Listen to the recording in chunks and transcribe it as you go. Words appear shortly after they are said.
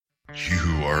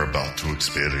You are about to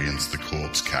experience the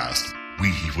Corpse Cast.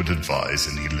 We would advise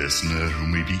any listener who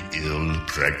may be ill,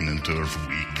 pregnant, or of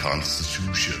weak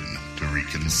constitution to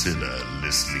reconsider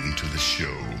listening to the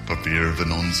show for fear of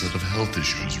an onset of health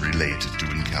issues related to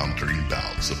encountering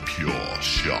bouts of pure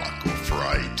shock or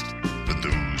fright. For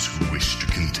those who wish to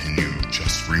continue,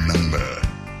 just remember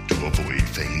to avoid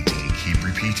fainting. Keep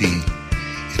repeating,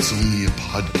 it's only a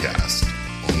podcast.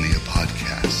 Only a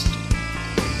podcast.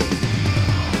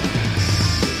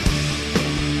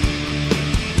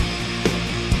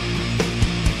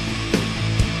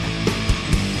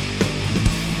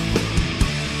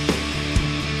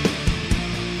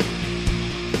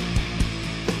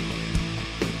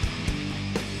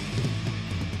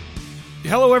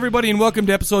 Hello, everybody, and welcome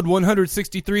to episode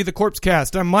 163 of the Corpse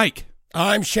Cast. I'm Mike.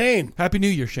 I'm Shane. Happy New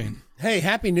Year, Shane. Hey,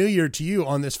 Happy New Year to you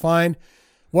on this fine,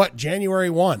 January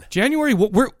 1? January,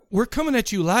 we're coming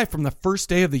at you live from the first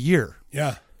day of the year.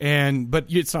 Yeah. But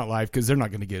it's not live because they're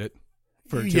not going to get it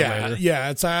for later. Yeah.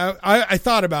 It's I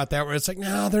thought about that where it's like,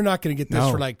 no, they're not going to get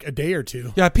this for like a day or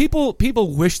two. Yeah,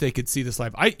 people wish they could see this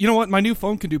live. You know what? My new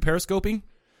phone can do periscoping,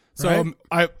 so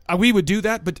right. we would do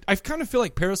that. But I kind of feel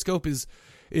like Periscope is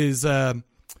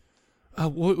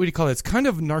what do you call it? It's kind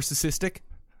of narcissistic.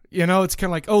 You know, it's kind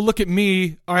of like, oh, look at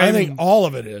me. I think all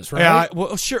of it is, right? Yeah,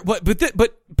 well, sure.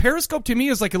 But Periscope to me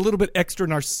is like a little bit extra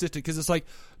narcissistic because it's like,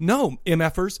 no,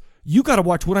 MFers, you got to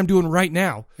watch what I'm doing right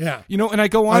now. Yeah. You know, and I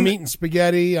go on. I'm eating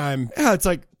spaghetti. It's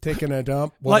like taking a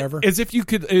dump, whatever. Like, as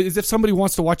if somebody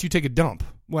wants to watch you take a dump.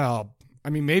 Well, I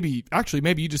mean, maybe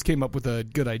you just came up with a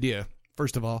good idea,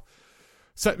 first of all.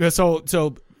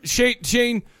 So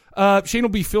Shane will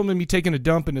be filming me taking a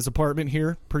dump in his apartment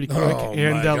here pretty quick,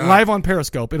 and live on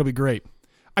Periscope. It'll be great.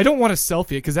 I don't want to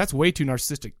selfie it because that's way too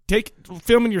narcissistic.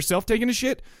 Filming yourself taking a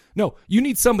shit? No, you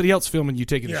need somebody else filming you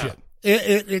taking a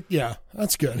shit. Yeah,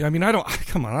 that's good. I mean, I don't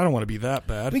want to be that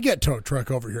bad. We get tow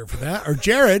truck over here for that, or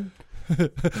Jared.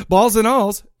 Balls and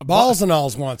alls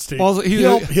wants to.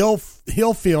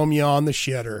 He'll film you on the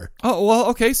shitter. Oh well,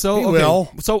 okay. So he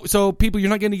will. So people, you're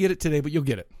not going to get it today, but you'll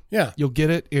get it. Yeah, you'll get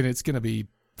it, and it's going to be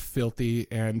filthy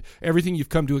and everything you've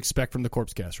come to expect from the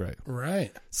Corpse Cast, right?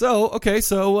 Right. So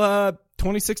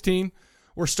 2016,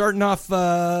 we're starting off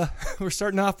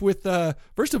with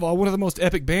first of all, one of the most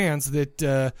epic bands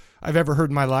that I've ever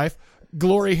heard in my life,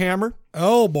 Glory Hammer.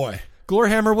 Oh boy. Glory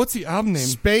Hammer, what's the album name?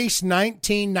 Space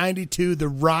 1992, The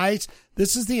Rise.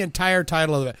 This is the entire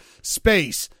title of it.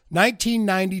 Space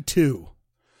 1992,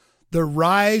 The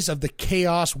Rise of the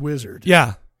Chaos Wizard.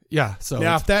 Yeah. So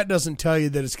now, if that doesn't tell you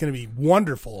that it's going to be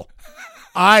wonderful,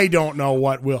 I don't know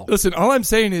what will. Listen, all I'm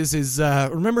saying is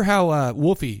remember how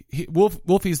Wolfie's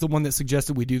the one that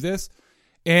suggested we do this,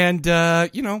 and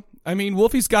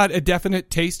Wolfie's got a definite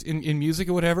taste in music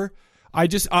or whatever.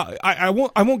 I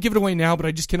won't give it away now, but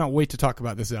I just cannot wait to talk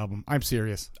about this album. I'm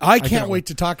serious. I can't wait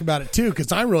to talk about it too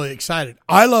because I'm really excited.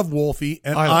 I love Wolfie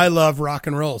and I love rock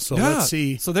and roll. So let's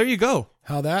see. So there you go.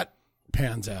 How that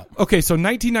pans out. Okay, so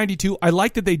 1992. I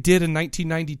like that they did a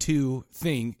 1992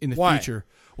 thing in the future.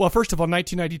 Well, first of all,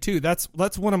 1992.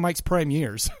 That's one of Mike's prime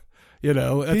years. You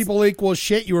know, people equal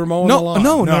shit. You were mowing the lawn.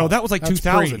 No, that was like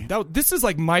 2000. This is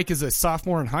like Mike is a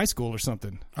sophomore in high school or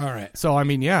something. All right. So I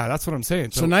mean, yeah, that's what I'm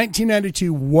saying. So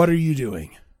 1992. What are you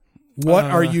doing? What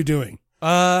are you doing?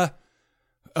 What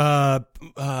are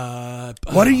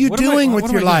you doing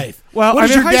with your life? Well,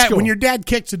 when your dad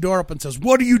kicks the door up and says,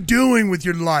 "What are you doing with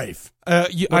your life?"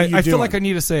 I feel like I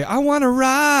need to say, "I want to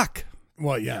rock."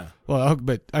 Well, yeah. Well,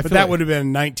 but that would have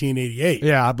been 1988.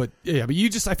 Yeah, but you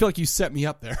I feel like you set me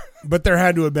up there. But there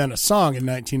had to have been a song in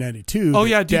 1992. Oh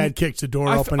yeah, Dad kicks the door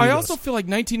open. I also feel like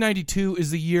 1992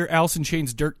 is the year Alice in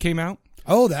Chains' "Dirt" came out.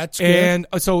 Oh, that's good. And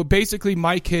so basically,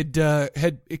 Mike had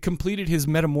completed his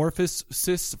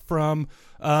metamorphosis from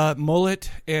mullet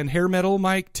and hair metal,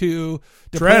 Mike, to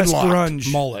depressed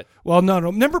grunge mullet. Well, no.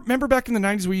 Remember back in the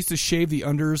 90s, we used to shave the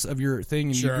unders of your thing,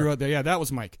 and you grew out there. Yeah, that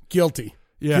was Mike. Guilty.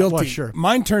 Yeah, Guilty. Well, sure.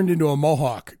 Mine turned into a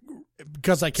mohawk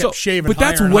because I kept shaving. But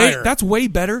higher and higher. That's way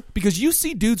better because you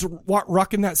see dudes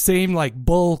rocking that same like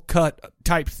bull cut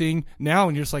type thing now,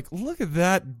 and you're just like, look at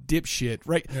that dipshit,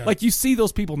 right? Yeah. Like you see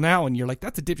those people now, and you're like,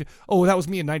 that's a dipshit. Oh, that was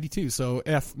me in '92, so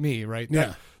F me, right?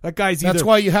 Yeah. That guy's That's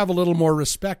why you have a little more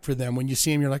respect for them when you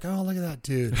see him. You're like, oh, look at that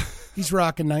dude. He's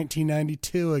rocking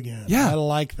 1992 again. Yeah, I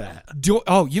like that. You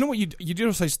know what you do?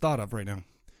 What I just thought of right now.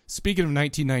 Speaking of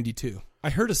 1992, I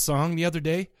heard a song the other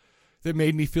day that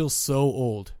made me feel so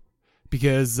old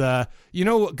because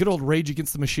good old Rage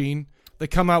Against the Machine. They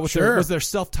come out with their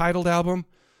self-titled album,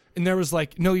 and there was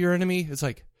like "Know Your Enemy." It's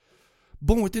like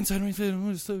Born with inside.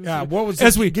 Yeah, what was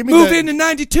as it? we Give me move the- into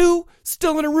 92,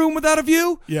 still in a room without a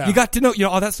view. Yeah. You got to know,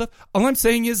 all that stuff. All I'm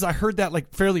saying is I heard that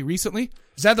like fairly recently.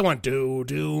 Is that the one? Do,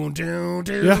 do, do,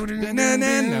 do, Yeah. do, do, No, no,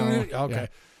 do. no. Okay.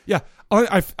 Yeah.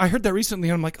 I heard that recently,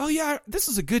 and I'm like, oh, yeah, this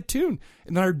is a good tune.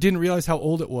 And then I didn't realize how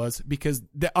old it was because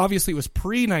obviously it was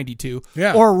pre-92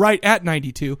 Yeah. or right at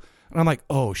 92. And I'm like,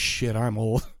 oh, shit, I'm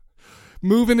old.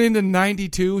 Moving into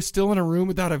 92, still in a room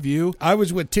without a view. I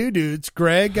was with two dudes,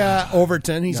 Greg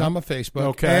Overton, he's on my Facebook,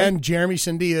 Okay. and Jeremy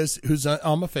Sandias, who's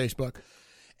on my Facebook.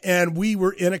 And we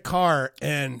were in a car,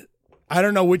 and I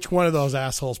don't know which one of those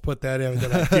assholes put that in. They're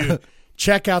like, dude,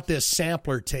 check out this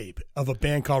sampler tape of a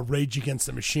band called Rage Against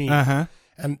the Machine. Uh-huh.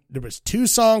 And there was 2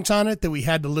 songs on it that we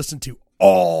had to listen to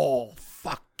all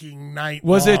fucking night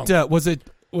Was long.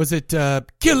 Was it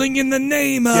Killing in the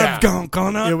Name of? Yeah.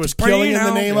 Gonna It was pray Killing in the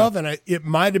now? Name Yeah. of, and it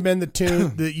might have been the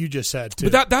tune that you just said, too.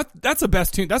 But that's the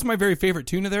best tune. That's my very favorite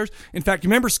tune of theirs. In fact, you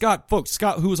remember Scott,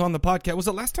 who was on the podcast? Was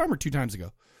it last time or 2 times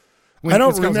ago? I don't when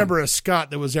Scott was remember a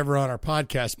Scott that was ever on our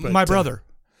podcast. But my brother.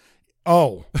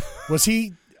 Oh, was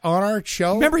he on our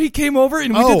show? Remember he came over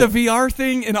and we Oh. did the VR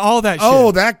thing and all that shit.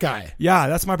 Oh, that guy. Yeah,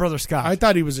 that's my brother Scott. I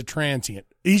thought he was a transient.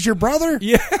 He's your brother?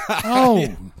 yeah. Oh,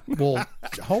 well,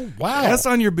 oh, wow. That's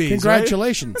on your bees,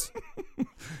 Congratulations.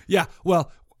 Yeah.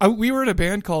 Well, we were in a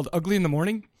band called Ugly in the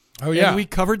Morning. Oh, yeah. And we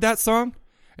covered that song.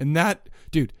 And that,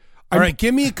 dude. All right,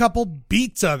 give me a couple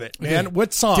beats of it, man. Okay.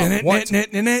 What song? What? Okay,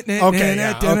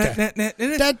 yeah,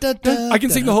 okay. I can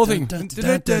sing the whole thing.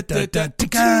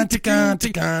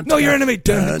 No, your enemy.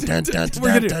 We're gonna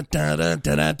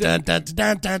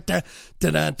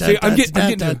See, I'm getting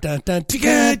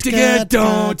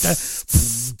don't.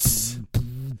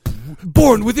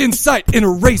 Born with insight in a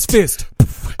race fist.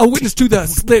 A witness to the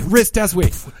split wrist as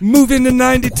we move into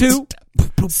 92.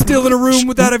 Still in a room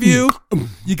without a view.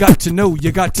 You got to know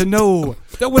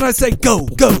that when I say go,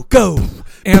 go, go,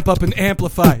 amp up and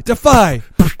amplify, defy.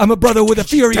 I'm a brother with a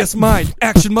furious mind.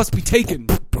 Action must be taken.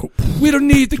 We don't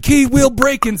need the key wheel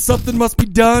breaking. Something must be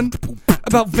done.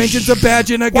 About vengeance, a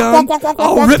badge, and a gun.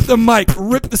 I'll rip the mic,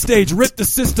 rip the stage, rip the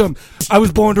system. I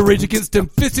was born to rage against him.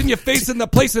 Fist in your face in the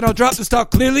place, and I'll drop the stock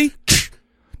clearly.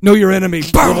 Know your enemy.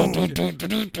 Boom. That's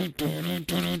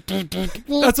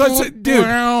what I said, dude.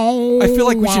 I feel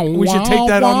like we should take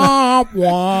that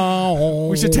on.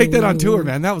 We should take that on tour,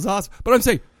 man. That was awesome. But I'm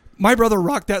saying, my brother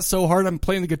rocked that so hard. I'm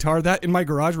playing the guitar that in my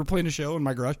garage. We're playing a show in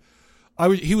my garage.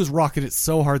 He was rocking it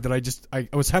so hard that I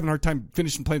was having a hard time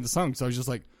finishing playing the song. So I was just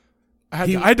like, I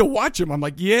had to watch him. I'm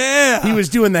like, yeah. He was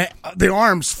doing the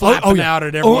arms flapping out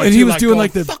at everyone. and he was doing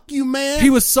like the fuck you, man. He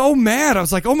was so mad. I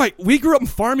was like, oh my. We grew up in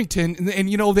Farmington, and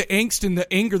you know the angst and the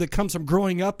anger that comes from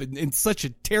growing up in such a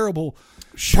terrible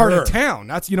part of town.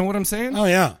 That's what I'm saying. Oh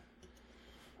yeah.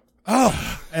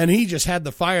 Oh, and he just had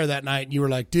the fire that night, and you were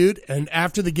like, dude. And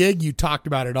after the gig, you talked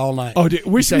about it all night. Oh, dude,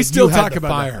 we said still you had talk the about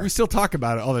fire. it. We still talk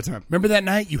about it all the time. Remember that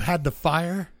night you had the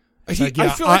fire? I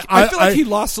feel like he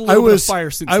lost a little bit of fire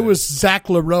since I then. was Zach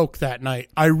LaRoque that night.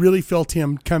 I really felt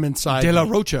him come inside. De La me.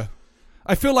 Rocha.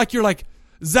 I feel like you're like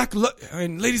Zach,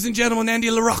 and ladies and gentlemen, Andy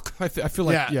LaRoque. I feel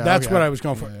like that's what I was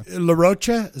going for. La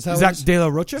Rocha? Is that Zach De La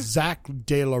Rocha? Zach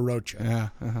De La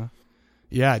Rocha. Yeah,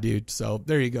 yeah, dude. So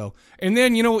there you go. And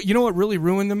then you know what really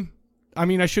ruined them? I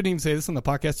mean, I shouldn't even say this on the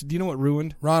podcast. Do you know what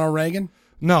ruined? Ronald Reagan?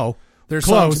 No. There's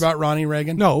Close. songs about Ronnie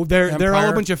Reagan? No, they're all a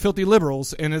Empire? bunch of filthy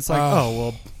liberals, and it's like, oh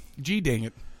well, gee dang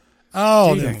it.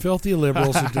 Oh, Gee the dang. filthy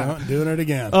liberals are doing it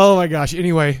again. Oh my gosh.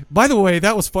 Anyway, by the way,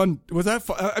 that was fun. Was that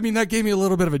fun? I mean, that gave me a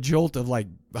little bit of a jolt of like,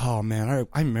 oh man,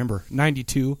 I remember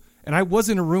 92, and I was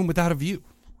in a room without a view.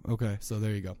 Okay, so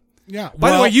there you go. Yeah.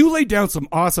 By the way, you laid down some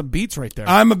awesome beats right there.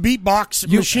 I'm a beatbox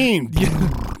machine.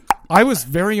 I was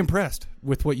very impressed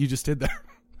with what you just did there.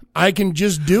 I can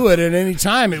just do it at any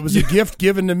time. It was a gift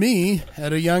given to me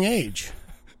at a young age.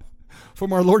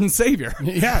 From our Lord and Savior.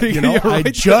 Yeah, You're I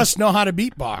right just know how to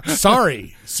beatbox.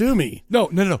 Sorry, sue me. No.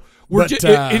 We're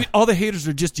all the haters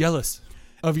are just jealous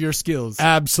of your skills.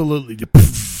 Absolutely.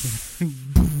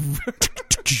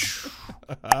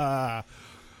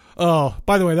 Oh,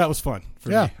 by the way, that was fun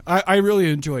for Yeah. me. I really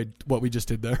enjoyed what we just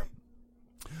did there.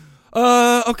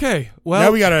 Okay. Well,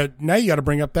 now you gotta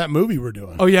bring up that movie we're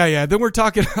doing. Oh yeah. Then we're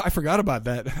talking. I forgot about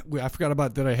that. I forgot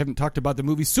about that. I haven't talked about the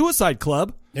movie Suicide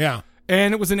Club. Yeah.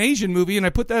 And it was an Asian movie, and I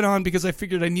put that on because I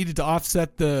figured I needed to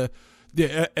offset the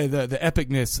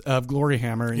epicness of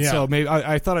Gloryhammer, and so maybe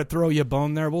I thought I'd throw you a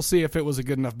bone there. We'll see if it was a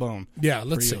good enough bone. Yeah,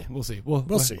 let's see. We'll see.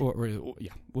 We'll see.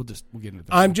 We'll get into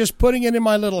that. I'm just putting it in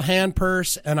my little hand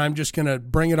purse, and I'm just gonna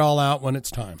bring it all out when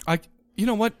it's time. You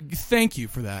know what? Thank you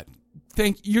for that.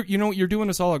 You're doing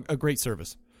us all a great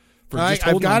service just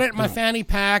I've holding got on. it in my fanny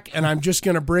pack, and I'm just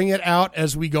going to bring it out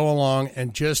as we go along,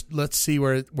 and just let's see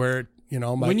where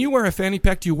When you wear a fanny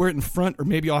pack, do you wear it in front or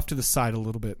maybe off to the side a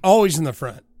little bit? always in the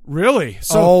front. Really?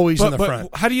 Always in the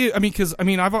front. How do you? I mean, because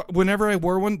whenever I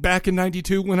wore one back in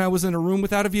 '92 when I was in a room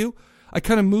without a view, I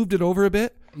kind of moved it over a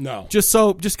bit. No, just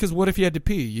because what if you had to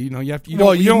pee? You have to.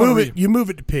 You move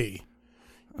it to pee,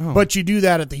 but you do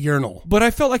that at the urinal. But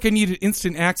I felt like I needed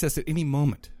instant access at any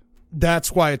moment.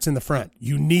 That's why it's in the front.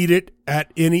 You need it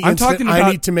at any I'm instant. talking about.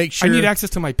 I need to make sure. I need access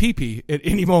to my pee at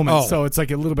any moment, Oh. so it's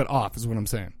like a little bit off, is what I'm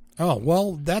saying. Oh,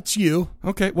 well, that's you.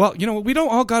 Okay, well, we don't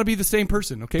all got to be the same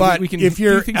person. Okay, But we can if do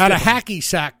you're things at a different. hacky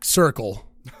sack circle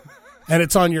and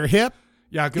it's on your hip,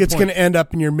 Yeah, good it's point. going to end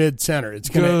up in your mid center. It's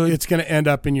going Good. to end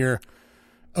up in your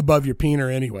above your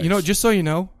peener anyway. Just so you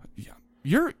know,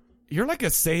 you're like a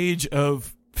sage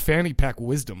of fanny pack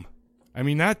wisdom. I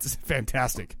mean, that's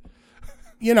fantastic.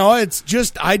 It's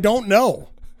just I don't know.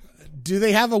 Do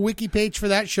they have a wiki page for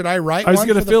that? Should I write I was one?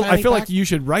 gonna for the feel. I fanny feel pack? like you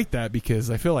should write that because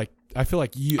I feel like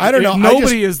you. I don't know.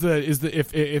 Nobody is the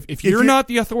if you're not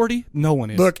the authority, no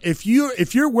one is. Look, if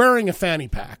you're wearing a fanny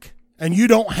pack and you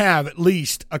don't have at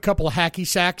least a couple of hacky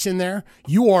sacks in there,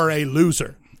 you are a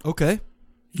loser. Okay.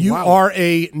 You Wow. are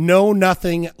a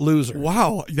know-nothing loser.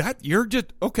 Wow, that you're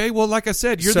just okay. Well, like I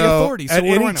said, you're So the authority. So at what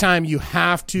do I any know? time, you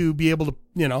have to be able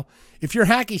to, if you're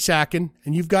hacky sacking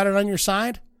and you've got it on your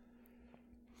side,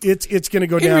 it's going to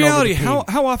go In down. reality, over the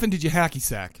peen. how often did you hacky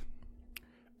sack?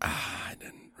 I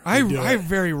didn't. do I it.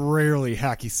 very rarely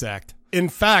hacky sacked. In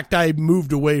fact, I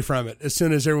moved away from it as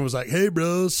soon as everyone was like, "Hey,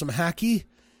 bros, some hacky."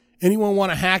 Anyone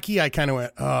want a hacky? I kind of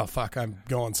went, "Oh fuck, I'm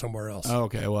going somewhere else."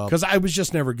 Okay, well, Because I was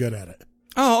just never good at it.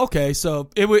 oh, okay. So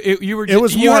you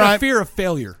was you more had a I- fear of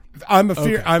failure. I'm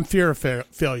Okay. fear of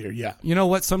failure. Yeah. You know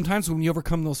what? Sometimes when you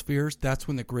overcome those fears, that's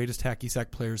when the greatest hacky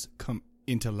sack players come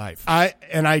into life. I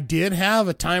did have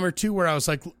a time or two where I was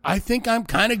like, I think I'm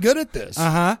kind of good at this.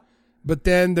 Uh-huh. But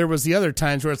then there was the other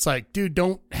times where it's like, dude,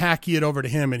 don't hacky it over to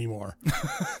him anymore.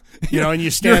 And you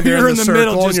stand there You're in the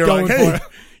middle circle and just you're going like, for hey, it.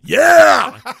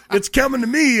 yeah, it's coming to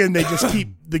me. And they just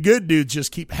the good dudes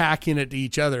just keep hacking it to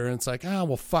each other. And it's like,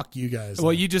 well, fuck you guys.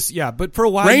 Well, you just, but for a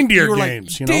while, Reindeer you were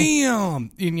games, like, damn.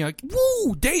 And you're like,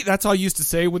 woo, that's all you used to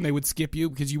say when they would skip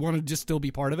you because you wanted to just still be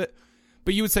part of it.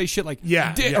 But you would say shit like,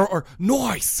 Yeah. or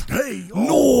nice. Hey,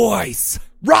 Nice.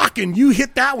 rockin', you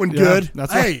hit that one good.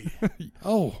 that's hey,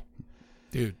 right.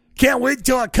 Dude. can't wait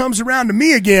till it comes around to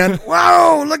me again.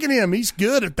 Whoa, look at him. He's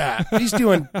good at that. He's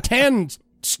doing 10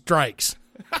 strikes.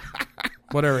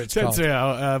 Whatever it's called.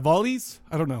 Volleys?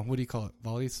 I don't know. What do you call it?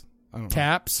 Volleys? I don't know.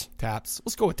 Taps, Taps.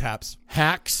 Let's go with taps.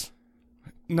 hacks.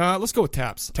 No, let's go with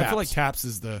taps. I Taps. feel like taps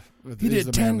is the. He is did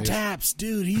the 10 manliest. taps.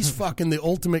 Dude, he's fucking the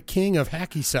ultimate king of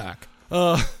hacky sack.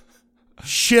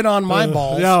 Shit on my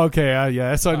balls. Yeah, okay,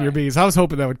 that's on your bees. I was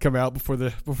hoping that would come out before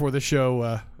the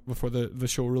show before the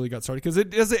show really got started because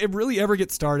it really ever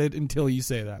gets started until you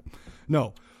say that.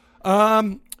 No.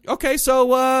 Okay,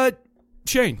 so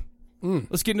Shane,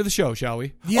 let's get into the show, shall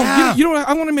we? Yeah. Oh, you know what?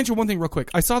 I want to mention one thing real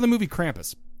quick. I saw the movie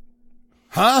Krampus.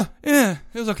 Huh? Yeah,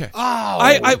 it was okay.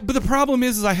 Oh. But the problem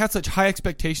is I had such high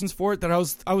expectations for it that I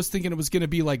was thinking it was going to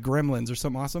be like Gremlins or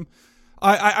something awesome.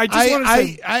 I just wanted to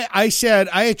say, I said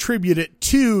I attribute it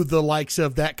to the likes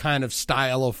of that kind of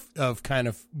style of kind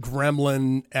of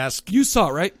gremlin-esque. you saw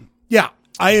it, right? Yeah,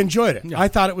 I enjoyed it. Yeah. I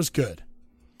thought it was good.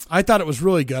 I thought it was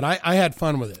really good. I had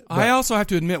fun with it. I also have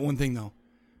to admit one thing though.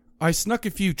 I snuck a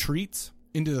few treats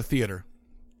into the theater.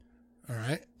 All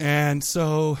right. And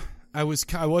so I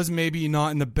was maybe not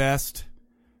in the best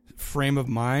frame of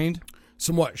mind.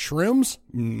 Some what? Shrooms?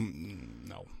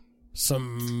 No.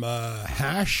 Some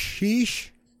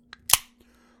hashish?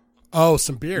 Oh,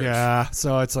 some beers. Yeah.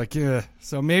 So it's like, yeah.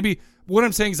 So maybe what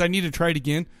I'm saying is I need to try it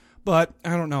again, but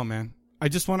I don't know, man. I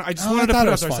wanted to thought put it it out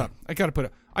was there. fun.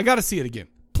 I got to see it again.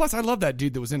 Plus, I love that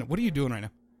dude that was in it. What are you doing right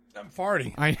now? I'm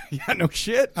farting. Yeah, no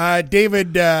shit.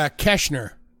 David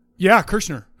Keschner. Yeah,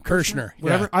 Kirshner. Kirshner.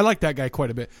 Whatever. Yeah. I like that guy quite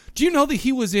a bit. Do you know that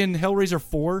he was in Hellraiser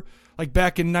 4, like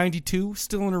back in 92,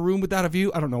 still in a room without a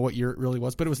view? I don't know what year it really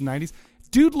was, but it was 90s.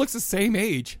 Dude looks the same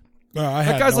age.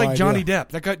 That guy's like Johnny Depp.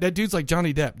 That dude's like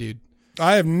Johnny Depp, dude.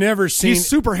 I have never seen. He's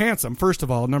super handsome, first of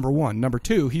all, number one. Number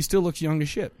two, he still looks young as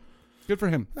shit. Good for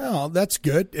him. Oh, that's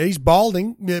good. He's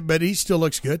balding, but he still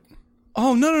looks good.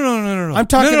 Oh, no. I'm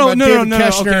talking about David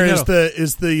Keschner okay,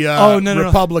 is the no.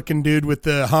 Republican dude with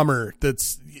the Hummer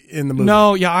that's in the movie.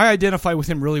 No, yeah, I identify with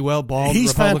him really well. Bald, He's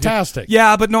Republican. fantastic.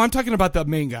 Yeah, but no, I'm talking about the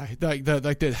main guy,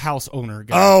 the house owner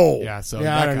guy. Oh. yeah. So Yeah,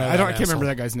 that I don't guy. know I that can't remember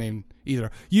that guy's name either.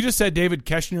 You just said David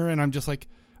Keschner, and I'm just like,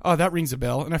 oh, that rings a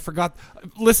bell, and I forgot.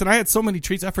 Listen, I had so many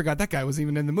treats, I forgot that guy was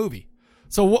even in the movie.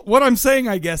 So what I'm saying,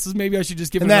 I guess, is maybe I should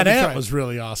just give And it that another aunt try. was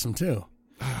really awesome too.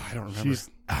 I don't remember.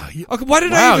 Okay, why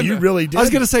did I wow, even? you really did. I was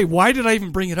gonna say, why did I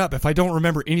even bring it up if I don't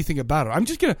remember anything about it?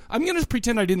 I'm gonna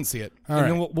pretend I didn't see it, All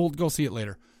and right. then we'll go see it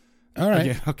later. All right.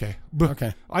 Again, okay.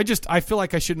 Okay. I feel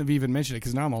like I shouldn't have even mentioned it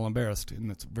because now I'm all embarrassed, and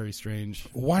that's very strange.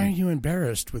 Why are you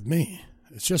embarrassed with me?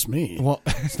 It's just me. Well,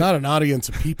 It's not an audience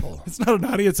of people. it's not an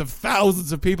audience of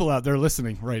thousands of people out there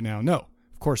listening right now. No,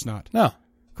 of course not. No.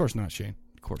 Of course not, Shane.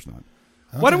 Of course not.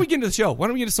 Why don't we get into the show? Why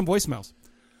don't we get into some voicemails?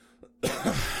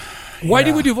 Why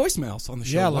do we do voicemails on the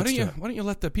show? Yeah, why let's do it. don't you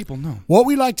let the people know? What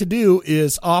we like to do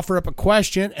is offer up a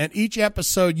question, and each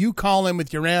episode you call in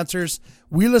with your answers.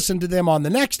 We listen to them on the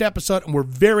next episode, and we're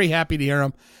very happy to hear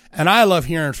them. And I love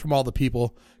hearing from all the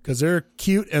people because they're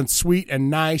cute and sweet and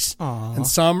nice, and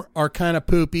some are kind of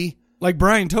poopy. Like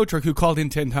Brian Totrick, who called in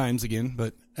 10 times again,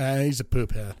 but He's a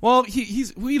poop head. well,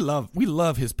 we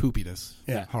love his poopiness.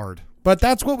 Yeah. Hard. But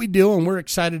that's what we do, and we're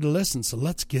excited to listen, so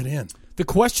let's get in. The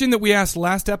question that we asked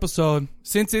last episode,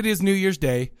 since it is New Year's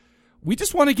Day, we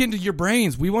just want to get into your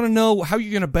brains. We want to know how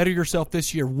you're going to better yourself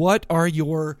this year. What are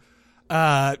your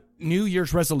New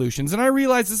Year's resolutions? And I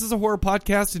realize this is a horror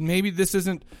podcast, and maybe this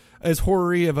isn't as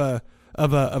horror-y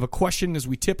of a question as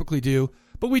we typically do,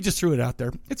 but we just threw it out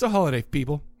there. It's a holiday,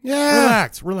 people. Yeah.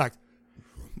 Relax.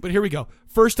 But here we go.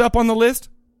 First up on the list,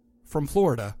 from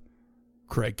Florida,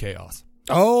 Craig Chaos.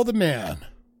 Oh, the man.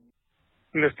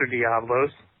 Mr.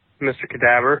 Diablos, Mr.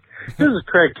 Cadaver. This is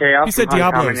Craig Chaos He said from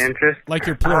Uncommon Diablos, Interest. like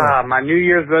your plural. My New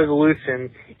Year's resolution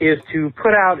is to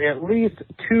put out at least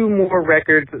 2 more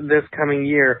records this coming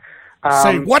year.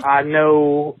 Say what? I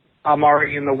know I'm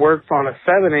already in the works on a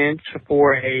 7-inch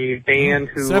for a band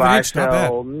who 7 I inch, not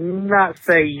shall not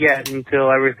say yet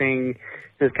until everything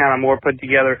is kind of more put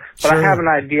together. But Sure. I have an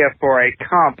idea for a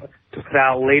comp to put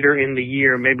out later in the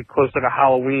year, maybe closer to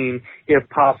Halloween, if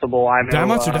possible. I know. Damn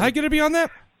Monster, did I get to be on that?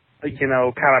 Kind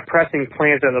of pressing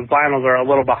plans that the vinyls are a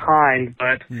little behind,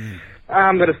 but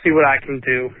I'm going to see what I can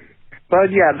do.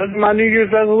 But yeah, this is my New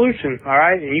Year's resolution, all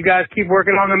right? And you guys keep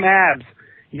working on them abs.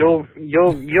 You'll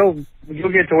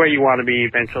get to where you want to be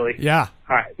eventually. Yeah.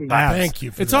 All right. Bye. Abs. Thank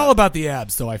you for It's that. all about the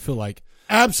abs, though, I feel like.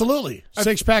 Absolutely.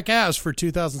 6-pack abs for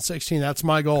 2016. That's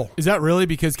my goal. Is that really?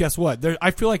 Because guess what?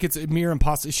 I feel like it's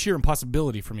a sheer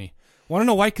impossibility for me. Want to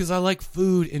know why? Because I like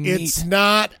food and It's meat.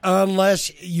 not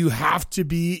unless you have to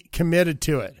be committed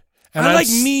to it. And I I'm like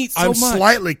meat so I'm much.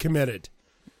 slightly committed.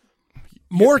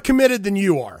 More committed than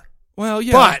you are. Well,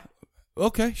 yeah. But,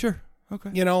 Okay, sure. Okay.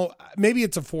 you know, maybe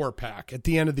it's a 4-pack at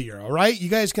the end of the year, all right? You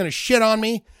guys going to shit on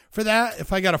me for that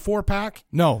if I got a 4-pack?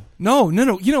 No. You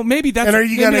know, maybe that's. And are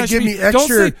you maybe gonna that should give be- me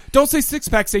extra- Don't say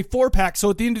 6-pack. Say 4-pack. So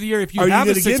at the end of the year, if you Are you have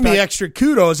a going to 6-pack, give me extra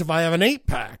kudos if I have an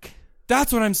 8-pack?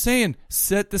 that's what I'm saying.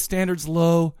 Set the standards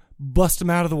low. Bust them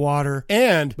out of the water.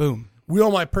 And Boom.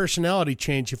 will my personality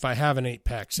change if I have an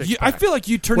 8-pack, 6-pack? I feel like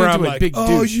you turn Where into I'm a like, big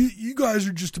oh, douche. you guys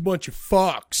are just a bunch of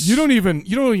fucks. You don't even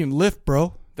lift,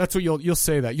 bro. That's what you'll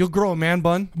say that. You'll grow a man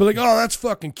bun. Be like, oh, that's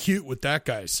fucking cute what that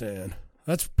guy's saying.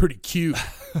 That's pretty cute.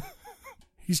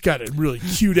 He's got a really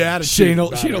cute attitude. Shane will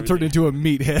about turn everything. into a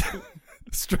meathead.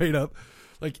 Straight up.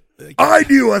 Like I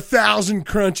do 1,000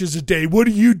 crunches a day. What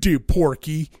do you do,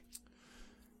 Porky?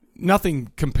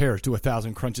 nothing compares to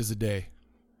 1,000 crunches a day.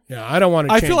 Yeah, I don't want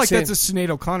to I change. feel like Same. that's a Sinead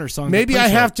O'Connor song. Maybe that I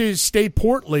Prince have wrote. to stay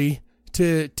portly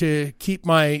to keep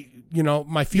my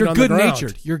my feet You're on good the ground.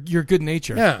 natured. You're good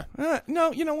natured. Yeah.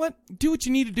 No, you know what? Do what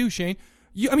you need to do, Shane.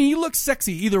 You look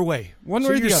sexy either way. One So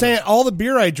way or you're the other. saying all the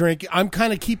beer I drink, I'm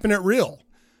kind of keeping it real.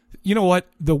 You know what?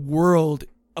 The world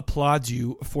applauds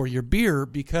you for your beer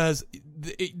because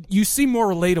you seem more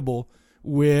relatable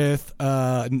with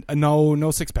no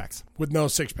 6-packs. With no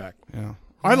 6-pack. Yeah.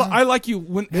 I like you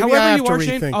I however have you to are,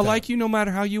 Shane. rethink I that. like you no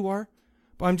matter how you are.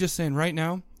 But I'm just saying right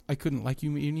now, I couldn't like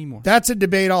you anymore. That's a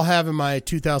debate I'll have in my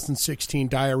 2016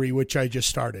 diary, which I just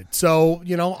started. So,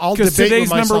 I'll Because debate today's with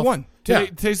myself. number one. Yeah.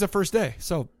 Today's the first day.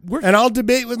 So And I'll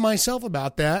debate with myself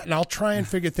about that, and I'll try and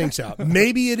figure things out.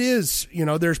 Maybe it is,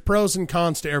 there's pros and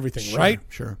cons to everything, right?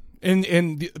 Sure. And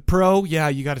the pro, yeah,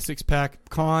 you got a 6-pack.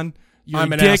 Con, you're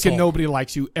I'm a an dick asshole. and nobody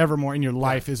likes you evermore, and your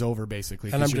life is over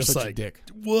basically. And 'cause I'm you're just such like, a dick.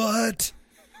 what?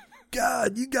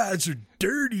 God, you guys are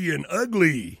dirty and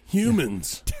ugly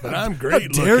humans, but I'm How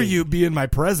great dare looking. you be in my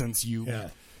presence, you Yeah.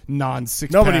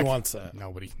 non-6-pack. Nobody wants that.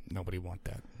 Nobody want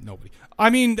that. Nobody. I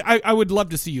mean, I would love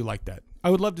to see you like that. I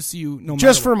would love to see you no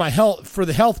Just matter for my health, for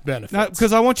the health benefits.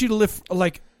 because I want you to live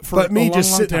like for But me a long,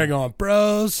 just long sitting there time. going,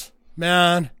 bros,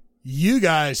 man, you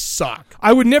guys suck.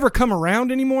 I would never come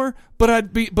around anymore, but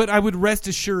I would rest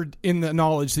assured in the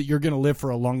knowledge that you're going to live for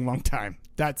a long, long time.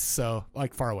 That's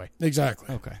far away.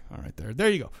 Exactly. Okay, all right, there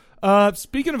you go.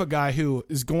 Speaking of a guy who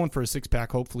is going for a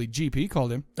six-pack, hopefully, GP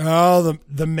called him. Oh,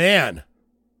 the man.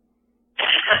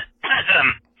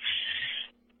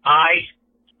 I,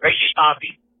 Gracie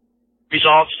Stoppy,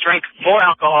 resolve to drink more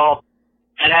alcohol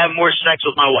and have more sex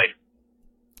with my wife.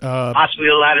 Possibly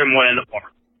the latter more than the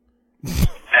former.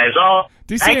 That is all.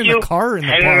 Do you say in the car or in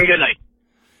the and park? good night.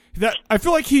 I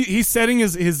feel like he's setting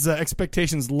his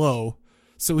expectations low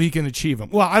so he can achieve them.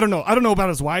 Well, I don't know. I don't know about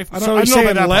his wife. So he's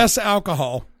saying less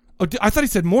alcohol. Oh, I thought he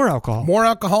said more alcohol. More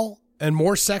alcohol and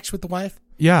more sex with the wife?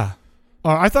 Yeah.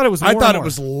 I thought it was more. I thought it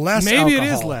was less Maybe alcohol.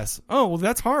 it is less. Oh, well,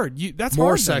 that's hard. That's more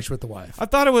hard. sex then. with the wife. I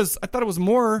thought it was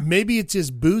more. Maybe it's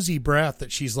his boozy breath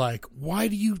that she's like, why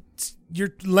do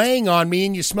you're laying on me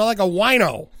and you smell like a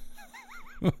wino.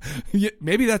 Yeah,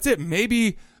 maybe that's it.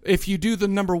 Maybe if you do the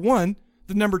number one,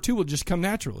 the number two will just come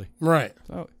naturally. Right.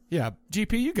 So, yeah,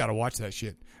 GP, you got to watch that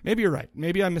shit. Maybe you're right.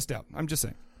 Maybe I missed out. I'm just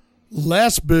saying.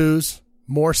 Less booze,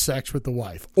 more sex with the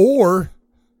wife. Or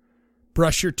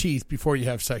brush your teeth before you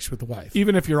have sex with the wife.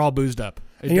 Even if you're all boozed up.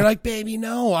 And you're like, baby,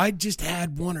 no, I just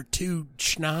had one or two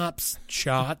shots.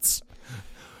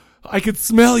 I could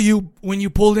smell you when you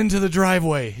pulled into the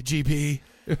driveway, GP.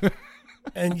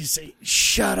 And you say,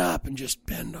 shut up and just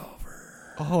bend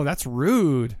over. Oh, that's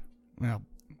rude.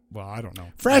 Well, I don't know.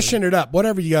 Freshen it up,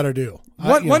 whatever you got to do.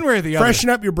 One way or the other. Freshen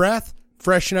up your breath,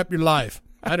 freshen up your life.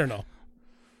 I don't know.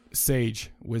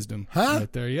 Sage wisdom. Huh?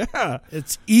 Right there, yeah.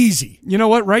 It's easy. You know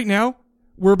what? Right now,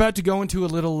 we're about to go into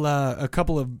a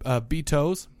couple of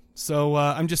B-toes. So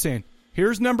I'm just saying,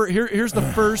 here's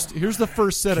the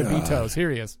first set of B-toes.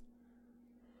 Here he is.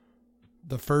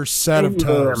 The first set of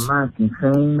toes. Mike and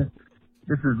Shane.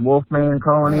 This is Wolfman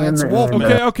calling in. That's Wolfman.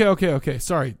 Okay.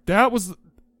 Sorry. That was...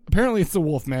 Apparently it's the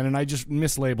Wolfman, and I just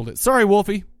mislabeled it. Sorry,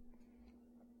 Wolfie.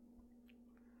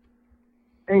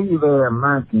 Hey there,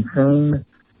 Mike and Shane.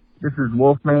 This is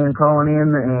Wolfman calling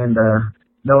in, and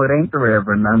no, it ain't the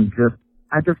Reverend.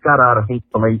 I just got out of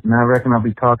Hateful Eight, and I reckon I'll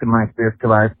be talking like this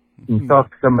till I can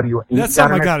talk to somebody who ain't That's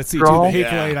something I got got to see, too. The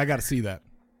Hateful Eight, I got to see that.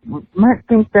 Might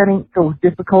think that ain't so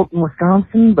difficult in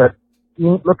Wisconsin, but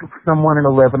you ain't looking for someone at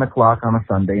 11 o'clock on a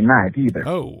Sunday night either.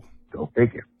 Oh. Go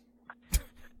figure.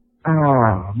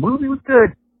 Movie was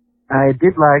good. I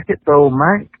did like it, though,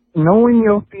 Mike, knowing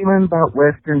your feeling about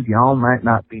Westerns, y'all might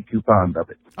not be too fond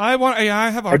of it. I have a I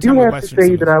hard do time with have to Westerns.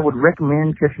 say that I would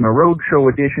recommend catching a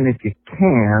Roadshow edition if you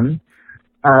can.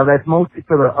 That's mostly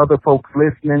for the other folks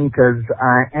listening, because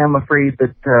I am afraid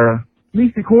that, at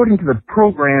least according to the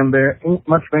program, there ain't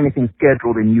much of anything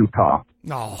scheduled in Utah.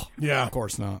 No, yeah, of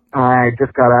course not. I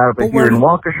just got out of it here in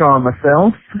Waukesha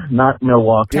myself, not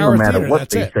Milwaukee, Tower no matter Theater, what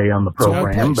they say on the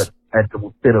program, but that's a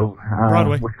bit of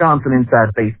Wisconsin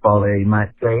inside baseball there, you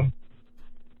might say.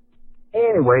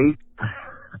 Anyway,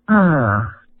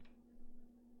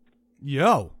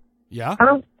 Yo, yeah. I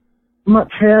don't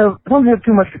have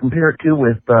too much to compare it to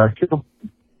with Kill.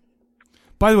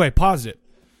 By the way, pause it.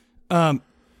 I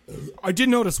did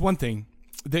notice one thing,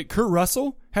 that Kurt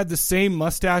Russell had the same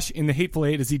mustache in The Hateful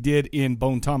Eight as he did in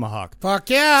Bone Tomahawk. Fuck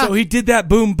yeah. So he did that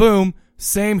boom boom,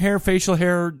 same facial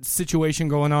hair situation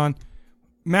going on.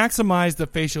 Maximize the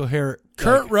facial hair.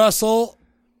 Kurt Russell,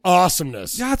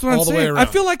 awesomeness. Yeah, that's what I'm all the way saying. around. I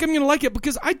feel like I'm going to like it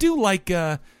because I do like,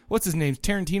 what's his name?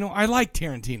 Tarantino. I like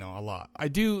Tarantino a lot. I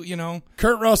do,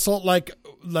 Kurt Russell, like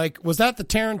was that the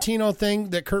Tarantino thing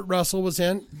that Kurt Russell was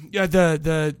in? Yeah,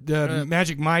 the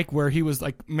Magic Mike where he was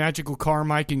like Magical Car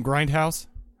Mike in Grindhouse.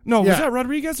 No, Yeah. was that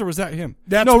Rodriguez or was that him?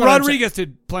 That's no, what I'm Rodriguez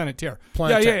did Planet Terror.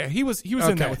 Yeah. He was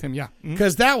in that with him. Yeah,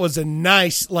 Because that was a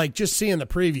nice, like just seeing the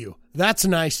preview. That's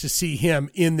nice to see him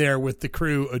in there with the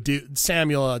crew of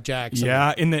Samuel L. Jackson.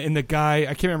 Yeah, in the guy,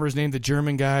 I can't remember his name, the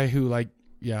German guy who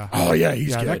Oh yeah,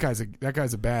 he's good. that guy's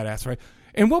a badass, right?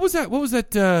 And what was that?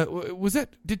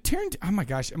 Did Tarantino? Oh my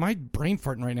gosh, am I brain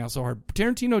farting right now so hard?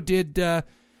 Tarantino did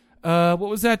what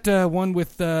was that one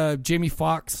with Jamie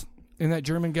Foxx and that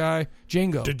German guy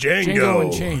Django? Django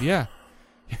Unchained, yeah.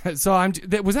 So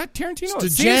was that Tarantino?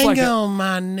 It's Django,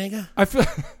 my nigga. I feel.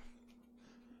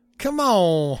 Come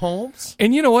on, Holmes.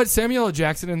 And you know what? Samuel L.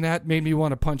 Jackson in that made me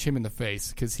want to punch him in the face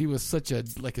because he was such a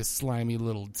slimy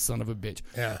little son of a bitch.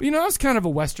 Yeah. But, it was kind of a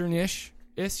Western-ish.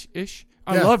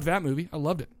 I loved that movie. I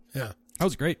loved it. Yeah. That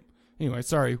was great. Anyway,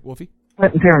 sorry, Wolfie.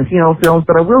 Tarantino films,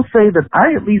 but I will say that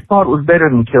I at least thought it was better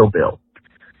than Kill Bill.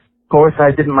 Of course,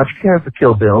 I didn't much care for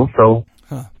Kill Bill, so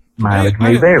mileage may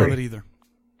I didn't vary. love it either.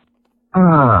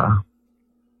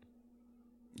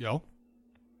 Yo.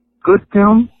 Good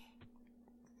film.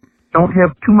 Don't have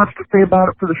too much to say about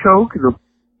it for the show because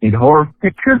it's a horror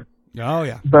picture. Oh,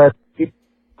 yeah. But it's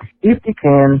if you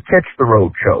can, catch the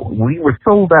road show. We were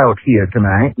sold out here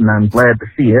tonight, and I'm glad to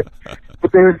see it.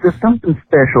 But there's just something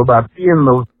special about seeing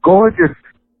those gorgeous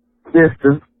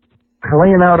vistas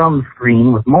playing out on the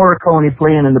screen with Morricone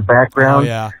playing in the background,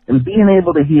 and being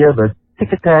able to hear the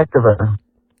tick-a-tack of a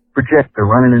projector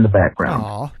running in the background.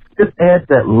 Aww. Just adds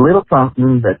that little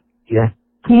something that you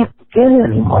can't get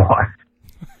anymore.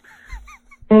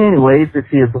 Anyways, this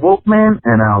is the Wolfman,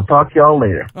 and I'll talk to y'all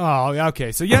later. Oh,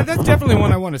 okay. So, yeah, that's definitely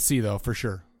one I want to see, though, for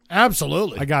sure.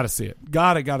 Absolutely. I got to see it.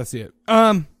 Gotta see it.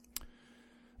 Yeah,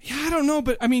 I don't know,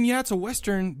 but, I mean, yeah, it's a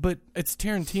Western, but it's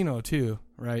Tarantino, too,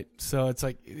 right? So it's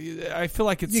like, I feel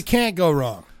like it's... You can't go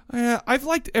wrong. I've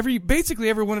liked basically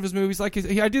every one of his movies. Like,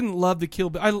 I didn't love the Kill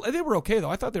Bill. They were okay, though.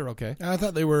 I thought they were okay. I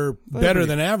thought they were better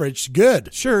than average.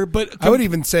 Good. Sure, but... I would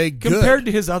even say good. Compared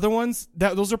to his other ones,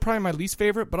 those are probably my least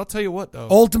favorite, but I'll tell you what, though.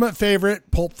 Ultimate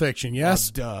favorite, Pulp Fiction, yes?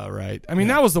 Duh, right. I mean,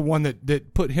 that was the one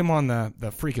that put him on the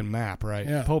freaking map, right?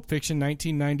 Yeah. Pulp Fiction,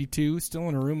 1992, Still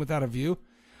in a Room Without a View.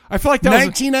 I feel like that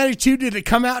 1992, did it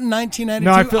come out in 1992?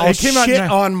 No, I feel I'll it came out shit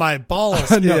on my balls.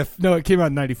 No, it came out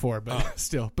in 94, but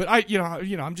still. But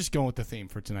I'm just going with the theme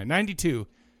for tonight. 92,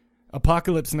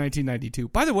 Apocalypse 1992.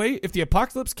 By the way, if the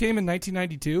apocalypse came in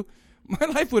 1992, my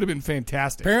life would have been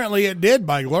fantastic. Apparently it did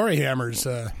by Glory Hammers.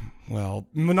 Well,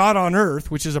 not on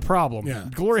Earth, which is a problem. Yeah.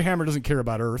 Glory Hammer doesn't care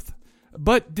about Earth.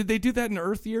 But did they do that in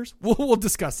Earth years? We'll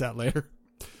discuss that later.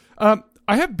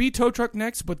 I have B Tow Truck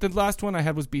next, but the last one I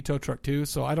had was B Tow Truck 2,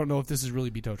 so I don't know if this is really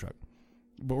B Tow Truck.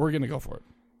 But we're going to go for it.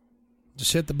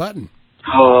 Just hit the button.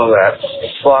 Oh, that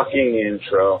fucking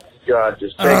intro. God,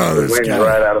 just takes the wind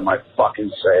right out of my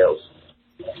fucking sails.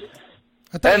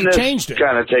 I thought you changed it.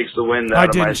 Kind of takes the wind out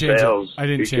of my sails. I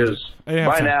didn't change it.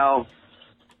 By now,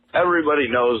 everybody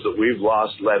knows that we've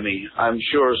lost Lemmy. I'm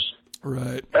sure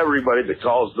everybody that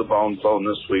calls the Bone Phone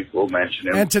this week will mention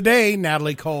him. And today,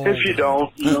 Natalie Cole. If you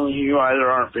don't, you either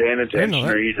aren't paying attention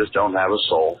or you just don't have a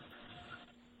soul.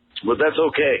 But that's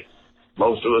okay.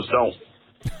 Most of us don't.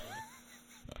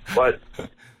 But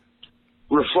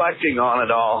reflecting on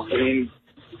it all, I mean,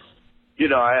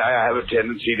 I have a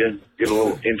tendency to get a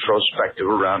little introspective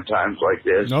around times like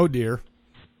this. Oh, dear.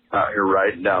 Out here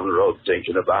riding down the road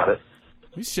thinking about it.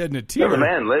 He's shedding a tear. The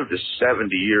man lived to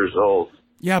 70 years old.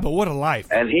 Yeah, but what a life.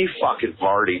 And he fucking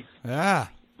partied. Yeah.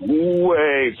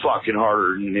 Way fucking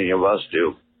harder than any of us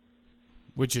do.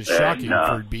 Which is shocking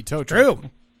for B Tow Truck. True.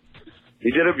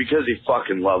 He did it because he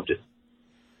fucking loved it.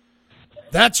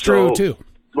 That's true, too.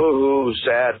 Boo-hoo,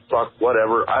 sad, fuck,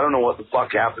 whatever. I don't know what the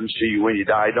fuck happens to you when you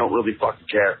die. I don't really fucking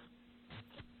care.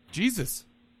 Jesus.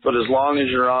 But as long as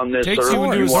you're on this earth, you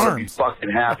want to be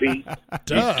fucking happy.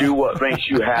 You do what makes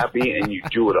you happy, and you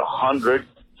do it 100%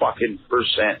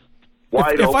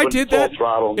 wide if open, I did full that,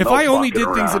 throttle, if no I only did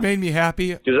around. things that made me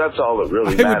happy, because that's all that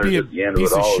really matters at the end of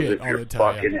it all, is if you're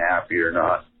fucking happy or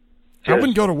not. I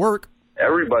wouldn't go to work.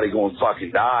 Everybody going to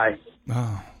fucking die.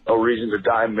 Oh. No reason to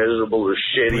die miserable or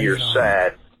shitty or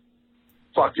sad.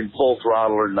 Fucking full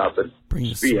throttle or nothing.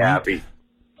 Just be happy.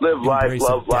 Live life,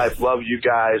 love life, love you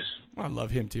guys. I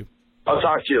love him too. I'll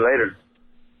talk to you later.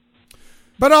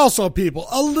 But also, people,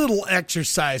 a little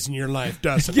exercise in your life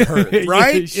doesn't hurt,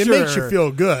 right? Sure. It makes you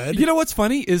feel good. You know what's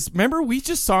funny is, remember, we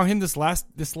just saw him this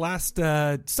last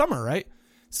summer, right?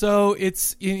 So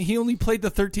he only played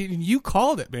the 13, and you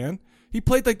called it, man. He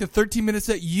played like the 13 minutes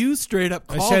that you straight up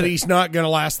called. I said he's not going to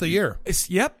last the year.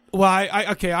 Yep. Well,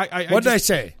 what did I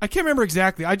say? I can't remember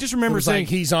exactly. I just remember saying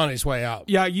he's on his way out.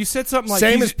 Yeah, you said something like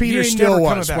same as Peter Steele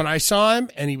was when I saw him,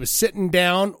 and he was sitting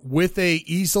down with a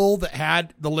easel that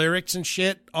had the lyrics and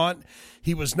shit on.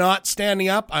 He was not standing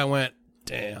up. I went,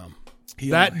 damn,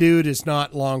 that dude is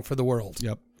not long for the world.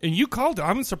 Yep. And you called it.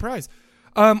 I'm surprised.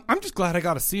 I'm just glad I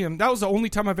got to see him. That was the only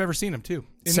time I've ever seen him, too.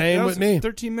 And same with me.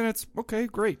 13 minutes. Okay,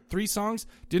 great. 3 songs.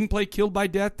 Didn't play Killed by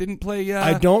Death. Didn't play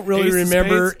I don't really Ace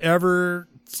remember ever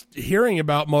hearing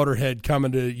about Motorhead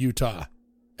coming to Utah.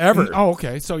 Ever. Oh,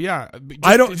 okay. So, yeah.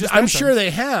 I'm sure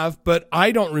they have, but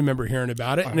I don't remember hearing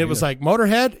about it. And it was like,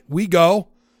 Motorhead, we go.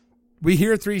 We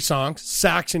hear 3 songs.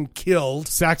 Saxon killed.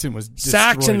 Saxon was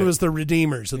the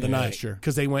redeemers of the night. Sure.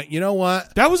 Because they went, you know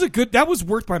what? That was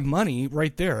worth my money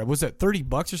right there. Was that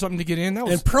 $30 or something to get in?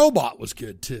 And Probot was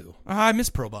good too. I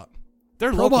miss Probot.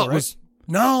 They're Probot local, right?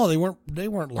 No, they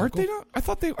weren't local. Aren't they not? I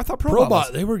thought Probot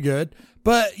was. They were good.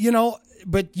 But you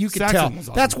could Saxon tell. Was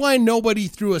awesome. That's why nobody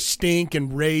threw a stink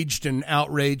and raged and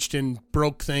outraged and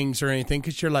broke things or anything,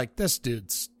 because you're like, this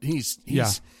dude's he's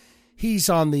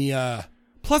on the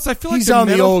Plus, I feel he's like on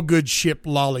the old good ship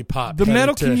lollipop. The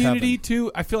metal community,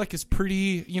 too, I feel like is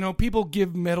pretty, people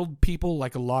give metal people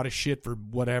like a lot of shit for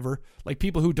whatever. Like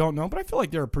people who don't know, but I feel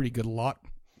like they're a pretty good lot.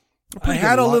 I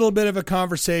had a little bit of a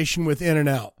conversation with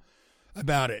In-N-Out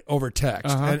about it over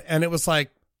text. And it was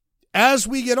like, as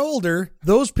we get older,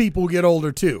 those people get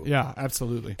older too. Yeah,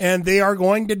 absolutely. And they are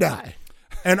going to die.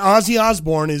 And Ozzy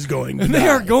Osbourne is going to die. They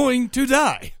are going to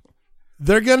die.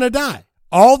 They're going to die.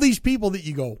 All these people that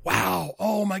you go, wow,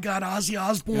 oh my God, Ozzy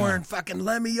Osbourne, fucking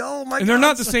Lemmy, oh my God. And they're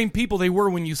not the same people they were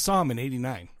when you saw them in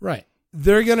 89. Right.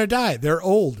 They're going to die. They're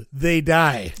old. They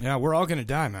die. Yeah, we're all going to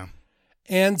die, man.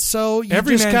 And so you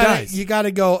every man dies. You got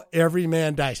to go, every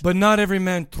man dies. But not every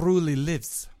man truly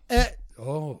lives. I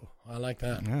like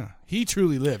that. Yeah, he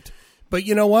truly lived. But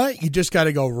you know what? You just got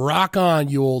to go, rock on,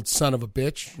 you old son of a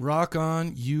bitch. Rock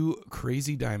on, you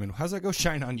crazy diamond. How's that go?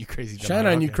 Shine on, you crazy diamond. Shine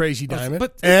on, you crazy diamond.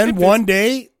 But and one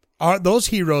day, those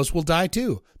heroes will die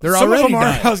too. They're some already of them are,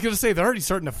 dying. I was going to say, they're already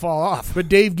starting to fall off. But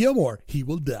Dave Gilmour, he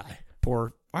will die.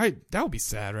 That would be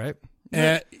sad, right?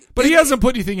 But he hasn't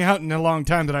put anything out in a long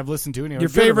time that I've listened to. Your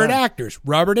favorite actors,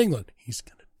 Robert Englund, he's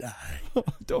going to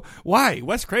die. Why?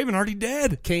 Wes Craven already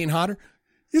dead. Kane Hodder,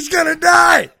 he's going to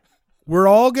die. We're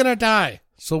all going to die.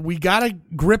 So we got to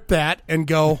grip that and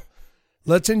go,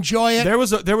 let's enjoy it.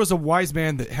 There was a wise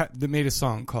man that made a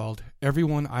song called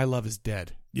 "Everyone I Love Is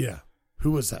Dead." Yeah.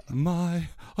 Who was that?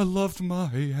 I loved my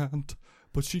aunt,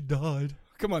 but she died.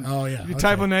 Come on. Oh, yeah. You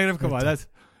type O negative. Come on. That's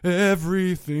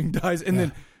everything dies. And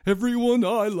then everyone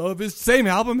I love is same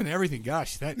album and everything.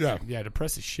 Gosh, that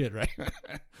depresses shit, right?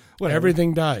 Whatever.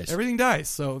 Everything dies. Everything dies.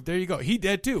 So there you go. He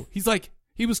dead too.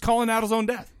 He was calling out his own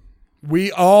death.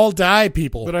 We all die,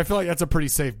 people. But I feel like that's a pretty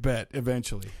safe bet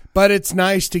eventually. But it's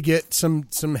nice to get some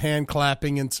hand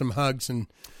clapping and some hugs and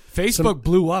Facebook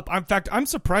blew up. In fact, I'm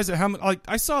surprised at how much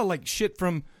I saw shit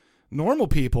from normal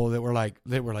people that were like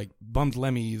bummed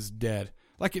Lemmy's dead.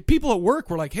 Like people at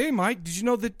work were like, "Hey, Mike, did you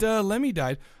know that Lemmy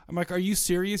died?" I'm like, "Are you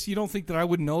serious? You don't think that I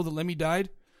would know that Lemmy died?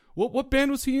 What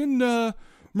band was he in?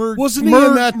 Wasn't he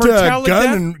in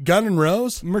that Gun and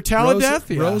Rose?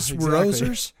 Mortalideth?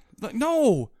 Rosers?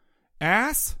 No,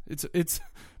 ass. It's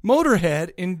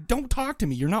Motorhead, and don't talk to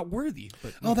me. You're not worthy.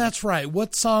 But, that's right.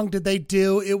 What song did they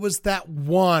do? It was that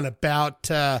one about.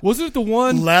 Wasn't it the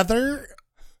one Leather?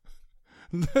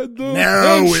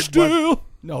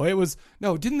 No, it was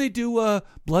no. Didn't they do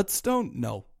Bloodstone?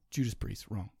 No, Judas Priest.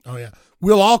 Wrong. Oh yeah,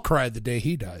 we'll all cry the day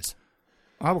he dies.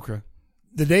 I will cry.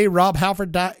 The day Rob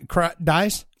Halford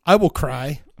dies, I will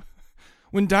cry.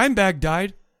 When Dimebag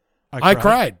died, I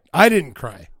cried. I didn't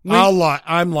cry. I'll lie.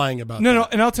 I'm lying about that. No,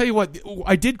 and I'll tell you what,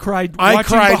 I did cry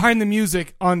watching Behind the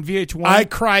Music on VH1. I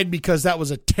cried because that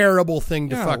was a terrible thing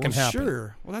to happen.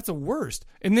 Sure. Well, that's the worst.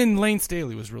 And then Lane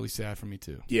Staley was really sad for me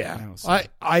too. Yeah.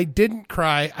 I didn't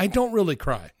cry. I don't really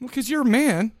cry. Well, because you're a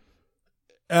man.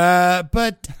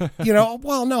 But,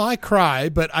 no, I cry,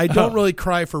 but I don't really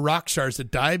cry for rock stars that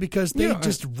die because they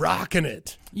just rocking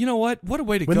it. You know what? What a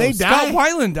way to when go. They Scott die,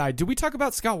 Weiland died. Did we talk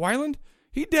about Scott Weiland?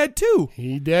 He dead too.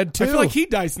 I feel like he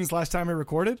died since last time I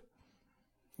recorded.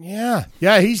 Yeah.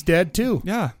 Yeah, he's dead too.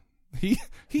 Yeah. They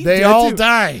dead all too.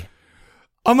 Die.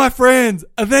 All my friends,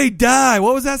 they die.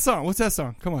 What was that song? What's that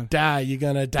song? Come on. Die. You're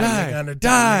gonna die. You're gonna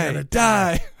die. You're gonna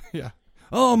die. Yeah.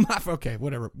 Oh my. Okay.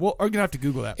 Whatever. Well, we're gonna have to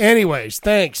Google that. Anyways,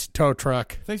 thanks, Tow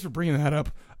Truck. Thanks for bringing that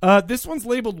up. This one's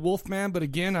labeled Wolfman, but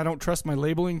again, I don't trust my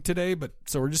labeling today.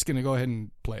 So we're just gonna go ahead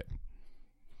and play it.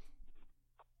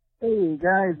 Hey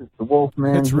guys, it's the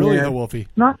Wolfman. It's really here. the Wolfie.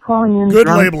 Not calling in good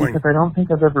drunk labeling because I don't think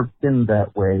I've ever been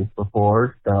that way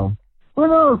before. So who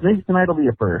knows? Maybe tonight will be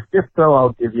a first. If so,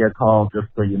 I'll give you a call just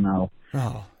so you know.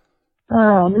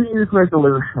 New Year's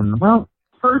resolution. Well,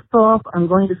 first off, I'm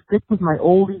going to stick with my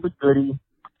oldie but goodie.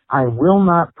 I will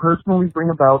not personally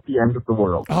bring about the end of the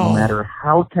world, no matter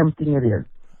how tempting it is.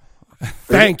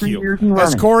 Thank you.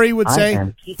 As Corey would say,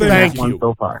 thank you.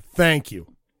 So far. Thank you.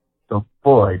 So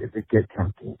boy, does it get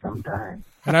tempting sometimes.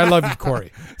 And I love you,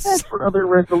 Corey. As for other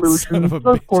resolutions,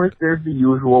 of course, there's the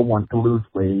usual one to lose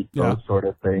weight, those sort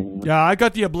of things. Yeah, I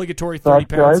got the obligatory 30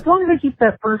 but, pounds. As long as I keep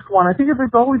that first one, I think there's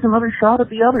always another shot at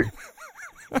the others.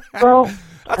 Well,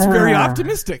 that's very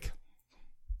optimistic.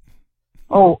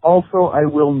 Oh, also, I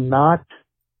will not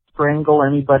strangle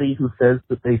anybody who says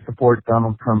that they support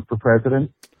Donald Trump for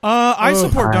president. I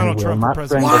support Donald Trump for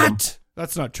president. What?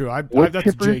 That's not true. That's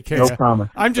JK. No promise.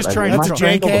 I'm just trying to troll.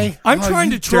 JK? I'm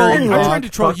trying to troll. I'm trying to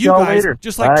troll you guys,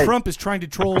 just like Bye. Trump is trying to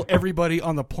troll everybody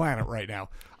on the planet right now.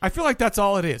 I feel like that's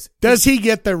all it is. Does he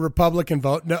get the Republican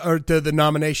vote or the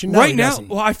nomination? No, right he now, doesn't.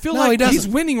 well, I feel like he's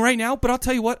winning right now. But I'll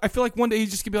tell you what, I feel like one day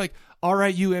he's just gonna be like, "All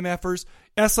right, you MFers,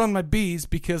 S on my B's,"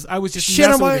 because I was just shit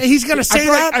on my. He's gonna say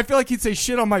that. I feel like he'd say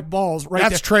shit on my balls. Right,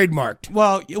 that's there. trademarked.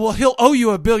 Well, he'll owe you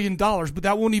 $1 billion, but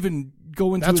that won't even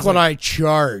go into. That's what I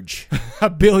charge.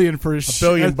 $1 billion for $1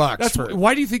 billion bucks. That's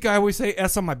why do you think I always say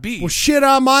S on my B? Well, shit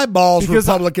on my balls, Because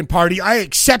Republican Party. I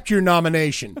accept your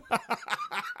nomination.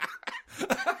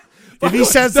 If he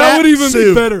says that would even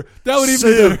sue. be better. That would even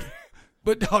Sue. be better.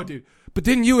 But no, dude. But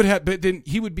then you would have. But then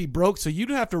he would be broke, so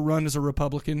you'd have to run as a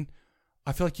Republican.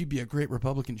 I feel like you'd be a great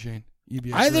Republican, Shane. You'd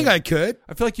be. I think I could.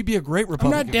 I feel like you'd be a great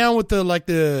Republican. I'm not down with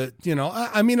the you know.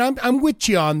 I mean, I'm with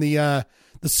you on the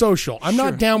social. I'm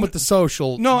not down with the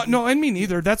social. No, and me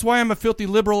neither. That's why I'm a filthy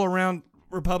liberal around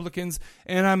Republicans,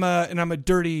 and I'm a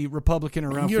dirty Republican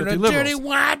around You're filthy a liberals. dirty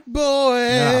white boy.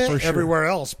 Yeah, for sure. Everywhere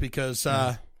else because.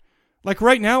 Like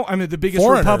right now, I'm the biggest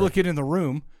Foreigner. Republican in the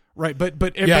room. Right,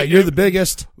 but you're the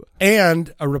biggest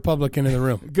and a Republican in the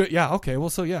room. Good, yeah, okay, well,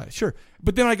 so yeah, sure.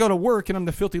 But then I go to work and I'm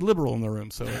the filthy liberal in the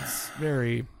room, so it's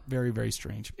very, very, very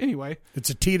strange. Anyway, it's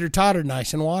a teeter-totter,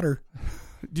 nice and water.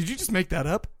 Did you just make that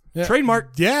up? Yeah.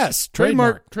 Trademark. Yes,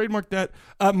 trademark that.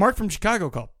 Mark from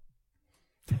Chicago called.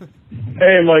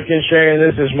 Hey, Mike and Shane,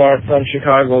 this is Mark from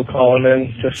Chicago calling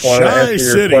in. Just want to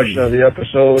answer your question of the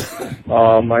episode.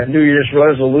 My New Year's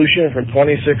resolution for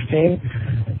 2016.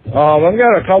 I've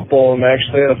got a couple of them,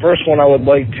 actually. The first one, I would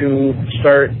like to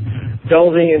start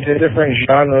delving into different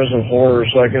genres of horror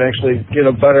so I can actually get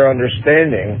a better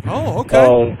understanding of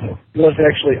what's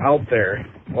actually out there.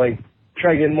 Like,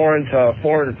 try to get more into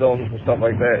foreign films and stuff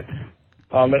like that.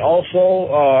 And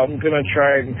also, I'm going to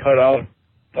try and cut out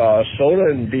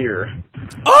soda and beer.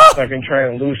 So I can try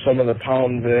and lose some of the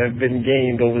pounds that have been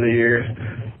gained over the years.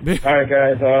 All right,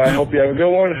 guys. I hope you have a good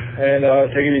one, and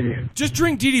take it easy. Just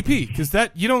drink DDP, because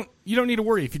that you don't need to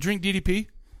worry if you drink DDP.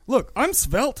 Look, I'm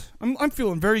svelte. I'm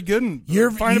feeling very good and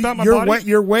fine about my body.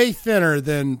 You're way thinner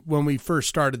than when we first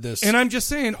started this. And I'm just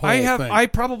saying, I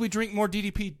probably drink more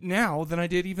DDP now than I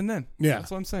did even then. Yeah, that's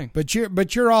what I'm saying. But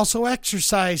you're also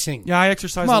exercising. Yeah, I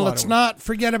exercise. Come on, let's not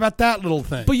forget about that little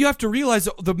thing. But you have to realize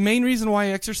the main reason why I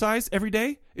exercise every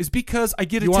day is because I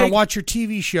get to you want to watch your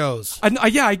TV shows.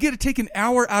 I get to take an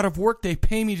hour out of work. They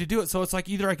pay me to do it, so it's like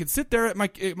either I could sit there at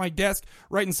my desk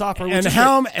writing software,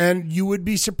 and you would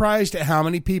be surprised at how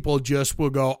many people just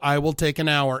will go, I will take an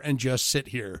hour and just sit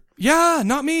here. Yeah,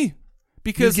 not me.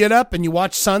 Because you get up and you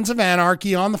watch Sons of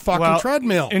Anarchy on the fucking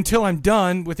treadmill until I'm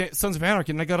done with Sons of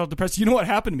Anarchy, and I got all depressed. You know what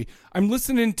happened to me? I'm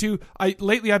listening to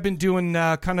lately. I've been doing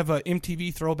kind of a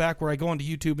MTV throwback where I go onto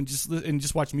YouTube and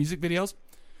just watch music videos.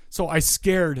 So I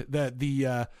scared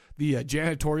the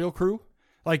janitorial crew.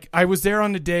 Like I was there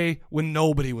on the day when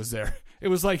nobody was there. It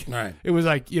was like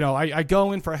I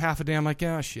go in for a half a day. I'm like,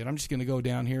 oh shit, I'm just gonna go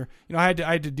down here. I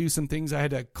had to do some things. I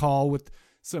had to call with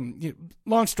some.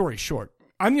 Long story short,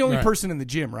 I'm the only person in the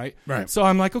gym, right? Right. So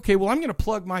I'm like, okay, well, I'm gonna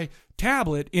plug my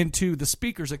tablet into the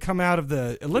speakers that come out of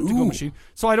the elliptical machine,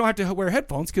 so I don't have to wear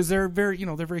headphones because they're very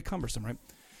cumbersome, right?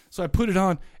 So I put it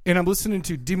on, and I'm listening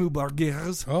to Dimmu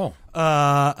Borgir's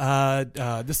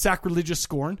The Sacrilegious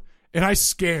Scorn, and I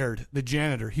scared the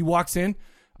janitor. He walks in.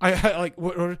 I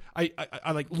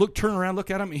turn around,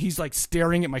 look at him, and he's like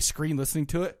staring at my screen, listening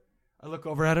to it. I look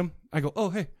over at him. I go, oh,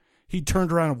 hey. He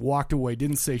turned around and walked away,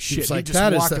 didn't say shit. Like, he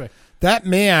just walked away. That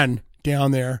man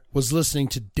down there was listening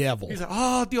to Devil. He's like,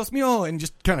 oh, Dios mío, and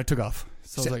just kind of took off.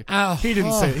 So I was like, he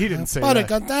didn't say that.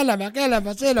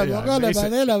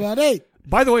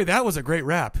 By the way, that was a great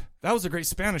rap. That was a great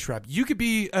Spanish rap. You could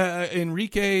be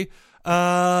Enrique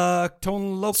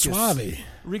Tonlocus.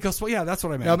 Suave. Yeah, that's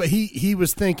what I meant. No, but he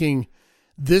was thinking,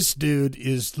 this dude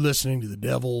is listening to the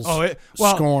Devil's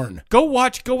Scorn. Go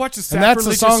watch the Sacrilegious And that's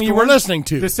the song Scorn. You were listening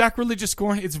to. The Sacrilegious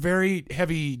Scorn. It's very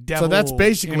heavy devil. So that's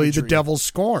basically imagery. the Devil's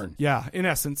Scorn. Yeah, in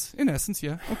essence,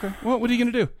 yeah. Okay. Well, what are you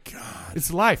gonna do? God,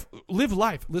 it's life. Live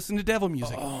life. Listen to devil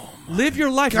music. Live your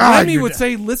life. God, Lemmy would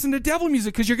say, listen to devil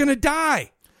music because you're gonna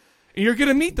die. And you're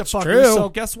gonna meet the fucker. True. So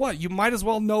guess what? You might as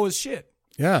well know his shit.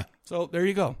 Yeah. So there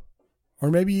you go.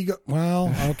 Or maybe you go.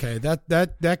 Well, okay.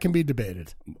 That can be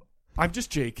debated. I'm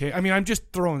just JK. I mean, I'm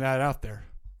just throwing that out there.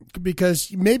 Because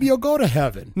maybe you'll go to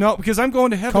heaven. No, because I'm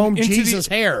going to heaven. Comb Jesus'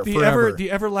 hair forever. The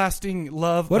everlasting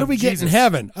love. What do we get Jesus. in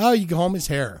heaven? Oh, you comb his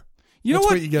hair. You That's know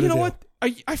what? What you gotta do. What?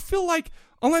 I feel like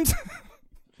all I'm.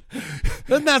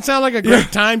 Doesn't that sound like a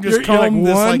great time? Just comb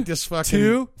this like this fucking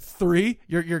 2, 3.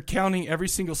 You're counting every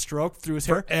single stroke through his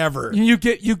hair forever. And you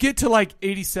get to like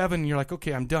 87. And you're like,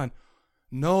 okay, I'm done.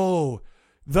 No.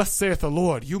 Thus saith the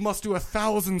Lord, you must do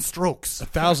 1,000 strokes.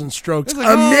 1,000 strokes like,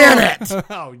 a minute.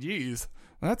 Oh, jeez.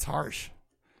 That's harsh.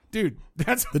 Dude,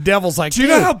 that's... The devil's like, do you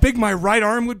know how big my right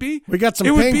arm would be? We got some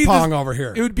ping pong over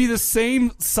here. It would be the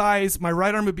same size. My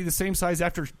right arm would be the same size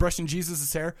after brushing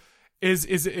Jesus' hair as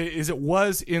it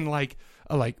was in like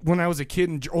when I was a kid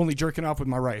and only jerking off with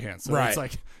my right hand. So it's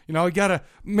like, I gotta...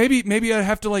 Maybe I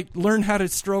have to like learn how to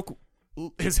stroke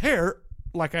his hair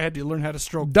like I had to learn how to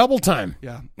stroke. Double time.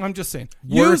 Yeah, I'm just saying.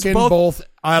 Working both.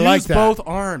 I like that. Use both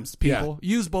arms, people.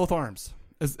 Yeah. Use both arms.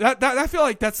 That I feel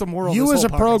like that's the moral. You of this as a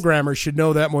whole programmer should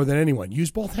know that more than anyone.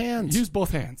 Use both hands. Use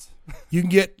both hands. You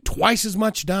can get twice as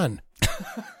much done.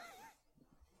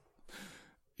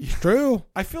 True.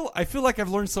 I feel like I've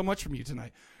learned so much from you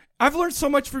tonight. I've learned so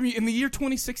much from you in the year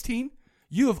 2016.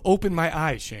 You have opened my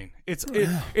eyes, Shane. It's new.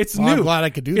 I'm glad I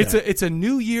could do that. It's a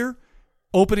new year,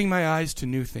 opening my eyes to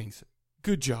new things.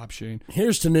 Good job, Shane.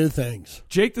 Here's to new things.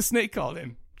 Jake the Snake called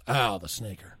in. Oh, the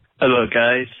Snaker. Hello,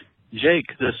 guys. Jake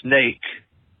the Snake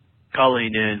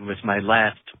calling in with my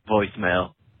last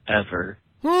voicemail ever.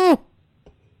 Of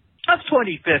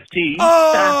 2015.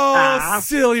 Oh,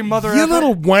 silly mother. You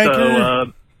little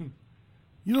wanker.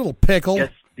 You little pickle.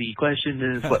 Yes, the question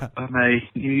is, what are my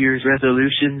New Year's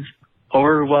resolutions,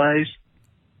 horror-wise?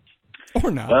 Or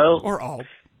not. Well, or all.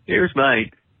 Here's mine.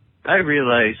 I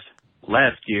realized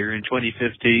last year in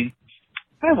 2015,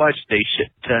 I watched a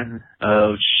shit ton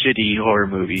of shitty horror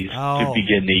movies to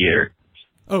begin the year.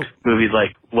 Oh. Movies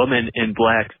like Woman in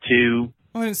Black 2.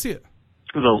 Oh, I didn't see it.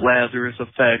 The Lazarus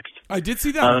Effect. I did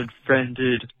see that.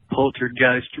 Unfriended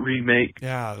Poltergeist remake.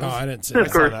 Yeah. Oh, I didn't see that. that.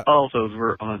 Of course, all those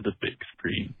were on the big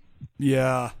screen.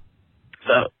 Yeah.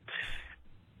 So,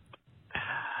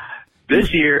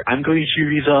 this year, I'm going to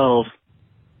resolve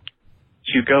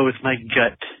to go with my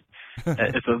gut.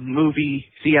 If a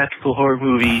theatrical horror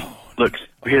movie looks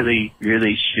really,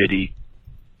 really shitty,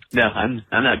 no, I'm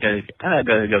not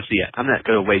gonna go see it. I'm not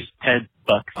gonna waste $10.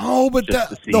 Oh, but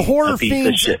the horror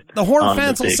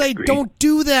fans will say, screen. Don't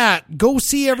do that. Go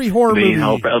see every horror movie.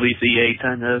 I'll probably see a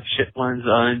ton of shit ones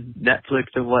on Netflix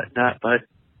and whatnot, but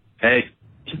hey,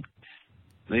 at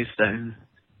least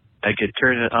I could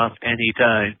turn it off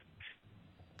anytime.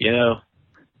 You know,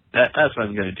 that's what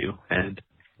I'm gonna do. And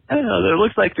I don't know, it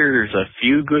looks like there's a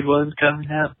few good ones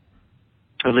coming out,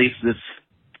 at least this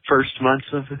first month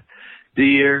of the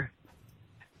year.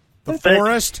 The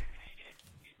Forest?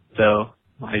 So,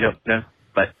 I don't know.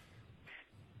 But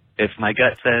if my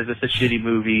gut says it's a shitty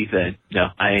movie, then no,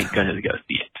 I ain't going to go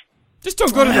see it. Just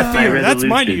don't go to the theater. That's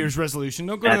my New Year's resolution.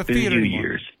 Don't go to the theater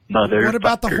anymore. What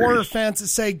about the horror fans that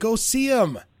say, go see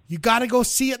them? You got to go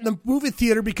see it in the movie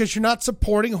theater because you're not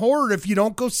supporting horror if you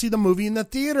don't go see the movie in the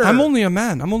theater. I'm only a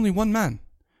man. I'm only one man.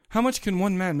 How much can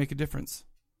one man make a difference?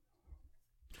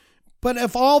 But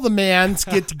if all the mans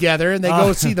get together and they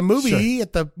go see the movie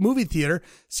at the movie theater,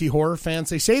 see horror fans,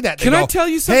 they say that. Can I tell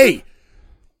you something? Hey,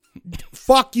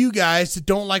 fuck you guys that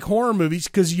don't like horror movies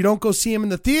because you don't go see them in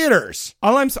the theaters.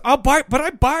 I'll buy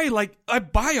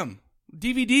them.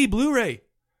 DVD, Blu-ray.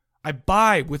 I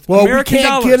buy with American we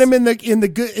can't dollars. get them in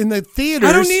the theaters.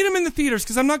 I don't need them in the theaters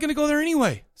because I'm not going to go there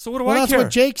anyway. So what do I care? That's what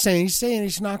Jake's saying. He's saying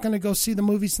he's not going to go see the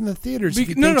movies in the theaters. He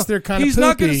thinks they're kind of He's poopy.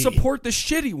 not going to support the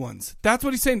shitty ones. That's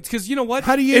what he's saying. Because you know what?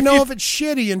 How do you know if it's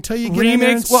shitty until you get remakes? In there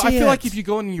and I see feel it? like if you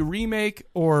go in and you remake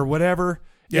or whatever,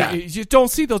 yeah, you just don't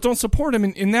see those. Don't support him,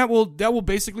 and that will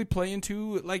basically play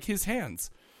into like his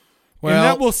hands. Well, and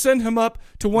that will send him up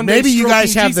to one day. Maybe you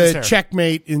guys have Jesus the hair.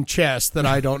 checkmate in chess that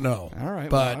I don't know. All right,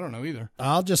 but I don't know either.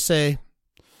 I'll just say,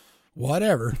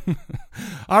 whatever.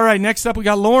 All right, next up we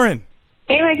got Lauren.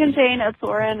 Hey, Mike and Shane, it's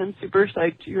Lauren. I'm super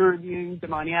psyched you're reviewing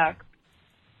Demoniac.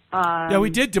 Yeah,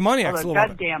 we did Demoniac.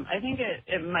 Goddamn, I think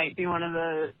it might be one of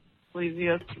the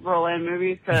sleaziest Roland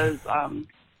movies because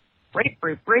rape.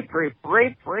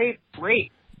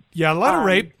 Yeah, a lot of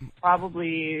rape.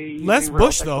 Probably less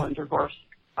Bush though. Intercourse.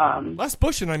 Less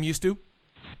Bush than I'm used to.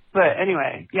 But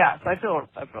anyway, yeah. So I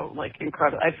feel like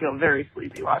incredible. I feel very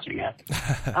sleazy watching it.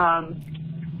 What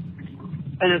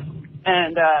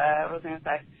was I gonna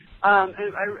say?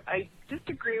 I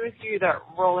disagree with you that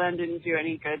Roland didn't do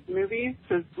any good movies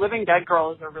because Living Dead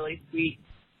Girl is a really sweet,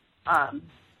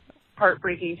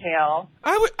 heartbreaking tale.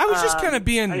 I was just kind of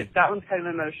being. That one's kind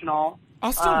of emotional.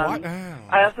 I'll still watch.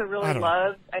 I also really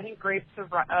loved. I think Grapes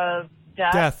of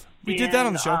Death. We did that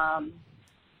on the show.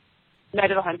 Night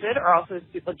of the Hunted are also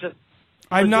just.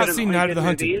 I've not seen Night of the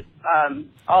Hunted.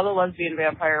 All the lesbian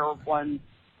vampire ones.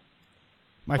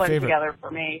 My favorite. Together for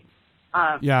me.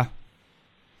 Yeah.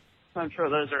 So I'm sure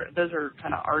those are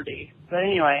kind of arty. But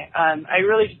anyway,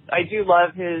 I do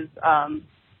love his how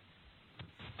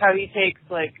he takes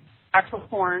like actual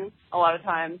porn a lot of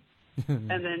times and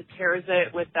then pairs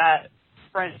it with that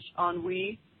French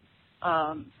ennui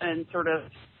and sort of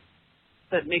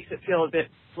that makes it feel a bit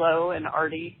slow and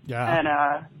arty. Yeah. And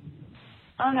I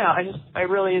don't know. I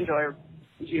really enjoy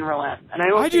Jean Roland, and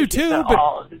I do too. But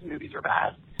all of his movies are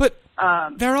bad. But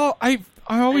they're all. I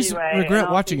always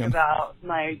regret watching them. About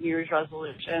my New Year's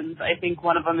resolutions, I think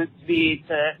one of them is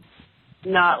to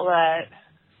not let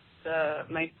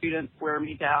my students wear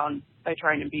me down by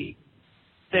trying to be.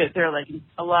 They're like,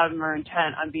 a lot of them are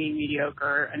intent on being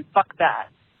mediocre, and fuck that.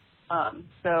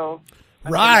 So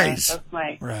Rise. That's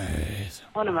my Rise.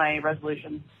 one of my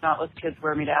resolutions. Not let kids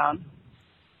wear me down,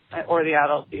 or the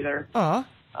adults either.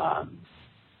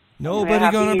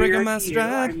 Nobody gonna break my I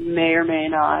stride. may or may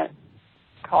not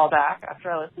call back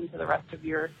after I listen to the rest of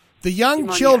your. The young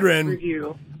children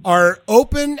review. are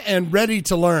open and ready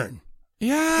to learn.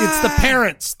 Yeah. It's the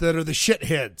parents that are the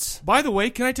shitheads. By the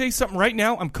way, can I tell you something right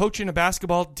now? I'm coaching a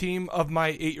basketball team of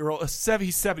my 8-year-old.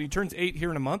 He's 7. He turns 8 here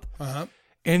in a month.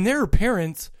 And there are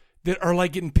parents that are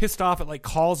like getting pissed off at like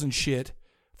calls and shit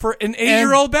for an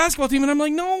 8-year-old basketball team. And I'm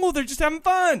like, no, they're just having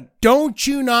fun. Don't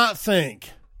you not think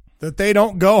that they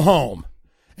don't go home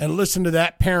and listen to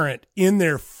that parent in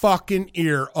their fucking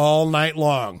ear all night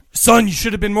long? Son, you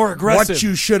should have been more aggressive. What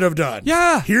you should have done.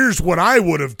 Yeah. Here's what I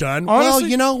would have done. Honestly,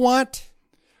 well, you know what?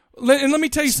 And let me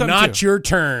tell you something. Not too. your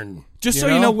turn. Just so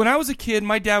you know, when I was a kid,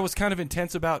 my dad was kind of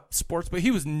intense about sports, but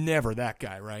he was never that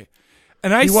guy, right?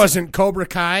 And he wasn't Cobra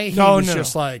Kai. He was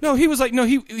just like he was like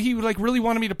he like really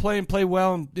wanted me to play and play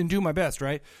well and do my best,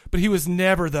 right? But he was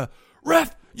never the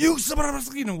ref.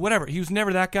 Whatever. He was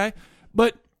never that guy.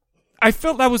 But I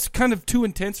felt that was kind of too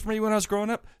intense for me when I was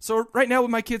growing up. So right now with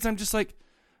my kids, I'm just like,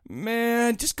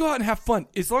 man, just go out and have fun.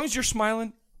 As long as you're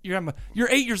smiling. You're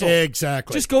 8 years old.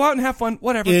 Exactly. Just go out and have fun.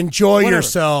 Whatever. Enjoy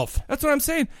yourself. That's what I'm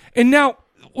saying. And now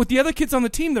with the other kids on the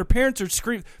team, their parents are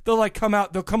screaming. They'll like come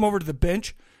out. They'll come over to the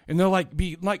bench and they'll like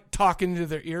be like talking into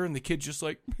their ear, and the kid's just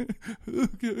like,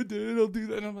 "Okay, Dad, I'll do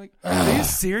that." And I'm like, "Are you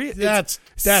serious?" That's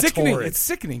sickening. horrid. It's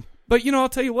sickening. But I'll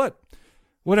tell you what.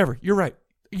 Whatever. You're right.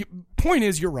 Point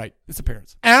is, you're right. It's the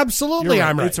parents. Absolutely, You're right.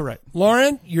 I'm right. It's all right.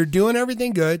 Lauren, you're doing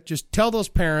everything good. Just tell those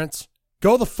parents,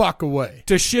 go the fuck away.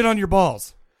 To shit on your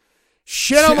balls.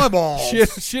 Shit on my balls.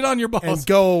 Shit on your balls. And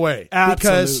go away.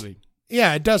 Absolutely.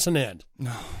 Because, it doesn't end.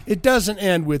 No. It doesn't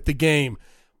end with the game.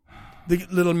 The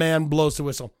little man blows the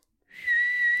whistle.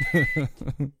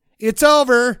 It's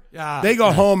over. Yeah. They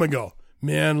go home and go,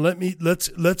 man,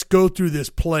 let's go through this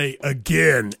play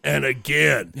again and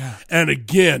again and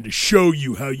again to show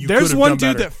you how you could have done better. There's one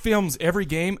dude that films every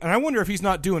game, and I wonder if he's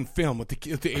not doing film with the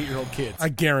 8-year-old kids. I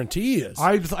guarantee he is.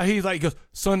 He goes,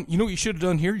 son, you know what you should have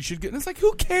done here? You should get. And it's like,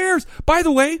 who cares? By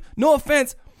the way, no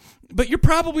offense, but you're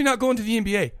probably not going to the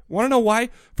NBA. Want to know why?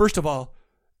 First of all,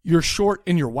 you're short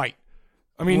and you're white.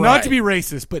 I mean, not to be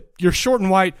racist, but you're short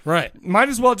and white. Right. Might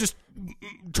as well just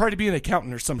try to be an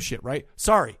accountant or some shit, right?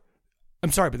 Sorry.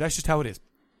 I'm sorry, but that's just how it is.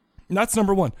 And that's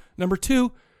number one. Number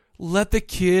two, let the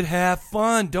kid have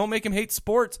fun. Don't make him hate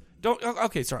sports. Don't.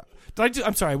 Okay, sorry.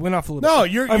 I'm sorry. I went off a little bit. No,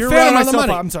 you're fanning right on the myself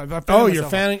money. out. I'm sorry. You're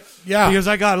fanning. Yeah. Because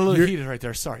I got a little heated right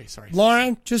there. Sorry.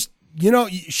 Lauren, just,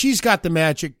 she's got the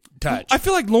magic touch. I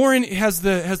feel like Lauren has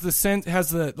the sense,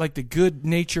 has the the good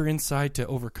nature inside to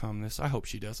overcome this. I hope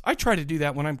she does. I try to do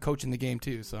that when I'm coaching the game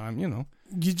too. So I'm,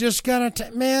 You just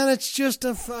gotta, man, it's just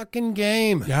a fucking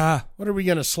game. Yeah. What are we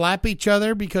gonna slap each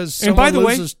other because And someone by the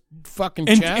way, loses fucking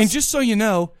chest? And just so you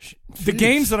know, the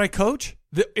games that I coach,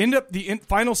 the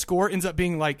final score ends up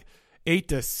being like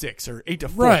 8-6 or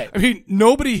 8-4. Right. I mean,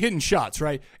 nobody hitting shots,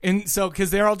 right? And so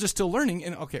because they're all just still learning.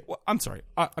 And okay, well, I'm sorry.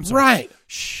 I'm sorry. Right.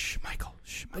 Shh, Michael.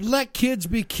 Let kids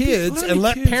be kids and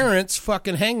let parents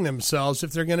fucking hang themselves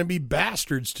if they're going to be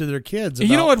bastards to their kids. And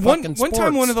you know what? One sports.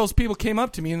 time, one of those people came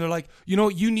up to me and they're like,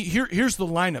 you need here's the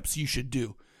lineups you should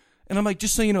do. And I'm like,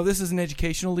 just so you know, this is an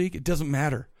educational league. It doesn't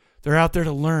matter. They're out there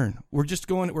to learn. We're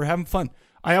having fun.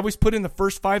 I always put in the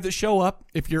first 5 that show up.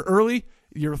 If you're early,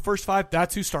 you're the first 5.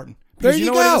 That's who's starting. Because there you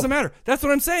know go. What? It doesn't matter. That's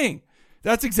what I'm saying.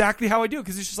 That's exactly how I do it.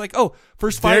 Because it's just like,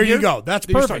 first 5. There you go. That's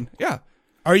perfect. Yeah.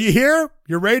 Are you here?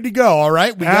 You're ready to go. All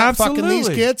right. We got Absolutely. fucking these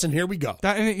kids, and here we go.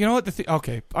 And you know what?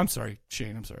 Okay. I'm sorry,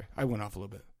 Shane. I'm sorry. I went off a little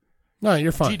bit. No,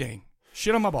 you're fine. G-dang.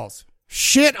 Shit on my balls.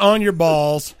 Shit on your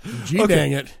balls.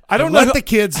 Dang it. I don't know. Let the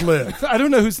kids live. I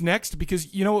don't know who's next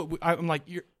because you know what? I'm like,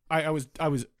 I was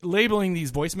labeling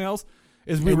these voicemails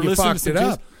as we were listening to some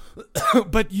tunes.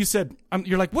 But you said,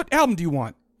 you're like, what album do you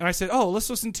want? And I said, let's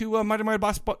listen to Mighty Mighty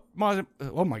Boss.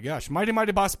 Oh my gosh, Mighty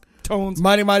Mighty Boss Tones.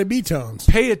 Mighty Mighty B-Tones.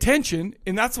 Pay Attention,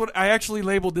 and that's what I actually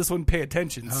labeled this one. Pay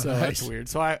Attention. So nice. That's weird.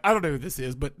 So I don't know who this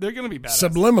is, but they're gonna be badass.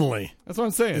 Subliminally. That's what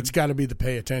I'm saying. It's got to be the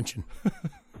Pay Attention.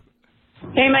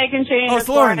 Hey, Mike and Shane. Oh, it's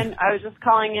Lauren. I was just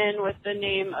calling in with the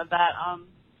name of that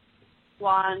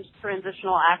blonde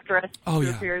transitional actress who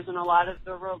appears in a lot of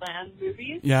the Roland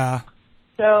movies. Yeah.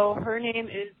 So her name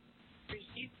is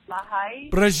Brigitte Lahaye.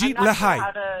 Brigitte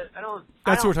Lahaye.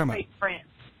 That's what we're talking about. France.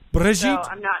 Brigitte. So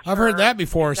I'm not sure I've heard that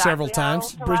before exactly several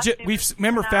times. Brigitte,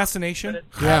 remember Fascination?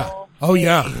 Yeah. Oh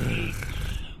yeah.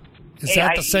 Is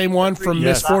that the same one from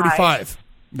Miss 45?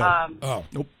 No.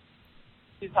 Nope.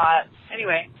 She's hot.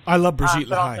 Anyway. I love Brigitte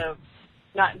but Lahaye. also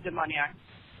not in Demoniac,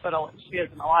 but she is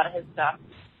in a lot of his stuff.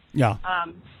 Yeah.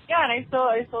 Yeah, and I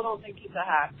still don't think he's a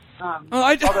hack.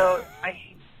 although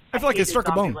I feel like it struck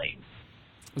a bone. Lake.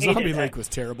 Zombie Lake was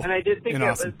terrible. And I did think and it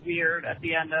awesome. was weird at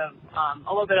the end of, a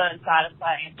little bit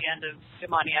unsatisfying at the end of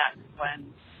Demoniac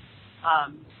when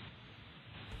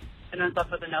it ends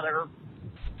up with another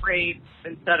rape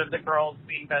instead of the girls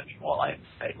being vengeful. I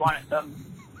wanted them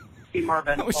to be more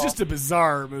vengeful. That was just a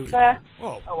bizarre movie.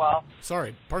 Oh well.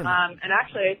 Sorry, pardon me. And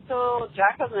actually,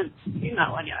 Jack hasn't seen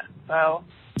that one yet, so.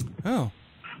 Oh.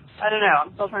 I don't know.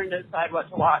 I'm still trying to decide what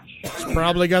to watch.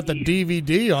 Probably got the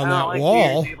DVD on I that don't like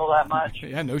wall. weird people that much,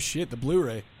 Yeah, no shit, the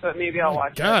Blu-ray. but maybe I'll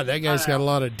watch it. God, that guy's I got don't a know.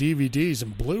 lot of DVDs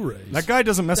and Blu-rays. That guy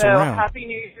doesn't mess So, around. Happy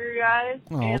New Year, guys,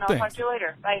 Oh, and I'll thanks. talk to you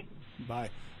later. Bye. Bye.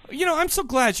 You know, I'm so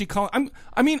glad she called.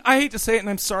 I mean, I hate to say it, and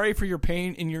I'm sorry for your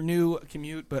pain in your new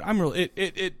commute, but I'm really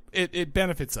it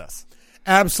benefits us.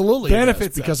 Absolutely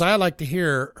Benefits because us. I like to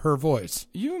hear her voice.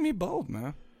 You and me both,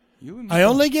 man. You and me. I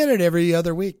both. only get it every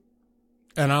other week,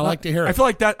 and I like to hear it. I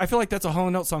feel like that's a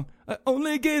Hall & Oates song. I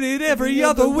only get it every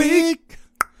other week.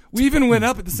 We even went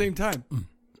up at the same time.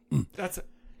 That's it.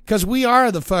 Because we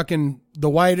are the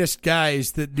whitest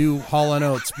guys that do Hall &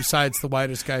 Oates besides the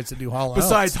whitest guys that do Hall & Oates.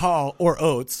 Besides Hall or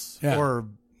Oates Yeah. or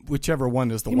whichever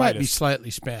one is the He whitest. might be slightly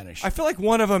Spanish. I feel like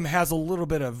one of them has a little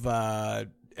bit of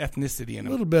ethnicity in A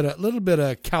him. little bit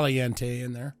of caliente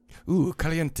in there. Ooh,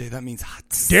 caliente. That means hot.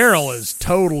 Daryl is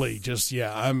totally just,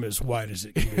 I'm as white as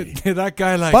it can be. That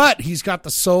guy like. But he's got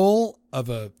the soul of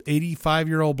a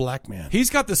 85-year-old black man. He's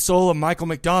got the soul of Michael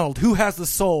McDonald, who has the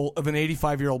soul of an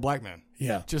 85-year-old black man.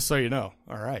 Yeah. Just so you know.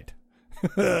 All right.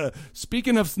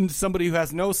 Speaking of somebody who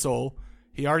has no soul,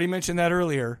 he already mentioned that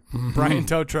earlier. Brian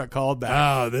Tow Truck called back.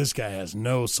 Oh, this guy has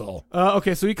no soul.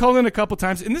 Okay, so he called in a couple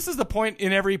times, and this is the point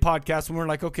in every podcast when we're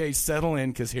like, okay, settle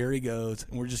in, because here he goes,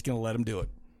 and we're just going to let him do it.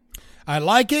 I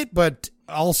like it, but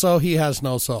also he has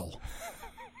no soul.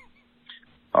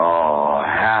 Oh,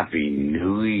 Happy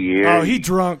New Year. Oh, he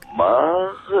drunk.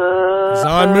 Mother. He's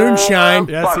on moonshine.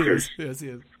 Yes, he is. Yes, he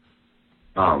is.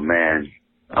 Oh, man.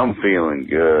 I'm feeling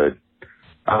good.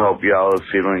 I hope y'all are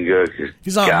feeling good. 'Cause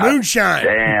He's on God moonshine.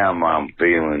 Damn, I'm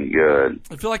feeling good.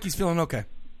 I feel like he's feeling okay.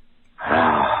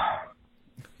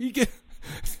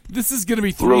 This is going to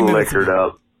be 3 Real minutes. liquored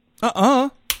up.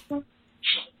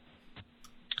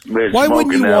 Been Why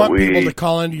wouldn't you smoking that want people weed. to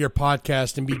call into your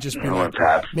podcast and be like,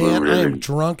 Pabst Blue man, I am Ribbon.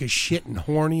 drunk as shit and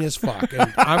horny as fuck,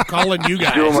 and I'm calling you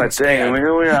guys. Doing my instead." thing. I mean,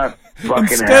 we're not fucking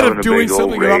Instead having of doing a big old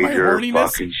something about my rage or horniness,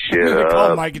 fucking I'm shit gonna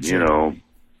call up. Mike and You shit. know,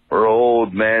 we're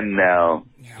old men now.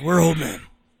 Yeah, we're old men.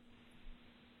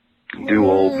 Do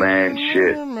old man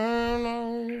shit.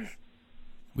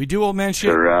 We do old man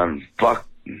shit. Sit around,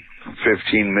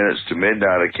 15 minutes to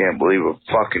midnight. I can't believe a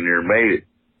fucking year made it.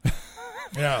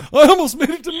 Yeah, I almost made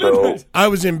it to So, midnight. I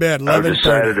was in bed. I've 11:30.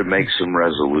 decided to make some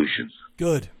resolutions.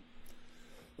 Good.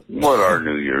 What are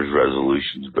New Year's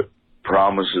resolutions but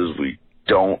promises we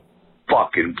don't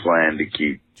fucking plan to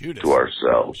keep Judas. to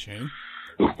ourselves? Shane.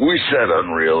 We set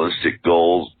unrealistic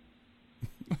goals.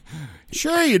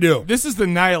 Sure you do. This is the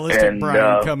nihilistic And,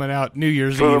 Brian coming out New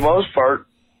Year's For the Eve. most part,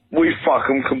 we fuck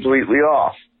them completely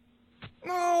off.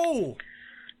 No.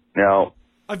 Now,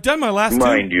 I've done my last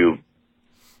mind two. you,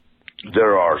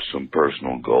 there are some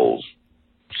personal goals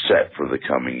set for the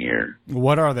coming year.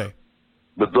 What are they?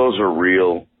 But those are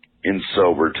real, in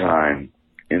sober time,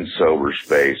 in sober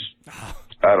space.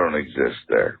 I don't exist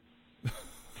there.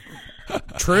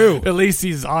 True. At least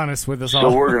he's honest with us So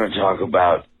all. we're going to talk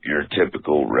about your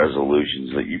typical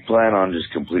resolutions that you plan on just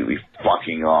completely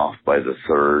fucking off by the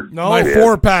 3rd. No. My 5th,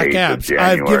 4-pack 8th of abs. I've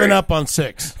January. given up on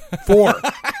 6. 4.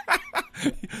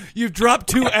 You've dropped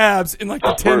 2 abs in like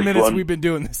the 10 First minutes one. we've been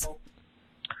doing this.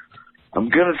 I'm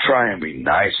going to try and be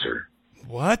nicer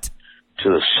What? to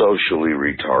the socially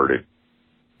retarded.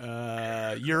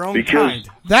 Your own Because kind.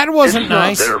 That wasn't it's not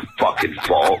nice. their fucking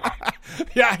fault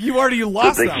Yeah, you already that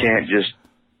lost they that one. can't just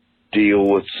deal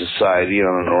with society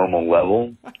on a normal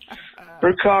level.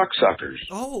 They're cocksuckers.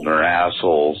 Oh. They're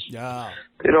assholes. Yeah.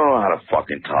 They don't know how to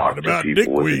fucking talk to about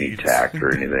people with any dickweeds? tact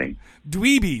or anything.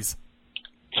 Dweebies.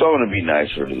 So I'm going to be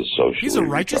nicer to the socially He's a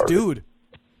righteous retarded. dude.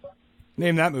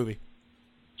 Name that movie.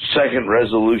 Second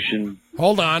resolution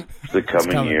Hold on. for the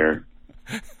coming coming. year.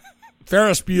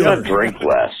 Ferris You gotta Bueller. drink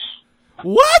less.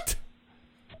 What?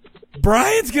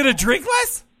 Brian's gonna drink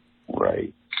less?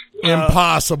 Right.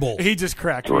 Impossible. He just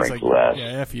cracked. He was Drink like, less.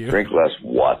 yeah, F you. Drink less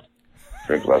what?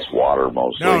 Drink less water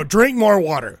mostly. No, drink more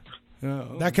water.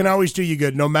 Oh. That can always do you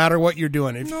good, no matter what you're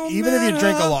doing. Even if you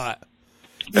drink a lot.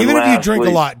 And Even if you drink a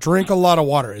lastly- lot, drink a lot of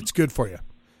water. It's good for you.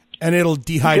 And it'll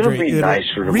dehydrate. I'm gonna be it'll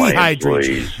nicer to my rehydrate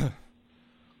employees. you.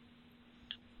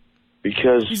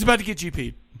 Because he's about to get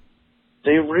GP'd.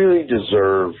 They really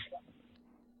deserve.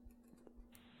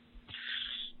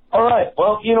 All right,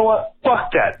 well, you know what?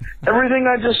 Fuck that. Everything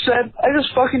I just said, I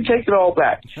just fucking take it all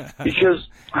back. Because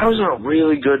I was in a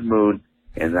really good mood,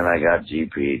 and then I got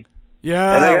GP'd.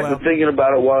 Yeah. And I got to thinking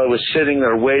about it while I was sitting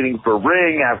there waiting for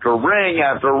ring after ring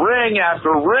after ring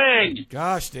after ring.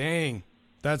 Gosh dang.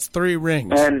 That's 3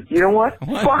 rings. And you know what?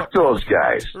 Fuck those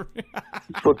guys.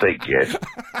 That's what they get.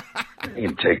 They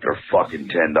can take their fucking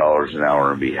 $10 an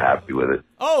hour and be happy with it.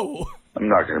 Oh. I'm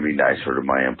not going to be nicer to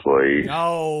my employees.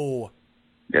 No.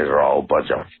 You guys are all a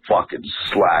bunch of fucking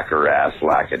slacker-ass,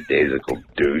 lackadaisical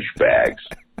douchebags.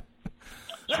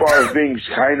 As far as being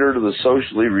kinder to the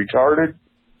socially retarded,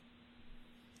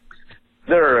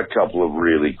 there are a couple of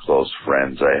really close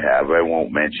friends I have. I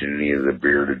won't mention any of the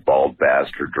bearded, bald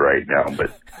bastards right now,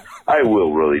 but I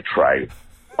will really try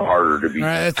harder to be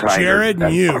that's kinder Jared to them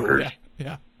and you. fuckers.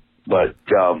 Yeah. But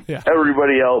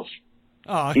everybody else,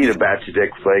 eat a batch of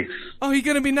dick flakes. Oh, he's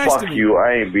going to be nice Fuck to me. you.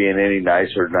 I ain't being any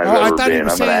nicer than I've I ever thought he been.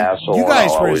 was I'm an saying asshole, you guys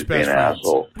and I'll were always his be an best friends.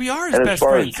 asshole. We are his and best as far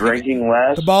friends. as drinking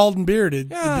less, The bald and bearded,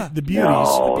 Yeah. the beauties.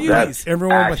 no, the that's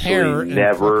everyone with hair. actually And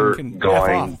never fucking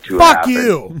going F to Fuck happen.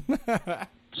 you.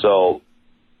 So,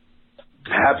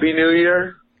 Happy New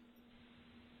Year.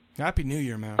 Happy New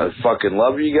Year, man. I fucking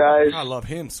love you guys. I love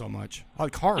him so much. I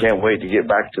like hard. Can't wait to get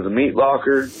back to the meat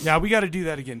locker. Yeah, we got to do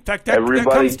that again. In fact, that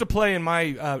Everybody- comes to play in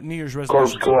my New Year's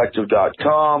resolution.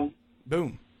 CorpseCollective.com.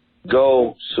 Boom.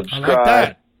 Go I subscribe. like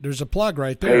that. There's a plug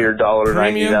right there. Pay your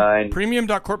 $1.99.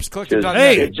 Premium.corpsecollective.net.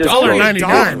 Hey, It just $1.99.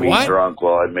 makes me What? drunk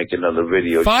while I make another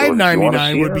video.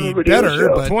 $5.99 would be better,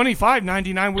 but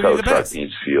 $25.99 would Tow be the truck best.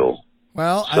 needs fuel.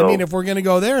 well, So, I mean, if we're going to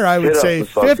go there, I would hit up say the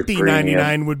fucking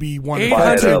 $50.99 would be Buy it wonderful.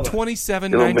 up. It'll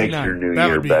 $827.99. make your new That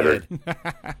year would be better. good.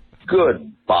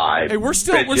 Goodbye. Hey, we're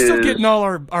still bitches. getting all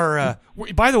our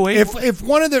by the way, If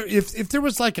one of the if there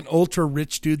was like an ultra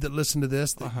rich dude that listened to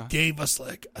this that Uh-huh. gave us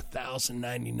like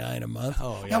 $1,099 a month,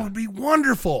 Oh, that would be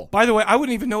wonderful. by the way, I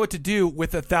wouldn't even know what to do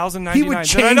with $1,099. He would That I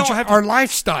change don't have to- our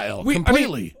lifestyle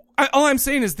completely. all I'm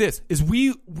saying is this: is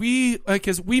we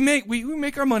because we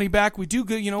make our money back. We do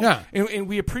good, Yeah. and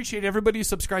we appreciate everybody who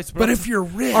subscribes. But if you're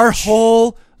rich, our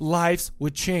whole lives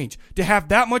would change. To have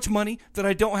that much money that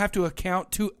I don't have to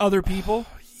account to other people.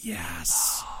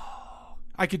 Yes.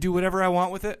 I could do whatever I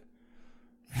want with it.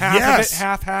 Half Yes. of it,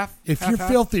 half. If half, you're half.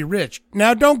 filthy rich,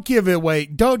 now don't give it away.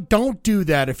 Don't do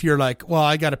that. If you're like, well,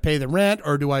 I got to pay the rent,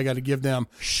 or do I got to give them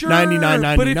Sure,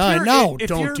 $99.99? but if you're- No, if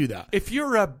don't you're- do that. If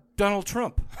you're a Donald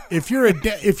Trump, If you're a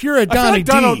if you're a I feel Donnie like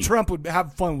Donald D, Trump would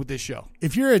have fun with this show.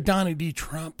 if you're a Donnie D.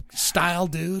 Trump style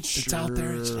dude that's out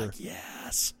there, it's like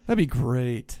yes, That'd be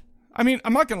great. I mean,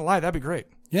 I'm not gonna lie, that'd be great.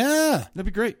 yeah. That'd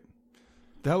be great.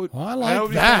 That would. Well, I that like would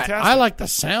be that. fantastic. I like the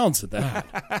sounds of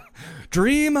that.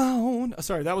 Dream on.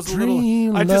 Sorry, that was a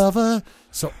Dream little. I just lover,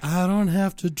 so I don't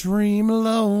have to dream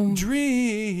alone.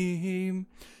 dream.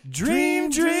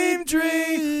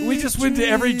 We just went to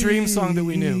every Dream song that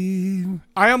we knew.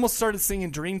 I almost started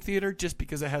singing Dream Theater just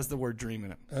because it has the word dream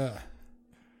in it.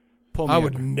 Pull me I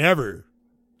would under. never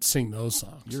sing those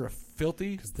songs. You're a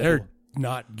filthy. They're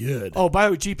not good. Oh, by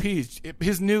the way, GP,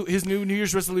 his new New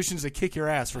Year's resolution is to kick your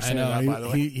ass for I saying know. that. By the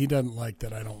way, He doesn't like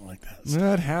that. I don't like that.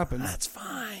 that happens. That's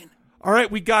fine. All right,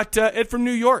 we got Ed from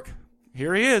New York.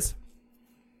 Here he is.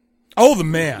 Oh, the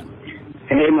man.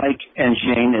 Hey, Mike and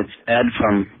Shane, it's Ed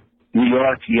from New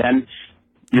York again.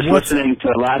 Just listening to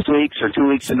last week's or 2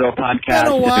 weeks ago podcast.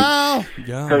 Been a while.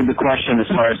 Yeah. Heard the question as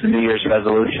far as the New Year's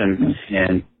resolution,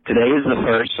 and today is the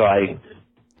first, so I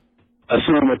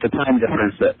assume with the time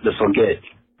difference that this will get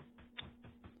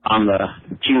on the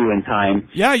queue in time.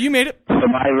 Yeah, you made it. So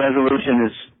my resolution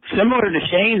is similar to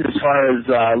Shane's as far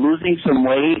as losing some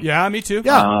weight. Yeah, me too.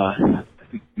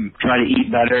 Try to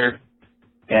eat better.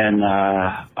 And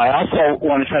I also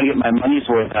want to try to get my money's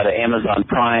worth out of Amazon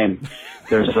Prime.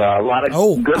 There's a lot of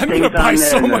good I'm things gonna buy on there,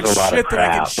 so and much there's a lot shit of that I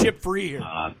can crap. ship free here.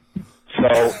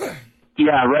 So,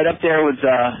 yeah, right up there with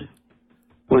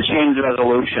Shane's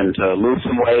resolution to lose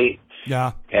some weight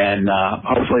Yeah. and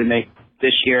hopefully make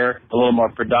this year a little more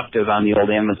productive on the old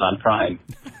Amazon Prime.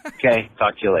 Okay,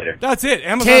 talk to you later. That's it.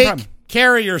 Amazon Take Prime.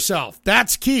 care of yourself.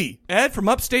 That's key. Ed from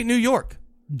upstate New York.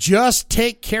 Just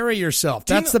take care of yourself.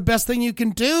 Do you That's know- the best thing you can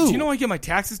do. Do you know I get my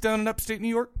taxes done in upstate New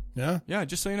York? Yeah. Yeah,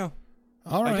 just so you know.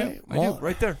 All I right. do. I do.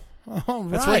 Right there. All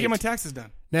That's where I right. get my taxes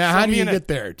done. Now, Send how do me you an get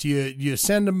there? Do you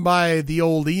send them by the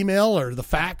old email or the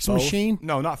fax Both. machine?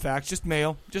 No, not fax. Just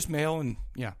mail. Just mail and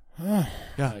yeah. Oh,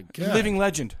 Yeah. God. Living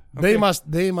legend. They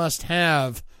Okay. must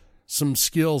have some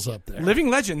skills up there. Living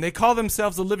legend. They call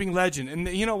themselves a living legend. And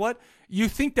you know what? You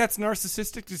think that's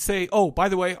narcissistic to say, oh, by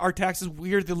the way, our taxes,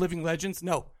 we're the living legends?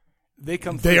 No. They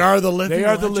come They through. are the living They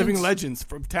are legends? the living legends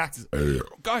from taxes.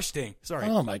 Gosh dang. Sorry.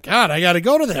 Oh my God, I got to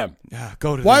go to them. Yeah,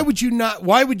 go to Why them. would you not?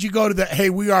 Why would you go to the?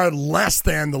 Hey, we are less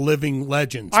than the living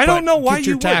legends. I don't but know why get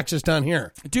your you would. taxes done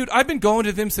here. Dude, I've been going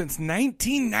to them since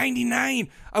 1999.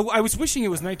 I was wishing it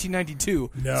was 1992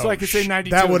 No, so I could say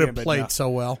 92 that would again, have but played no. so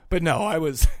well. But no, I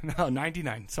was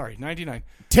 99. Sorry, 99.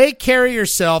 Take care of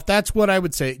yourself. That's what I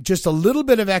would say. Just a little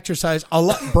bit of exercise.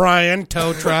 Brian,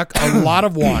 tow truck, a lot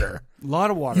of water. A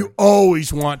lot of water. You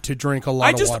always want to drink a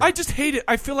lot of water. I just hate it.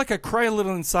 I feel like I cry a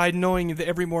little inside knowing that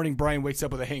every morning Brian wakes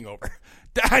up with a hangover.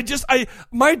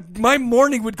 My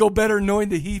morning would go better knowing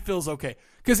that he feels okay.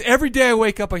 Because every day I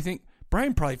wake up, I think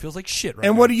Brian probably feels like shit right now.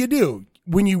 And what do?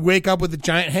 When you wake up with a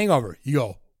giant hangover? You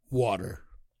go, water.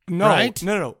 No, right?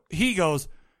 no. He goes,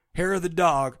 hair of the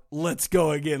dog, let's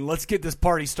go again. Let's get this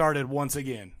party started once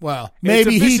again. Well, It's a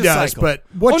maybe he vicious does, cycle. but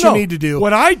what you need to do...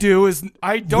 What I do is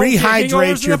I don't get hangovers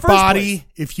rehydrate in your the first body. place.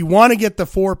 If you want to get the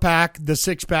 4-pack, the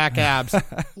 6-pack abs,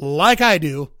 like I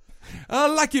do,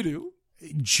 like you do,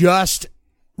 just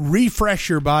refresh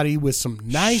your body with some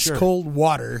nice Sure. cold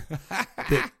water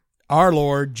that our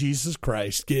Lord Jesus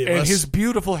Christ gave and us. his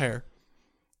beautiful hair.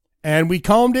 And we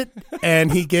combed it,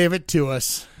 and he gave it to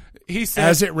us. He said,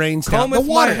 as it rains down. "Combeth The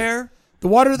water, my hair, the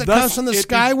water that thus comes from the it be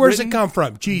sky. Where does it written, come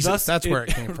from? Jesus. thus That's where it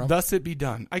came from. Thus it be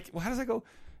done. How does that go?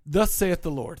 Thus saith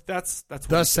the Lord. That's what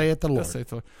Thus it saith the Lord. Thus saith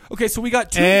the Lord. Okay, so we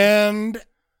got two. And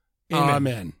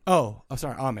amen. Oh,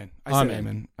 sorry. Amen. I said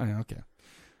Amen. amen. Okay.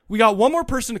 We got one more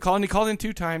person to call, and he called in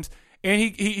 2 times. And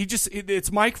he just,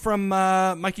 it's Mike from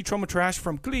Mikey Trauma Trash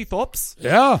from Cleethorpes.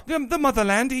 Yeah. The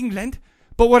motherland, England.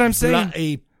 But what I'm saying.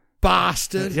 Bloody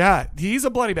bastard. Yeah, he's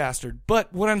a bloody bastard.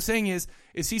 But what I'm saying is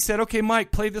he said, okay,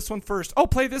 Mike, play this one first. Oh,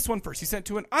 play this one first. He sent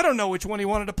 2 in. I don't know which one he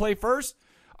wanted to play first.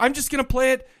 I'm just going to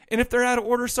play it. And if they're out of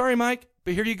order, sorry, Mike,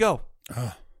 but here you go.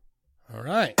 Oh, all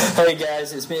right. Hey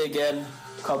guys, it's me again.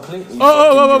 Completely.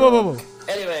 Whoa.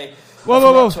 Anyway.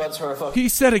 Whoa. He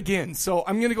said again, so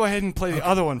I'm going to go ahead and play the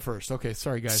other one first. Okay,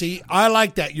 sorry, guys. See, I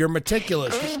like that. You're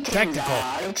meticulous, technical.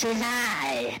 It is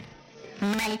I,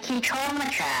 Mikey Trauma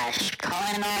Trash,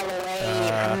 calling all the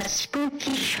way from the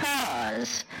spooky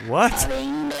shores of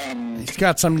England. He's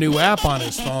got some new app on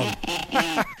his phone.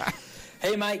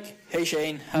 Hey Mike, hey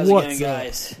Shane, how's What's it going, up?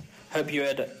 guys? Hope you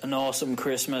had an awesome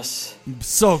Christmas.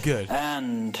 So good.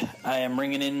 And I am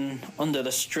ringing in under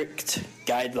the strict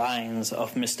guidelines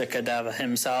of Mr. Cadaver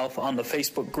himself on the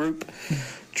Facebook group.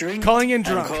 Drink Calling in and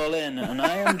drunk. call in, and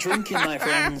I am drinking, my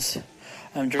friends.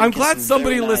 I'm drinking glad some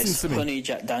somebody very listens nice to me. Honey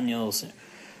Jack Daniels,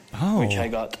 Oh. which I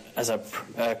got as a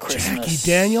Christmas. Jackie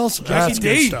Daniels? That's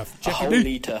good D. stuff. A whole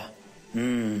liter.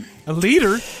 A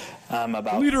liter? I'm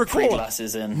about Liter of 3 cola.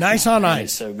 glasses in. Nice on and ice.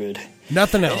 It's so good.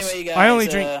 Nothing else. Anyway, guys,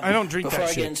 I don't drink before that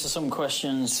I shit. get into some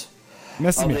questions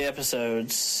Messing of me the up.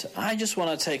 episodes, I just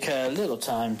want to take a little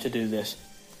time to do this.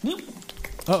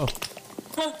 Uh-oh.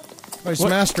 Oh, he's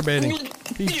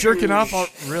masturbating. He's jerking off.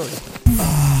 Really?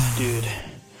 Dude,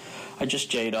 I just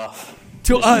jade off.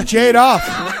 Jade off.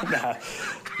 Nah.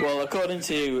 Well, according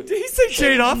to Did he say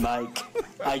jade off? Mike,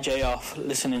 I jay off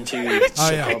listening to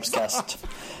Oh, yeah. Cast.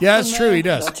 Yeah, that's true. He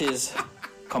does. That is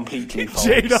completely false.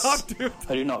 Jade off, dude.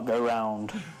 I do not go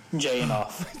round jaying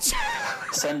off,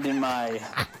 sending my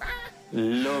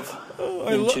love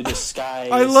into the sky.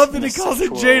 I love that he calls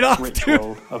it jade off,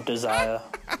 ritual of desire.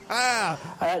 I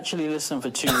actually listen for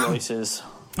 2 voices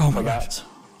for that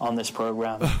on this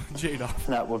program. Jade off.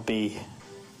 That would be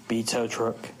Beto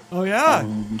Truck. Oh, yeah.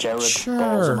 And Jared Sure.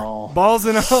 Balls and all. Balls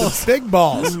and all. Big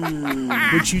balls,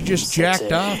 which you just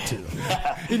jacked off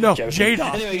to. No, Joking. jade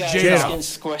off. Anyway, guys, Jade let's off. get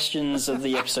into questions of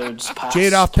the episodes past.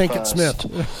 Jade off Pinkett first. Smith.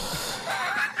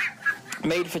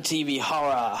 Made for TV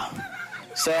horror.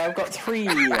 So I've got 3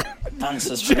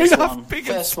 answers for Jade this off one. Pinkett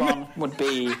First Smith. one would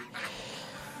be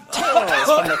Tales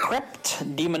from the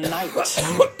Crypt, Demon Knight.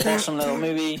 Awesome little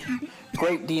movie.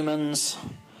 Great demons.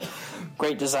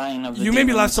 Great design of the You made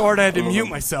me laugh demons. so hard I had to mute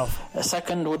myself. A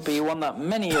second would be one that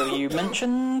many of you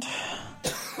mentioned.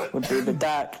 Would be The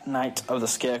Dark Knight of the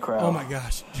Scarecrow. Oh, my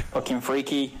gosh. Fucking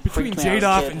freaky. Between Freaked me out as a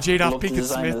Jade-Off kid. and Jade-Off Loved the Pinkett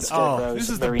design of the Smith. Oh, Scarecrow. this It's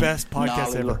is the very best podcast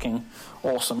gnarly ever. looking.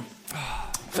 Awesome.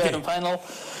 Third and final,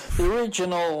 the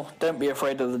original Don't Be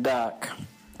Afraid of the Dark,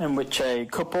 in which a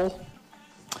couple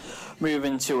move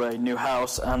into a new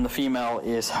house and the female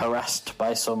is harassed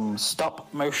by some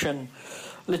stop motion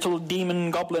little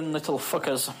demon goblin little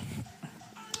fuckers.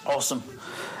 Awesome.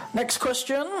 Next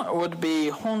question would be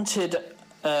haunted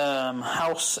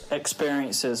house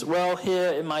experiences. Well,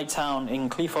 here in my town in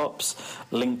Cleethorpes,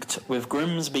 linked with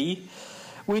Grimsby,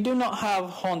 we do not have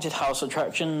haunted house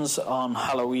attractions on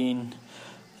Halloween.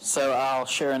 So I'll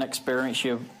share an experience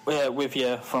with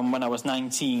you from when I was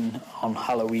 19 on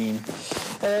Halloween.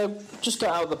 Just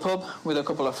got out of the pub with a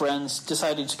couple of friends,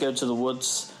 decided to go to the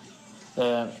woods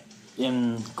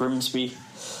in Grimsby.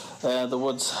 The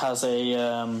woods has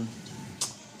a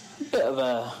bit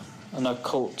of an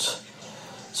occult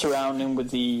surrounding with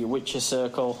the Witches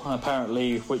Circle.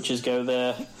 Apparently witches go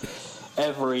there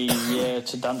every year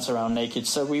to dance around naked,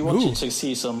 so we wanted to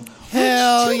see some.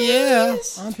 Hell yeah!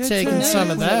 I'm taking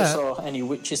some of Never that. saw any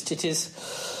witches' titties.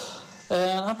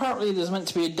 Apparently, there's meant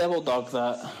to be a devil dog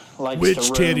that likes Witch to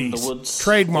roam titties. the woods.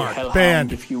 Trademark. Or hellhound,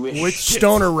 Banned. if you wish. Witch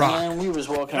Stoner Rock. And we was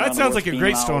walking That around sounds the like woods a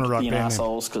great being Stoner loud, Rock being band name.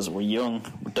 assholes because we're young,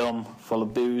 we're dumb, full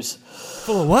of booze.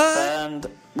 Full of what? And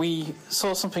we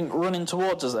saw something running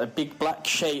towards us, a big black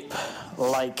shape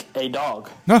like a dog.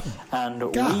 And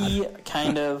we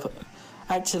kind of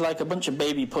acted like a bunch of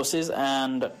baby pussies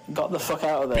and got the fuck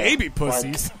out of there. Baby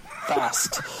pussies? Like,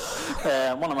 fast.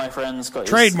 One of my friends got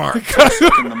Trademark. his foot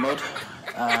stuck in the mud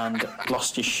and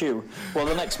lost his shoe. Well,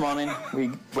 the next morning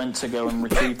we went to go and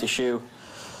retrieve the shoe.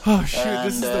 Oh shit,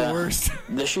 this is the worst.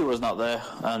 The shoe was not there,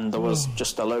 and there was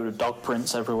just a load of dog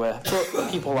prints everywhere.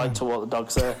 But people like to walk the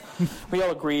dogs there. We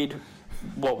all agreed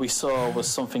what we saw was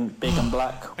something big and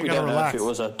black. We don't know if it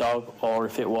was a dog or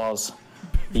if it was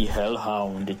the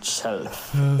hellhound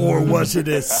itself. Or was it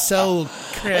a soul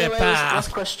Anyways, creeper?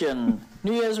 last question.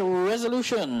 New Year's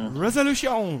resolution.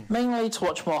 Mainly to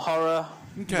watch more horror,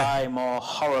 buy more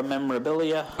horror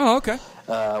memorabilia. Oh, okay.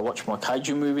 Watch more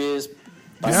kaiju movies,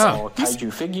 buy Yeah. more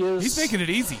kaiju figures. He's making it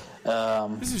easy.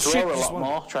 This is Draw shit, a just lot one.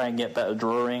 more, try and get better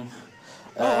drawing.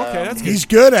 Oh, okay, that's good. He's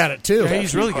good at it too. Yeah,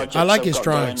 he's really good. I like I've his got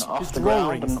going drawings. Off the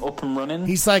ground and up and running.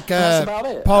 He's like That's about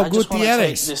it. Paul I just wanna take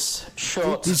Gutierrez. this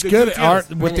short He's good at art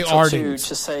with minute the or two artings.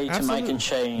 to say to Mike and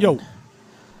Shane, Yo.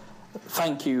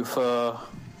 thank you for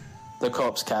the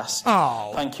Corpse Cast.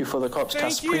 Oh. Thank you for the Corpse Thank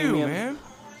Cast you, Premium. man.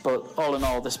 But all in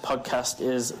all, this podcast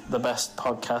is the best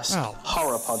podcast, Oh,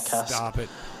 horror podcast stop it.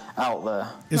 out there.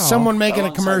 Is someone making a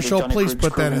Alongside commercial? the Johnny Please Crooks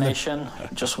put that in there. Nation.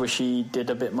 Just wish he did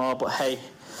a bit more, but hey,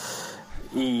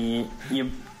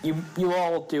 you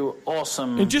all do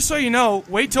awesome. And just so you know,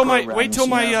 wait till my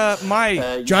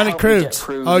my Johnny Crooks.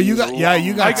 Oh, you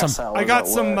got some. I got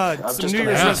some New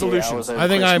Year's resolutions. I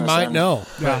think I might know.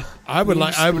 Yeah. I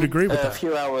would agree with a that.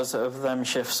 few hours of them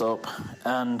shifts up,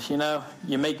 and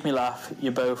you make me laugh.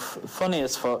 You're both funny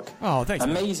as fuck. Oh, thanks.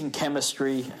 Amazing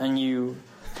chemistry, and you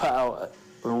put out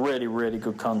really, really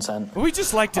good content. We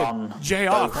just like to jay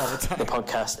off all the time. The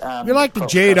podcast. And We like to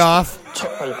jade off.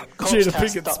 Jada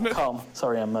Pinkett Smith. Corpsecast.com.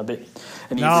 Sorry, I'm a bit.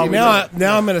 Now I'm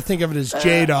going to think of it as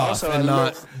jade off also, and I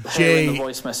not love hearing J the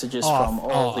voice messages off. from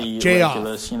all the J off.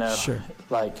 regulars. Sure.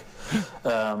 Like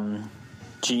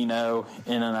Gino,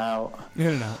 In and Out,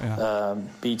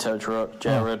 Beto Truck,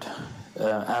 Jared,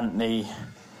 Anthony.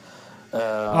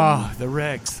 The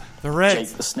Regs. Jake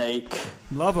the Snake.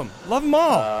 Love them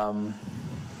all.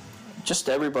 Just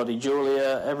everybody,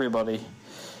 Julia, everybody.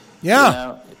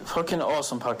 Yeah. Fucking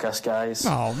awesome podcast, guys.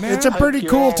 Oh, man. It's a pretty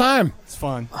cool time. It's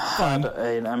fun. Had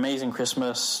an amazing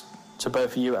Christmas to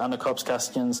both of you and the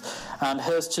Corpsecastians. And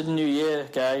here's to the new year,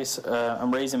 guys.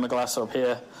 I'm raising my glass up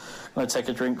here. I'm going to take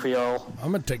a drink for y'all.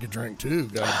 I'm going to take a drink too.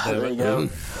 God damn There it. you go. Ooh.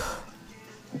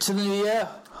 To the new year.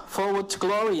 Forward to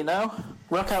glory,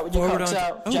 Rock out with your Forward cocks on to-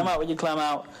 out. Ooh. Jam out with your clam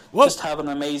out. Whoa. Just have an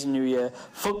amazing new year.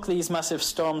 Fuck these massive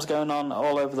storms going on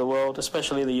all over the world,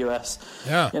 especially the US.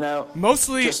 Yeah.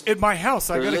 Mostly just at my house.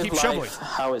 I got to live keep life shoveling.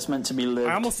 how it's meant to be lived.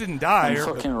 I almost didn't die. And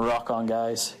but- fucking rock on,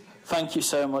 guys. Thank you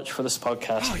so much for this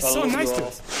podcast. Oh, he's I so love nice you to all.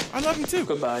 us. I love him too.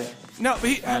 Goodbye. No,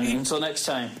 but And until next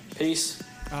time, peace.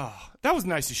 Oh, that was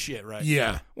nice as shit, right?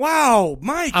 Yeah. Wow,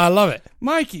 Mike. I love it.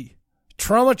 Mikey.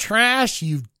 Trauma Trash,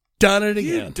 you've done it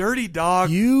You again. dirty dog.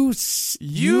 You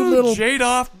little jade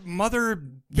off mother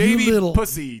baby you little,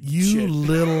 pussy. You shit.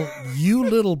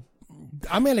 little.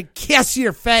 I'm gonna kiss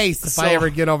your face if I So- ever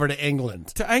get over to England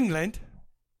To England.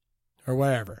 or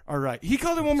wherever. All right. He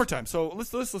called it one more time. So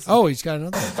let's listen. Oh, he's got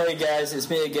another one. Hey guys, it's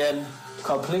me again.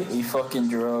 Completely fucking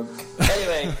drunk.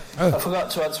 Anyway, I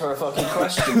forgot to answer a fucking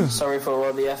question. Sorry for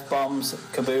all the F-bombs.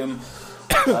 Kaboom.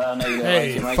 I know you don't Hey,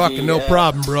 like it, Mikey. fucking no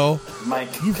problem, bro.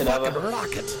 Mike, You could have fucking a... rock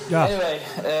it. Yeah. Anyway,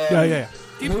 Yeah.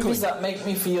 Keep it movies clean. that make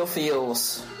me feel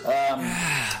feels.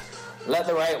 Let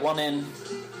the Right One In.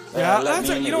 Yeah, Let that's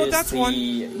Me a- In you know what, is that's the one.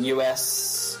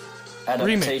 US Remake,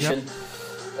 adaptation.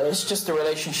 It's just a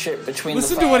relationship between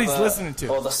Listen the to father what he's listening to.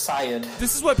 or the sire.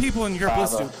 This is what people in Europe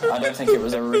listen Father. to. I don't think it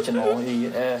was original.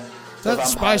 Is that the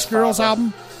Spice Girls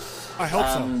album? I hope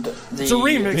And so. the It's a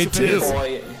remix. Me if it too. is.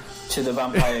 boy to the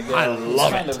vampire girl. I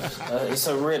love it's kind of, it's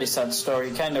a really sad story.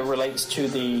 It kind of relates to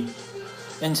the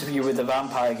Interview with the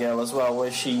Vampire Girl as well,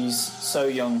 where she's so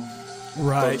young,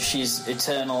 right? But she's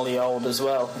eternally old as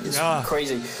well. It's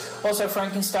crazy. Also,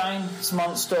 Frankenstein's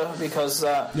monster, because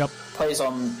that plays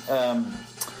on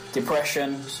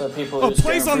depression. So people who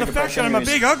plays on the fact that I'm a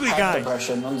big ugly guy.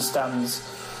 Depression understands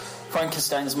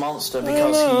Frankenstein's monster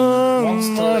because he wants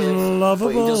to live, but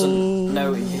he doesn't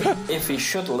know if he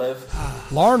should live.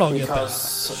 Lauren will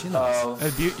because of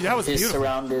his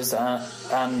surroundings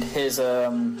and his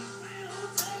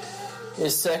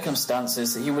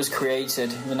circumstances. He was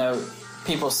created. You know,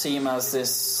 people see him as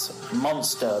this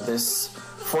monster, this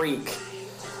freak,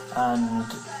 and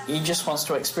he just wants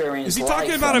to experience. Is he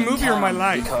talking about a movie or my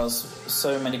life? Because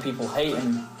so many people hate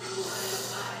him.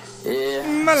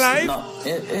 Yeah, my life.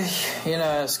 You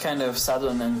know, it's kind of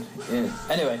saddening. Yeah.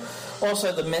 Anyway,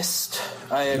 also The Mist.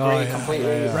 I agree completely.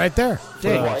 Yeah. Right there.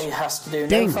 Ding. What he has to do.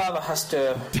 No father has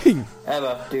to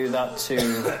ever do that to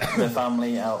the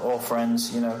family or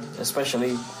friends. You know,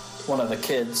 especially one of the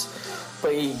kids.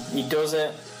 But he does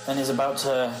it, and he's about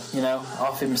to, you know,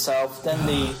 off himself. Then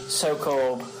the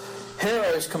so-called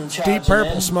heroes come charging Deep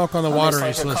Purple, in, Smoke on the Water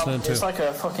he's listening to. It's like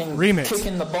a fucking remix. Kick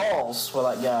in the balls for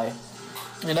that guy.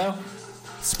 You know?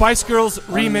 Spice Girls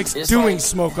remix doing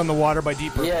Smoke on the Water by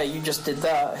Deep Purple. Yeah, you just did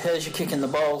that. Here's your kick in the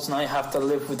balls, now you have to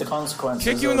live with the consequences.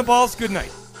 Kick you in the balls, good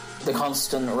night. The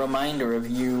constant reminder of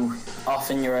you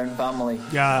offing your own family.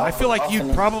 Yeah, I feel like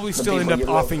you'd probably still end up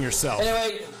offing yourself.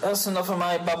 Anyway, that's enough of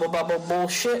my babble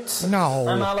bullshit. No.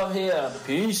 I'm out of here.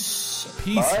 Peace.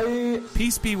 Bye.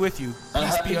 Peace be with you. And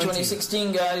happy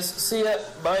 2016, guys. See ya.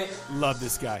 Bye. Love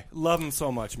this guy. Love him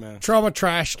so much, man. Trauma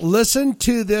Trash. Listen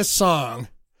to this song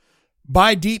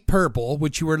by Deep Purple,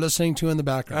 which you were listening to in the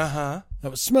background. Uh-huh. That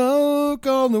was Smoke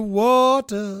on the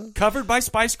Water. Covered by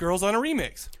Spice Girls on a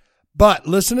remix. But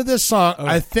listen to this song.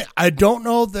 I don't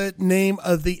know the name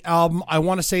of the album. I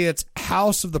want to say it's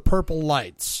House of the Purple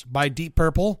Lights by Deep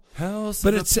Purple.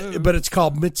 But it's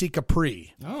called Mitzi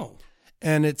Capri. Oh.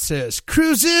 And it says,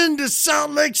 cruising to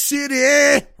Salt Lake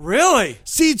City. Really?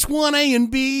 Seats 1A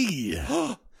and B.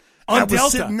 I was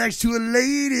Delta. sitting next to a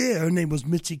lady. Her name was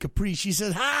Mitzi Capri. She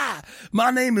said, hi,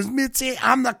 my name is Mitzi.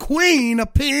 I'm the queen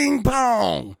of ping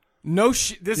pong. No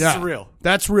shit. This is real.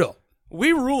 That's real.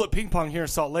 We rule at ping pong here in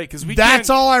Salt Lake because That's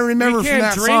all I remember from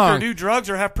that song. We can't drink or do drugs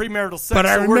or have premarital sex. But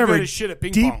I remember we're good as shit at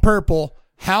ping Deep pong. Purple,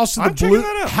 House of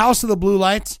the Blue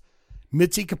Lights,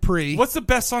 Mitzi Capri. What's the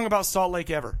best song about Salt Lake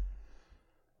ever?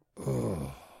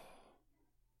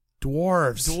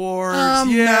 Dwarves.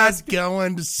 I'm not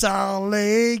going to Salt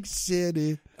Lake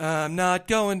City. I'm not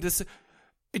going to.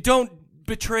 Don't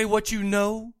betray what you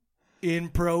know in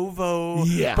Provo.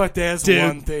 Yeah, but there's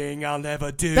one thing I'll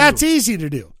never do. That's easy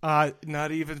to do.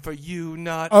 Not even for you.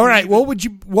 Not all right. What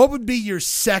would be your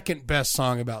second best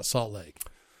song about Salt Lake?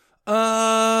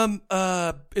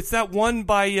 It's that one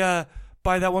by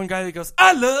that one guy that goes,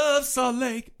 I love Salt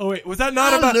Lake. Oh wait, was that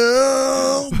not about?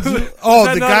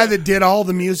 The guy that did all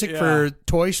the music for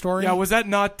Toy Story. Yeah, was that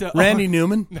not Randy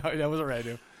Newman? No, that wasn't Randy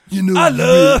Newman. You know, I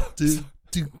love.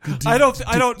 I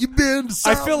don't. You've been to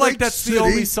Salt I feel like Lake that's City. the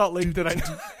only Salt Lake that I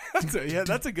know.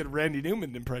 That's a good Randy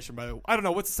Newman impression, by the way. I don't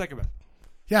know what's the second one.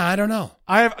 Yeah, I don't know.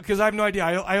 Because I have no idea.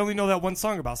 I only know that one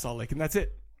song about Salt Lake, and that's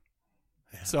it.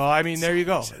 So I mean, there you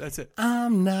go. That's it.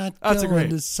 I'm not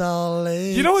going to Salt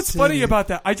Lake. You know what's City. funny about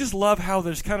that? I just love how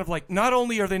there's kind of like, not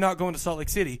only are they not going to Salt Lake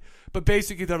City, but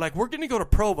basically they're like, we're going to go to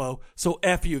Provo, so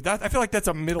F you. I feel like that's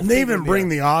a middle. And they even bring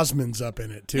the Osmonds up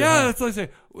in it too. Yeah, that's like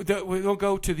say we don't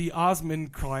go to the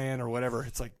Osmond clan or whatever.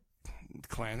 It's like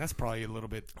clan. That's probably a little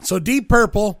bit. So Deep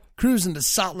Purple cruising to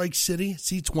Salt Lake City,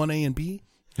 seats 1A and B.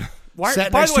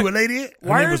 Sat next to a lady.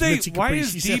 Why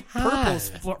is Deep Purple's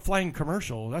flying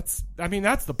commercial? That's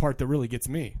the part that really gets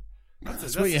me.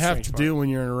 That's what you have to do when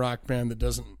you're in a rock band that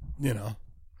doesn't,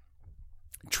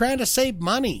 trying to save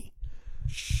money.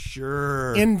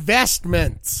 Sure.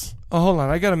 Investments. Oh, hold on.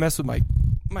 I got to mess with my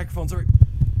microphone. Sorry.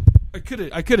 I could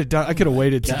have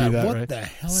waited to do that. What right? the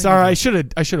hell? Sorry, I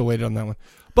should have waited on that one.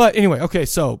 But anyway, okay.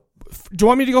 So, do you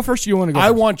want me to go first? Or you want to go?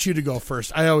 I want you to go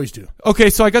first. I always do. Okay,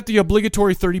 so I got the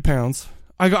obligatory 30 pounds.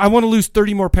 I want to lose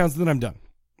 30 more pounds, and then I'm done.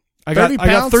 I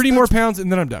got 30 more pounds, and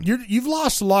then I'm done. You've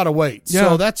lost a lot of weight,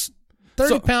 so that's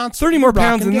 30 pounds. 30 more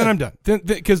pounds, and then I'm done.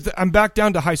 Because I'm back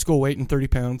down to high school weight in 30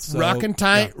 pounds. So, rockin'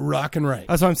 tight, rockin' right.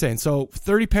 That's what I'm saying. So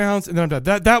 30 pounds, and then I'm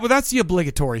done. That's the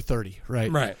obligatory 30,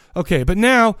 right? Right. Okay, but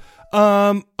now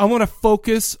I want to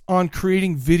focus on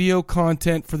creating video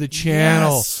content for the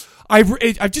channel. Yes.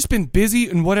 I've just been busy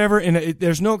and whatever, and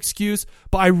there's no excuse.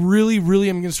 But I really, really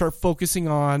am going to start focusing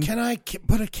on. Can I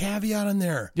put a caveat in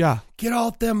there? Yeah. Get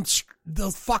all those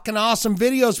fucking awesome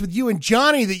videos with you and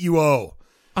Johnny that you owe.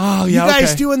 Oh, yeah, You guys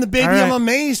okay. doing the Baby All right. I'm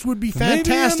Amazed would be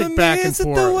fantastic Maybe I'm back and amazed at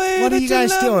forth. the way What are that you guys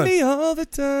love doing? me all the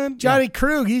time. Johnny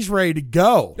Krug, he's ready to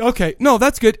go. Okay, no,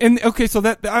 that's good. And okay, so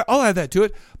I'll add that to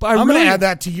it. But I'm really, going to add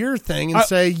that to your thing and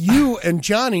say you and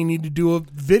Johnny need to do a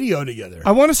video together.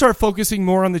 I want to start focusing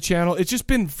more on the channel. It's just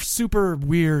been super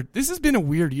weird. This has been a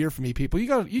weird year for me, people. You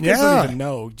guys don't even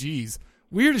know. Jeez,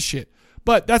 weird as shit.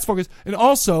 But that's focus. And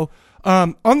also,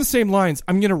 on the same lines,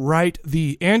 I'm going to write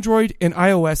the Android and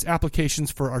iOS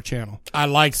applications for our channel. I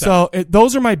like that. So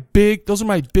those are my big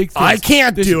things. I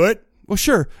can't do it. Well,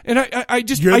 sure. And I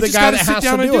just You're I the just guy got to that sit has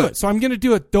down to and do do it. it. So I'm going to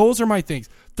do it. Those are my things.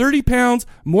 30 pounds,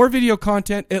 more video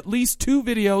content, at least 2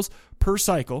 videos per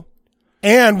cycle.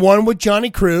 And one with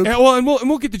Johnny Krug. And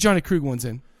we'll get the Johnny Krug ones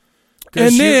in.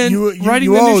 'Cause And then you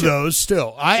writing the owe new those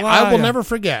still. I will never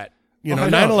forget. You know, I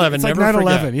know. 9/11, It's like never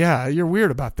 9/11. forget. Yeah, you're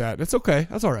weird about that. It's okay.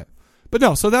 That's all right. But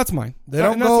no, so that's mine. They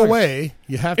don't And that's go all right. away.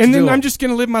 You have to And do then it. I'm just going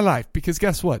to live my life because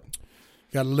guess what?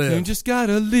 Got to live. You just got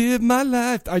to live my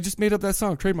life. I just made up that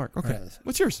song. Trademark. Okay.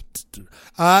 What's yours?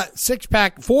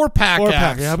 6-pack, 4-pack. 4-pack.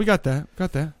 abs. Yeah, we got that.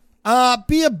 Got that.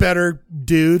 Be a better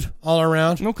dude all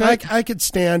around. Okay. I could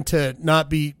stand to not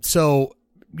be so,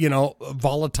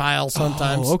 volatile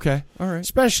sometimes. Oh, okay. All right.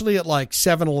 Especially at like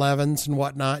 7-Elevens and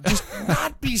whatnot. Just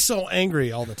not be so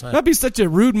angry all the time. Not be such a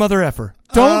rude mother effer.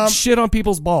 Don't shit on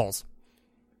people's balls.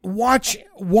 Watch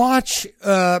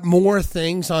more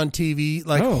things on TV,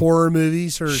 like horror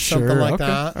movies or something like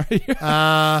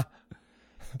that.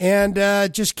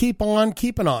 And just keep on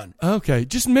keeping on. Okay.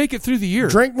 Just make it through the year.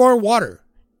 Drink more water.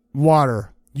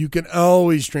 Water. You can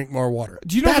always drink more water.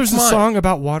 Do you know there's a song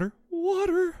about water?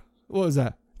 Water. What was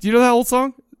that? Do you know that old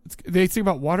song? They sing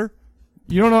about water?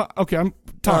 You don't know? Okay, I'm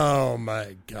talking. Oh,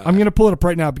 my God. I'm going to pull it up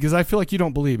right now because I feel like you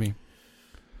don't believe me.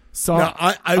 Song.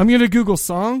 Now, I'm going to Google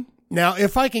song. Now,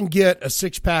 if I can get a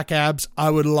 6-pack abs, I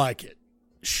would like it.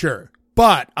 Sure.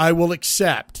 But I will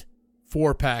accept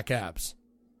 4-pack abs.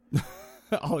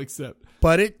 I'll accept.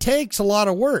 But it takes a lot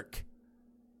of work.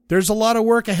 There's a lot of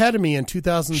work ahead of me in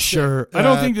 2006. Sure. I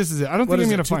don't think this is it. I don't think I'm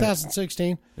going to find it.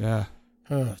 2016? Yeah.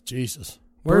 Oh, Jesus.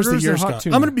 Where's the Burgers and years hot gone?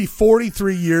 tuna. I'm going to be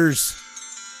 43 years.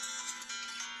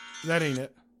 That ain't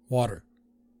it. Water.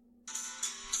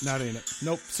 That ain't it.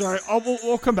 Nope. Sorry.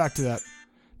 We'll come back to that.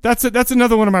 That's it. That's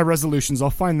another one of my resolutions. I'll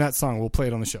find that song. We'll play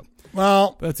it on the show.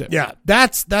 Well, that's it. Yeah,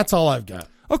 that's all I've got.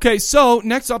 Okay, so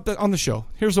next up on the show,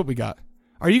 here's what we got.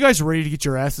 Are you guys ready to get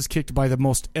your asses kicked by the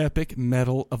most epic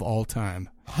metal of all time?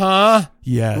 Huh?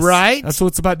 Yes. Right? That's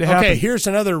what's about to happen. Okay, here's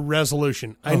another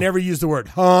resolution. I never use the word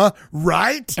huh,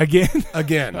 right? Again?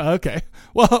 Again. Okay.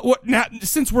 Well, now,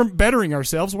 since we're bettering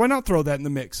ourselves, why not throw that in the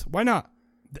mix? Why not?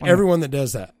 Everyone that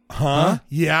does that. Huh?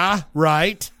 Yeah,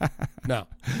 right? No,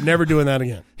 never doing that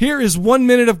again. Here is 1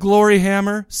 minute of Glory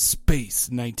Hammer, Space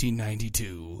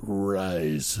 1992.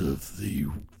 Rise of the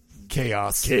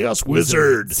Chaos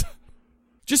Wizards.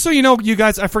 Just so you know, you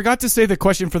guys, I forgot to say the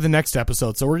question for the next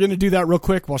episode, so we're going to do that real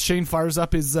quick while Shane fires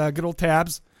up his good old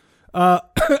tabs.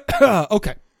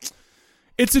 Okay.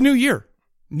 It's a new year.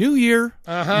 New year,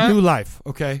 new life,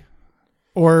 okay?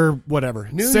 Or whatever.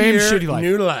 Same year, shitty life.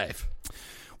 New life.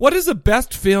 What is the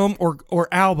best film or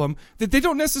album that they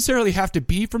don't necessarily have to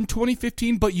be from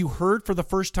 2015, but you heard for the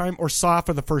first time or saw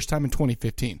for the first time in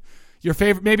 2015? Your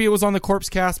favorite, maybe it was on the Corpse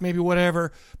Cast, maybe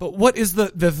whatever. But what is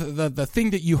the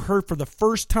thing that you heard for the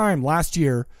first time last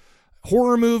year?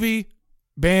 Horror movie,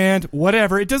 band,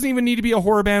 whatever. It doesn't even need to be a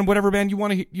horror band, whatever band you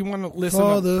want to listen to.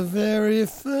 For the very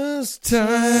first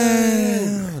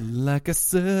time. Like a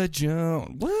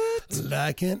surgeon. What?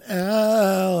 Like an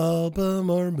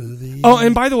album or movie. Oh,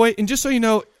 and by the way, and just so you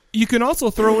know, you can also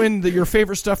throw in your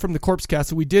favorite stuff from the Corpse Cast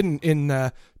that we did in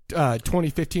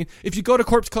 2015. If you go to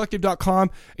corpsecollective.com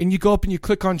and you go up and you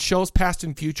click on shows past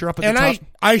and future up at the top.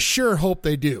 I sure hope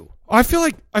they do. I feel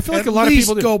like a lot of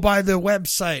people do. Go by the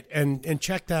website and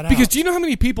check that out. Because do you know how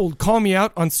many people call me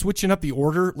out on switching up the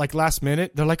order like last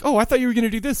minute? They're like, "Oh, I thought you were going to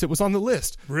do this. It was on the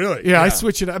list." Really? Yeah, I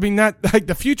switch it. I mean, that like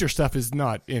the future stuff is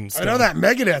not in stone. I know that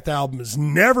Megadeth album has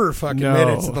never fucking made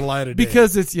it to the light of day.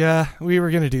 Because we were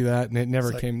going to do that and it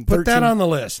never came. Put that on the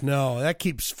list. No, that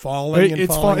keeps falling and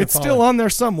falling. It's still on there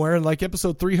somewhere, like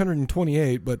episode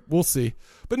 328, but we'll see.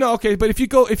 But no, okay. But if you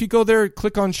go there,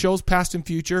 click on shows past and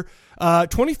future.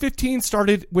 2015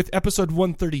 started with episode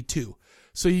 132,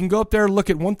 so you can go up there,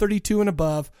 look at 132 and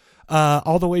above,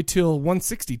 all the way till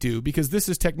 162, because this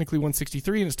is technically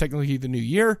 163 and it's technically the new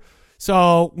year.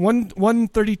 So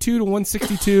 132 to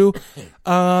 162,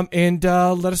 and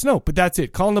let us know. But that's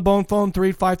it. Call on the bone phone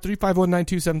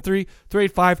 385-351-9273,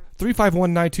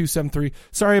 385-351-9273.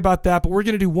 Sorry about that, but we're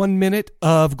gonna do 1 minute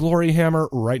of Glory Hammer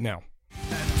right now.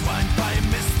 Entwined by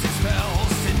misty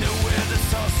spells, they knew where the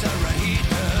sorcerer hid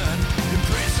her.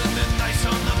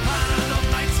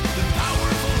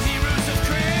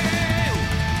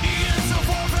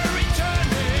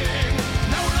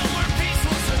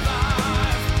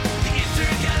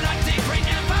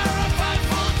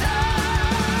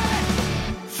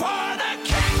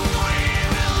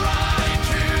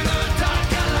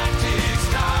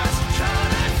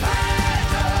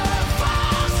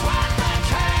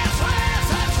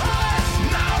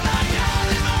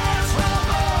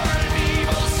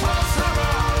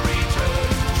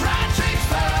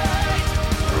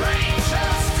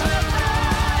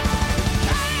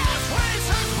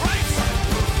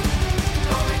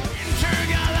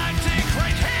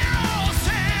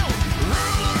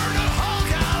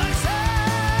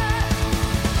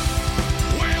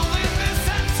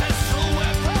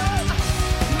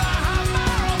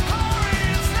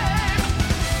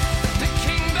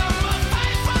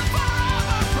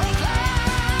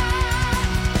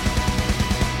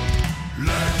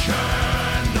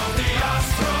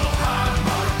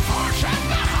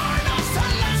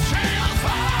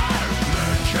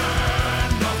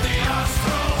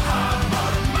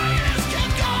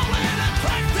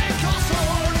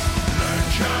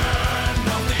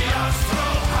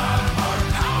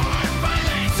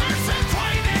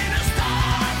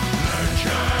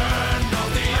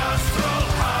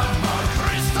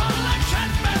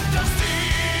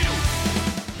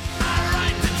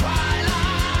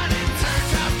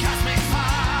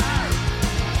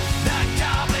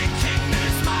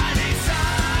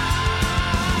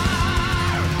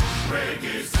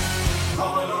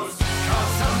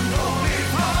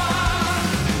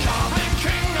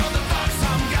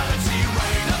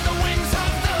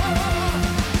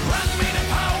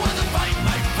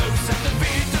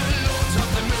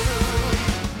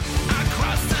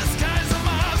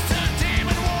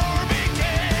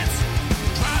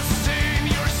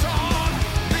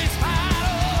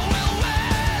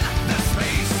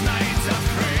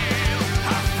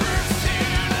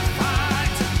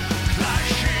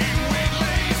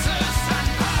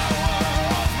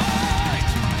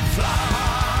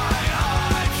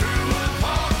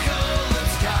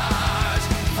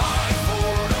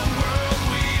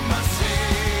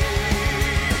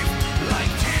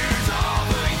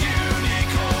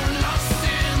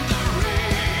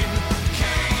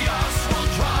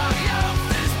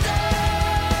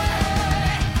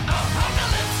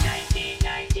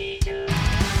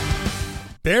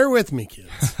 bear with me,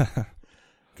 kids,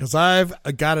 because I've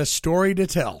got a story to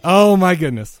tell. Oh, my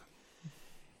goodness.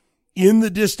 In the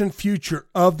distant future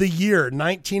of the year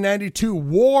 1992,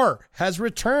 war has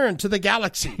returned to the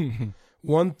galaxy.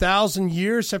 1,000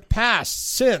 years have passed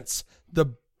since the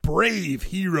brave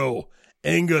hero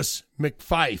Angus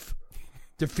McFife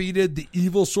defeated the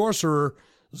evil sorcerer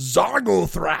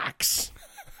Zargothrax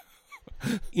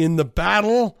in the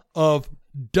Battle of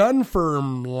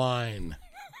Dunfermline,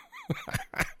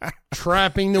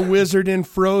 trapping the wizard in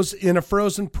a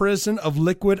frozen prison of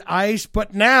liquid ice.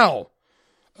 But now,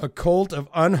 a cult of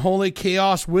unholy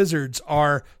chaos wizards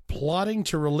are plotting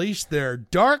to release their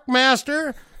Dark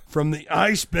Master from the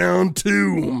icebound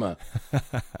tomb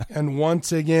and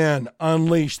once again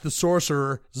unleash the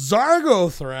sorcerer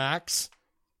Zargothrax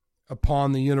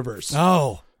upon the universe.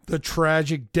 Oh. The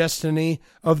tragic destiny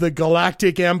of the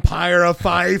galactic empire of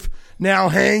Fife now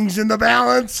hangs in the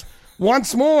balance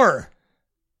once more.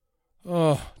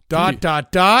 Oh, ...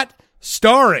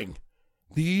 starring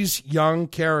these young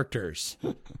characters.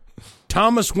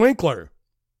 Thomas Winkler,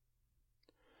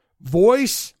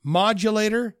 voice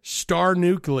modulator, Star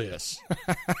Nucleus.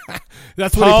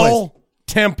 That's what he plays. Paul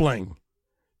Templing,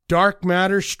 dark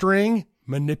matter string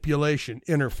manipulation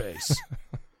interface.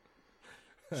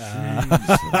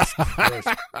 Jesus Christ.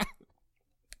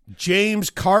 James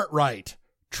Cartwright,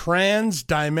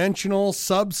 trans-dimensional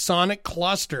subsonic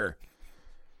cluster.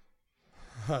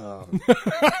 Oh,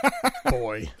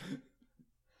 boy.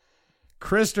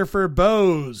 Christopher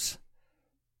Bose,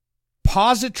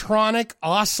 positronic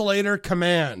oscillator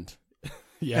command.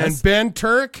 Yes. And Ben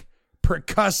Turk,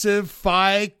 percussive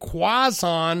phi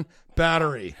quason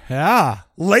battery. Yeah.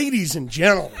 Ladies and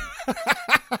gentlemen,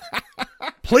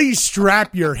 please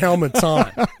strap your helmets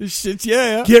on. Shit,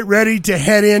 yeah. Get ready to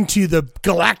head into the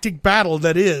galactic battle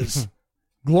that is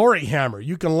Glory Hammer.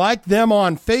 You can like them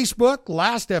on Facebook,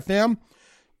 Last.fm.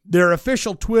 Their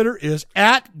official Twitter is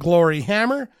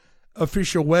 @GloryHammer.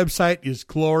 Official website is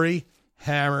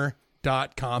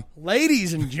gloryhammer.com.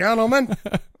 Ladies and gentlemen,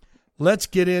 let's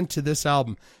get into this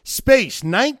album. Space,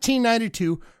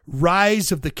 1992,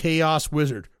 Rise of the Chaos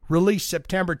Wizard. Released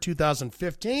September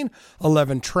 2015.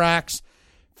 11 tracks,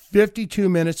 52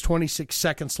 minutes, 26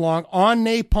 seconds long on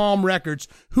Napalm Records,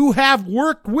 who have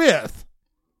worked with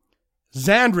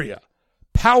Xandria,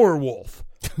 Powerwolf,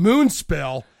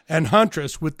 Moonspell, and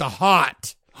Huntress with the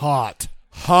hot.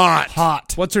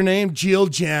 What's her name? Jill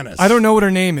Janis. I don't know what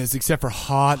her name is except for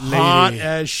Hot Lady. Hot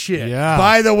as shit. Yeah.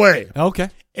 By the way, okay,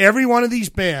 every one of these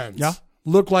bands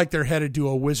look like they're headed to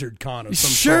a wizard con of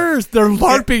some sort. They're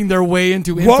LARPing their way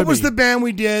into infamy. What was the band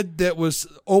we did that was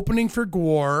opening for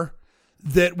Gwar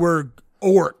that were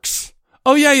orcs?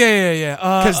 Oh, yeah.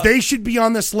 Because they should be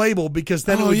on this label, because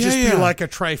then it would just be like a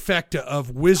trifecta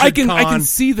of wizard I can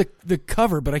see the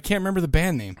cover, but I can't remember the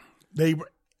band name.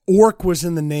 Orc was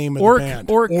in the name of the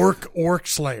band. Orc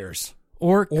Slayers.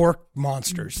 Orc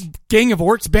Monsters. Gang of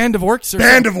Orcs? Band of Orcs?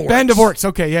 Band of Orcs. Band of Orcs.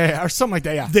 Okay, yeah. Or something like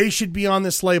that, yeah. They should be on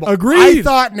this label. Agreed. I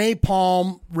thought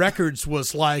Napalm Records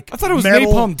was like I thought it was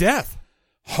metal, Napalm Death.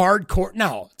 Hardcore.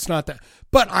 No, it's not that.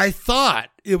 But I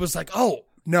thought it was like, oh,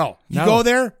 no. You go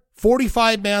there,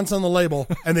 45 bands on the label,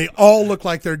 and they all look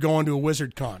like they're going to a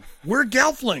wizard con. We're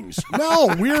Gelflings.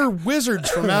 No, we're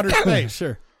wizards from outer space.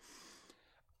 Sure.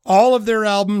 All of their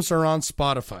albums are on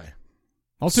Spotify.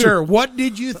 Sir, what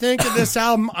did you think of this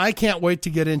album? I can't wait to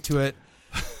get into it.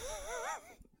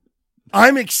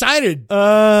 I'm excited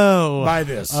by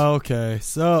this. Okay.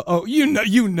 So,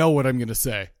 you know what I'm going to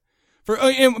say.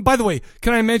 And by the way,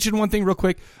 can I mention one thing real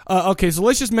quick? Okay, so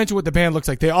let's just mention what the band looks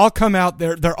like. They all come out.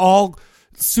 They're all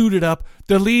suited up.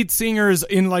 The lead singer is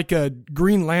in like a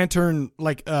Green Lantern,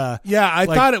 I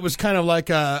thought it was kind of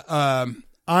like a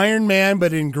Iron Man,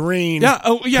 but in green. Yeah.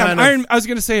 Oh, yeah. I was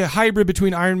going to say a hybrid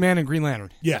between Iron Man and Green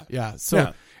Lantern. Yeah.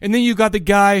 So, and then you got the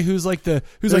guy who's like the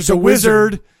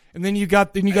wizard, and then you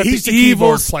got He's the the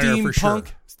evil steampunk, for sure.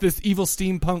 This evil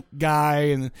steampunk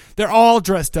guy, and they're all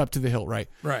dressed up to the hilt, right?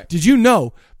 Right. Did you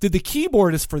know that the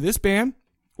keyboardist for this band,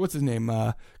 what's his name?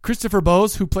 Christopher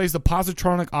Bose, who plays the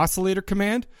positronic oscillator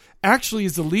command, actually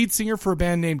is the lead singer for a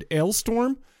band named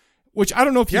Ailstorm. Which I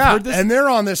don't know if you've heard this. And they're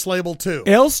on this label too.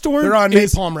 Ailstorm They're on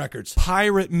Napalm Records.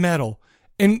 Pirate metal.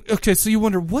 And okay, so you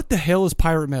wonder, what the hell is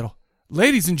pirate metal?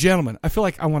 Ladies and gentlemen, I feel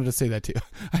like I wanted to say that too.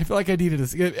 I feel like I needed to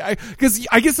say, because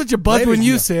I get such a buzz when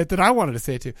you say it that I wanted to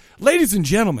say it too. Ladies and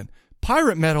gentlemen,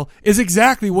 pirate metal is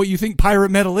exactly what you think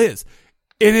pirate metal is.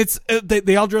 And it's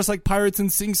they all dress like pirates and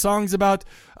sing songs about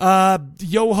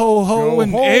yo ho ho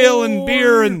and ale and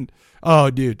beer and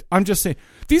oh dude, I'm just saying.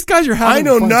 these guys are having. I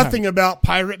know a fun nothing time. about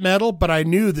pirate metal, but I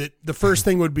knew that the first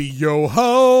thing would be yo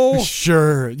ho.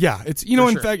 Sure, yeah. It's in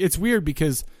sure. fact, it's weird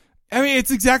because I mean,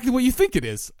 it's exactly what you think it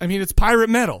is. I mean, it's pirate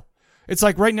metal. It's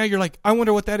like right now you're like, I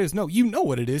wonder what that is. No, you know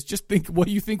what it is. Just think what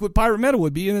you think what pirate metal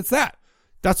would be, and it's that.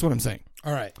 That's what I'm saying.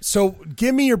 All right. So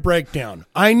give me your breakdown.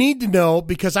 I need to know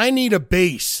because I need a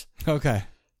base. Okay.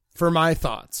 For my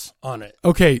thoughts on it.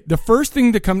 Okay. The first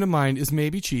thing to come to mind is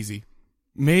maybe cheesy,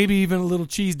 maybe even a little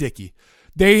cheese dicky.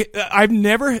 I've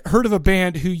never heard of a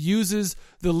band who uses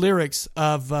the lyrics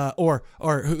of or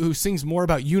who sings more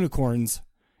about unicorns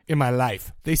in my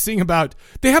life. They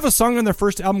have a song on their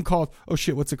first album called, oh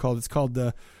shit, what's it called? It's called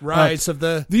the Rise of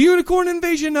the Unicorn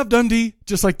Invasion of Dundee,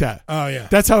 just like that. Oh yeah.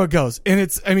 That's how it goes. And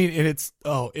it's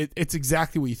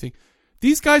exactly what you think.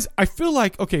 These guys, I feel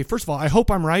like, okay, first of all, I hope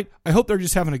I'm right. I hope they're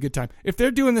just having a good time. If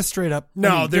they're doing this straight up,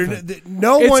 no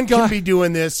one can be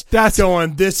doing this. That's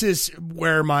going, this is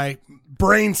where my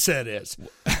brain set is.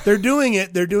 They're doing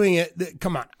it.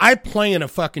 Come on. I play in a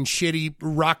fucking shitty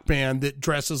rock band that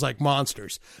dresses like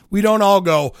monsters. We don't all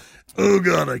go, oh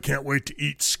God, I can't wait to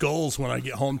eat skulls when I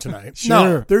get home tonight. Sure.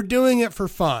 No, they're doing it for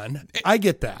fun. I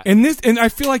get that. And I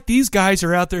feel like these guys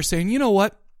are out there saying, you know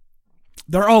what?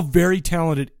 They're all very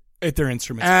talented at their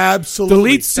instruments. Absolutely. The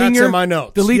lead singer, that's in my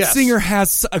notes. The lead Yes. singer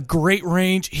has a great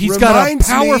range. He's got a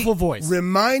powerful voice.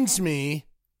 Reminds me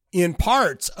in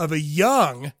parts of a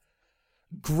young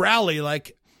growly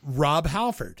like Rob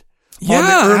Halford. Yeah, on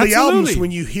the early absolutely. albums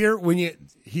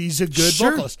he's a good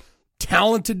vocalist.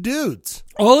 Talented dudes.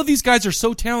 All of these guys are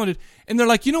so talented, and they're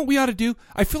like, you know what we ought to do?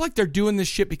 I feel like they're doing this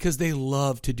shit because they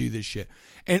love to do this shit.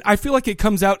 And I feel like it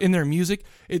comes out in their music.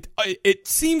 It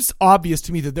seems obvious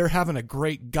to me that they're having a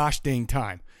great gosh dang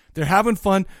time. They're having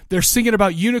fun. They're singing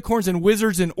about unicorns and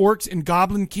wizards and orcs and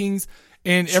goblin kings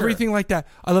and everything like that.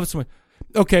 I love it so much.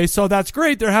 Okay, so that's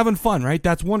great. They're having fun, right?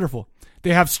 That's wonderful.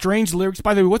 They have strange lyrics.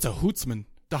 By the way, what's a hootsman?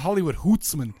 The Hollywood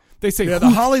hootsman. They say the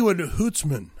Hollywood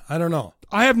hootsman. I don't know.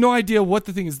 I have no idea what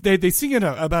the thing is. They sing it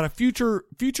about a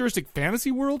futuristic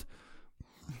fantasy world.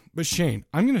 But Shane,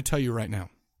 I'm going to tell you right now.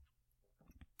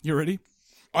 You ready?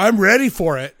 I'm ready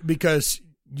for it because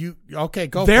okay,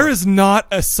 go There for it. is not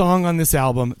a song on this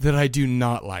album that I do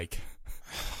not like.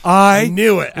 I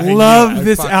knew it. Love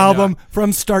this album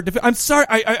from start to finish. I'm sorry.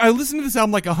 I listened to this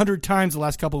album like 100 times the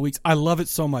last couple of weeks. I love it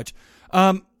so much.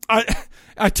 I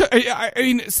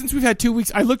mean, since we've had 2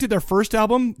 weeks, I looked at their first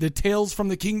album, The Tales from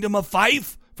the Kingdom of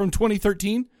Fife from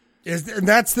 2013. And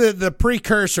that's the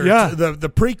precursor, to the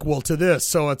prequel to this.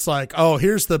 So it's like, oh,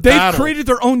 here's the They've battle. created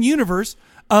their own universe.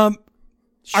 I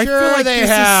feel like this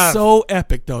is so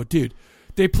epic, though, dude.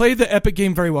 They play the epic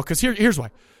game very well. Because here's why.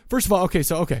 First of all, let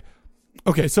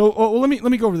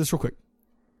me go over this real quick.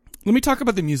 Let me talk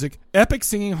about the music. Epic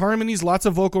singing, harmonies, lots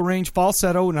of vocal range,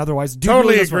 falsetto, and otherwise.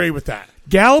 Totally agree with that.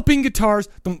 Galloping guitars.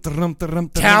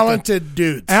 Talented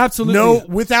dudes. Absolutely. No,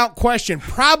 without question.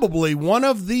 Probably one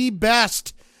of the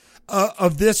best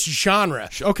of this genre.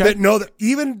 Okay. That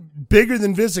even bigger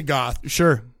than Visigoth.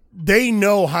 Sure. They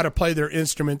know how to play their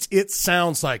instruments. It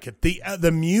sounds like it.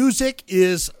 The music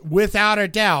is, without a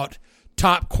doubt,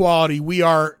 top quality. We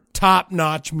are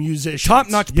top-notch musicians.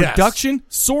 Top-notch production,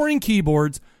 soaring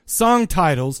keyboards, song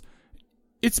titles.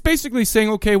 It's basically saying,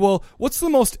 okay, well, what's the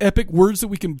most epic words that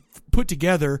we can put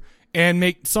together and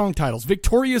make song titles?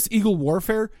 Victorious Eagle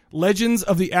Warfare, Legends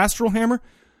of the Astral Hammer.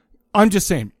 I'm just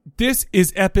saying, this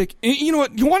is epic. And you know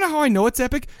what? You want to know how I know it's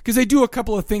epic? Because they do a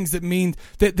couple of things that mean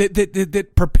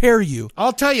that prepare you.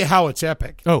 I'll tell you how it's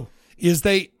epic. Oh. Is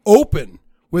they open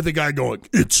with a guy going,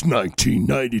 it's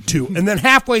 1992. And then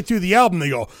halfway through the album, they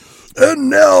go, and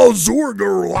now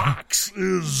Zorgorox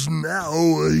is now,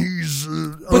 he's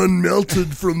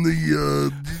unmelted from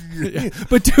the...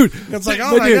 But dude... It's like,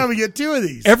 oh my God, we get two of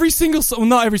these. Every single song, well,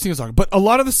 not every single song, but a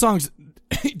lot of the songs,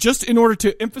 just in order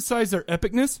to emphasize their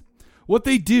epicness, what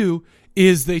they do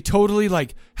is they totally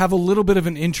like have a little bit of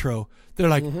an intro. They're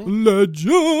like,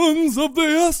 Legends of the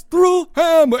Astral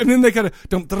Hammer. And then they kind of, it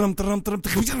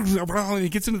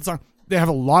gets into the song. They have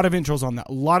a lot of intros on that.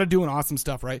 A lot of doing awesome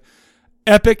stuff, right?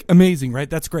 Epic, amazing, right?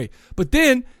 That's great. But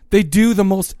then they do the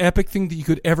most epic thing that you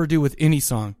could ever do with any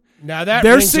song. Now that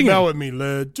They're rings singing. a bell with me. Yeah,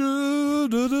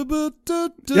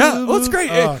 well, it's great.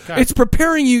 It's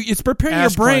preparing you. It's preparing your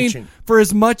brain crunching. for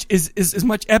as much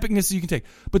epicness as you can take.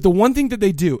 But the one thing that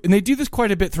they do, and they do this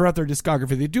quite a bit throughout their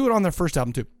discography, they do it on their first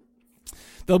album too.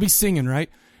 They'll be singing,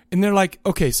 right? And they're like,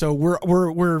 okay, so we're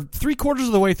 3/4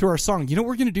 of the way through our song. You know what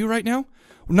we're going to do right now?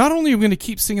 Not only are we going to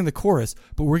keep singing the chorus,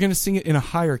 but we're going to sing it in a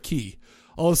higher key.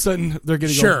 All of a sudden, they're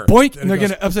going to go boink, and they're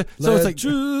going to upset. So it's like,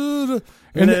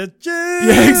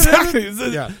 yeah, exactly.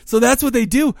 So that's what they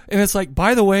do, and it's like,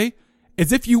 by the way,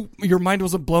 as if your mind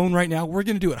wasn't blown right now. We're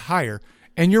going to do it higher,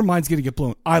 and your mind's going to get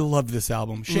blown. I love this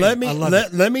album. Shane,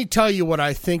 let me tell you what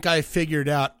I think I figured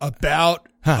out about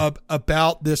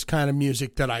this kind of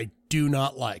music that I do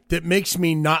not like, that makes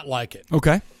me not like it.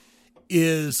 Okay.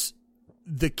 Is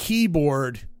the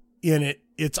keyboard in it.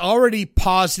 It's already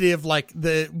positive, like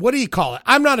what do you call it?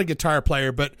 I'm not a guitar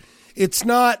player, but it's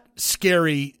not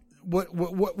scary. What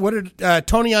did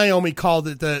Tony Iommi called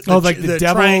it? The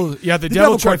devil, the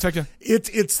devil trifecta.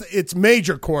 It's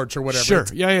major chords or whatever. Sure,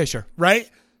 yeah, sure. Right.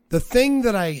 The thing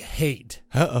that I hate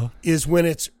is when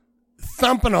it's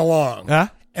thumping along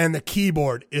and the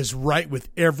keyboard is right with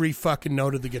every fucking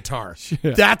note of the guitar.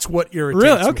 Yeah. That's what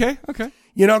irritates me. Okay.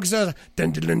 You know, because I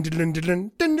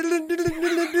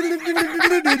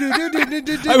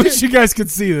wish you guys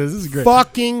could see this. This is great.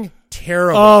 Fucking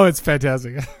terrible. Oh, it's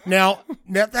fantastic. Now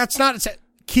that's not a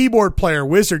keyboard player,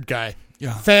 wizard guy.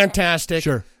 Yeah. Fantastic.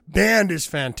 Sure. Band is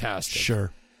fantastic.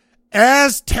 Sure.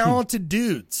 As talented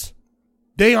dudes.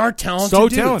 They are talented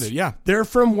dudes. Talented, yeah. They're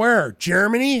from where?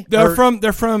 Germany? They're from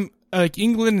like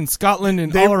England and Scotland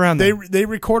and all around there. They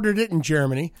recorded it in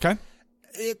Germany. Okay.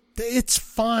 It's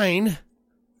fine.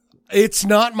 It's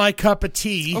not my cup of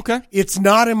tea. Okay. It's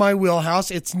not in my wheelhouse.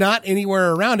 It's not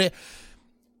anywhere around it.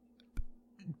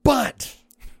 But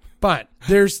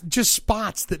there's just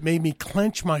spots that made me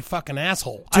clench my fucking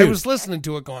asshole. Dude. I was listening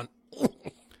to it going,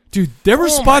 dude, there were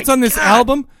spots on this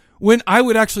album when I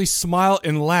would actually smile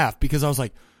and laugh because I was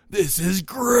like, this is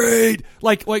great.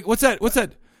 Like what's that?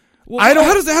 Well, how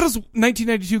does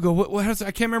 1992 go? How does,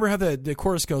 I can't remember how the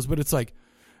chorus goes, but it's like,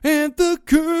 and the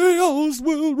chaos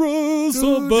will rise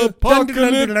of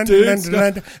apocalyptic.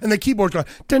 And the keyboard goes.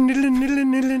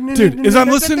 Dude, as I'm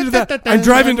listening to that, I'm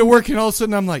driving to work, and all of a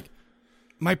sudden I'm like,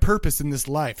 my purpose in this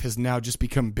life has now just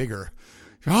become bigger.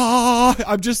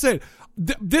 I'm just saying,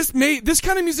 this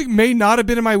kind of music may not have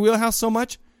been in my wheelhouse so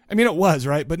much. I mean, it was,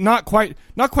 right? But not quite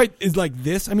is like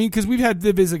this. I mean, because we've had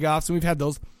the Visigoths and we've had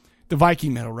the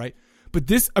Viking metal, right? But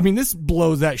this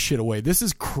blows that shit away. This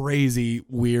is crazy,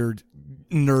 weird,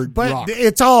 nerd rock. But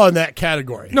it's all in that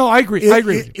category. No, I agree.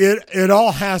 It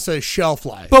all has a shelf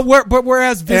life. But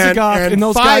whereas Visigoth and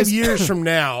those 5 guys, years from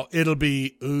now, it'll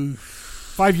be oof.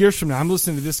 5 years from now, I'm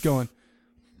listening to this going,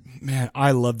 man,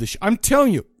 I love this. I'm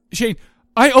telling you, Shane,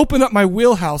 I opened up my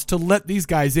wheelhouse to let these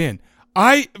guys in.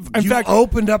 In fact,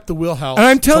 opened up the wheelhouse, and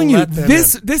I'm telling you,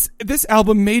 this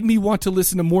album made me want to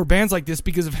listen to more bands like this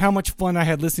because of how much fun I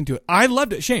had listening to it. I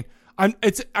loved it, Shane. I'm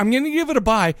going to give it a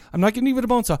buy. I'm not going to give it a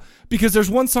bone saw because there's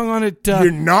one song on it.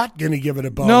 You're not going to give it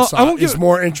a bone saw. I won't give it's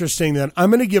more interesting than I'm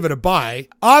going to give it a buy.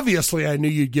 Obviously, I knew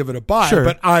you'd give it a buy,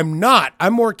 but I'm not.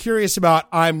 I'm more curious about.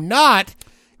 I'm not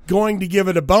going to give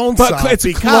it a bone saw. It's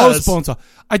a close bone saw.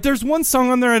 There's one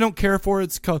song on there I don't care for.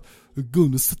 It's called "We're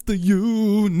Gonna Set the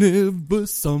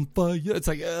Universe on Fire." It's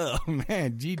like, oh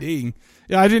man, gee-ding.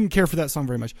 Yeah, I didn't care for that song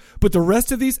very much. But the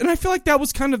rest of these, and I feel like that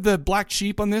was kind of the black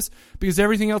sheep on this because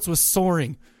everything else was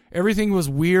soaring. Everything was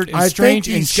weird and strange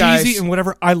and cheesy and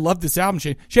whatever. I love this album,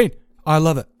 Shane. Shane, I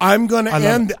love it. I'm going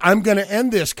to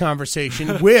end this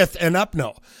conversation with an up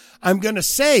no. I'm going to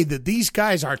say that these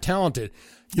guys are talented.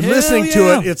 You're listening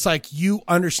to it, it's like you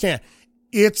understand.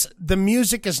 The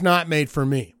music is not made for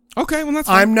me. Okay, well that's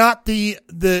fine. I'm not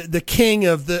the king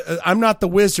of I'm not the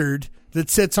wizard that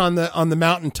sits on the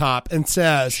mountaintop and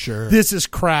says, this is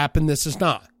crap and this is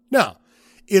not. No,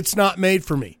 it's not made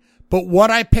for me. But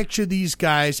what I picture these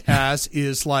guys as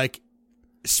is like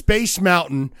Space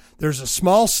Mountain. There's a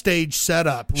small stage set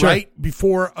up right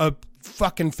before a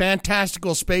fucking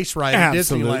fantastical space ride in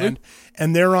Disneyland,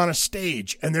 and they're on a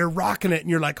stage and they're rocking it, and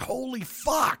you're like, holy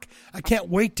fuck, I can't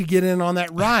wait to get in on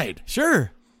that ride.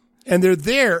 Sure. And they're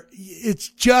there. It's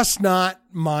just not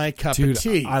my cup of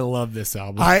tea. I love this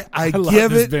album. I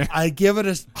give it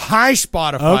a high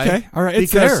Spotify. Okay, all right,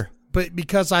 it's there. But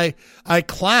because I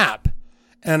clap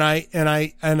and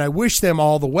I wish them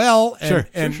all the well,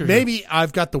 and maybe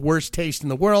I've got the worst taste in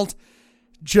the world,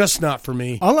 just not for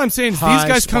me. All I'm saying is these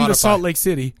guys come to Salt Lake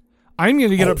City. I'm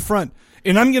going to get up front.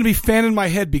 And I'm going to be fanning my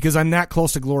head because I'm that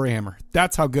close to Glory Hammer.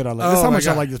 That's how good I like it. That's how much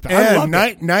I like this band.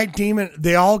 And Night Demon,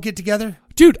 they all get together?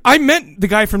 Dude, I met the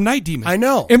guy from Night Demon. I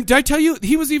know. And did I tell you,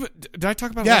 did I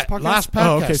talk about last podcast? Last podcast.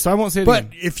 Oh, okay, so I won't say it again.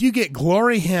 But if you get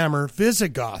Glory Hammer,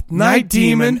 Visigoth, Night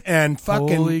Demon, and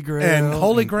fucking Holy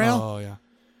Grail. Oh, yeah.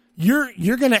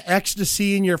 You're going to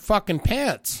ecstasy in your fucking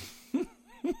pants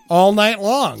all night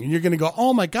long. And you're going to go,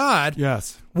 oh my God.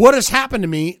 Yes. What has happened to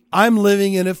me? I'm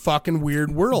living in a fucking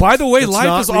weird world. By the way,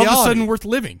 life is all of a sudden worth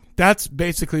living. That's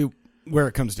basically where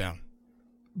it comes down.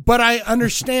 But I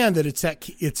understand that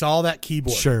it's all that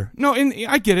keyboard. Sure. No, and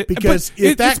I get it. Because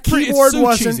if that keyboard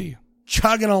wasn't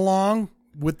chugging along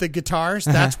with the guitars,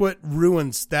 that's what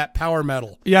ruins that power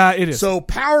metal. Yeah, it is. So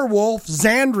Powerwolf,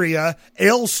 Xandria,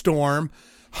 Ailstorm,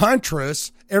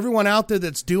 Huntress, everyone out there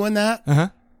that's doing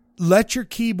that, let your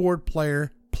keyboard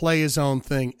player play his own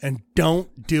thing and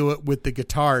don't do it with the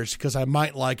guitars because I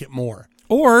might like it more.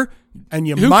 And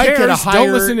you might get a higher.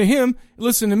 Don't listen to him.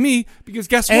 Listen to me, because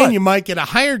guess what? And you might get a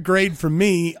higher grade from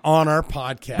me on our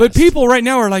podcast. But people right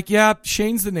now are like, yeah,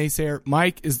 Shane's the naysayer.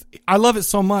 Mike is. I love it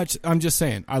so much. I'm just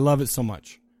saying, I love it so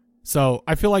much. So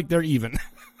I feel like they're even.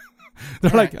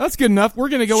 They're like, that's good enough. We're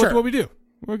gonna go with what we do.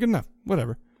 We're good enough.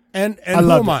 Whatever. And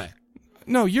who am I?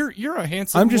 No, you're a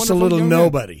handsome. I'm just a wonderful little young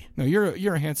nobody. guy. No,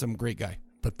 you're a handsome, great guy.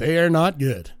 But they are not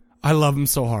good. I love them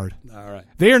so hard. All right.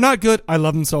 They are not good. I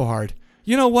love them so hard.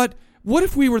 You know what? What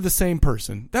if we were the same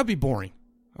person? That'd be boring.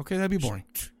 Okay, that'd be boring.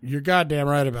 You're goddamn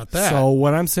right about that. So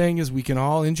what I'm saying is we can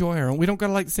all enjoy our own. We don't got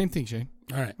to like the same thing, Shane.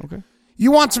 All right. Okay.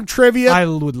 You want some trivia? I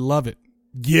would love it.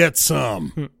 Get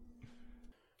some.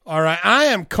 All right. I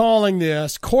am calling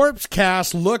this Corpse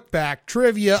Cast Look Back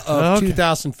Trivia of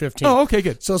 2015. Oh, okay,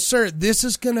 good. So, sir, this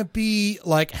is going to be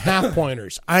like half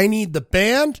pointers. I need the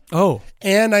band. Oh.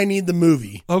 And I need the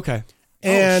movie. Okay.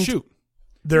 And shoot.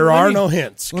 There are no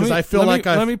hints because I feel like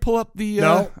let me pull up the.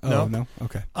 No.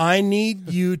 Okay. I need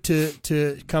you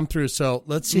to come through. So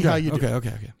let's see how you do.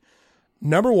 Okay.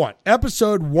 Number 1,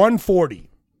 episode 140.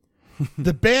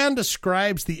 The band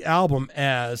describes the album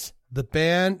as the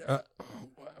band.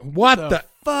 What the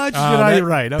fudge did I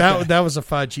write? Okay. That was a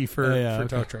fudgy for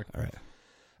Tow Truck. All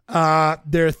right.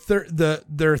 Their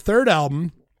third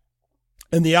album,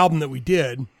 and the album that we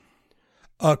did.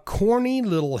 A corny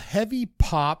little heavy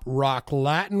pop rock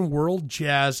Latin world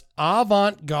jazz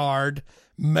avant-garde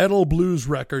metal blues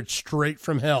record straight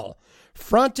from hell,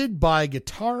 fronted by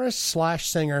guitarist /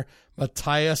 singer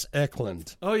Matthias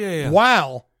Eklund. Oh yeah.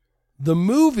 While the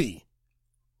movie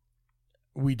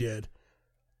we did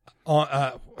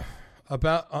on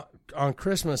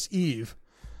Christmas Eve,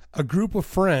 a group of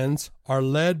friends are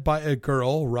led by a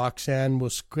girl, Roxanne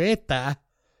Mosqueta.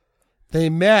 They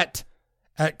met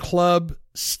at Club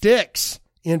Styx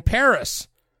in Paris.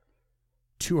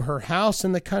 To her house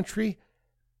in the country.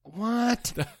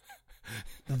 What?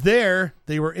 There,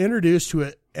 they were introduced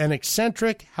to an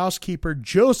eccentric housekeeper,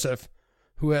 Joseph,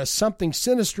 who has something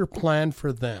sinister planned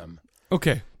for them.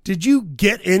 Okay. Did you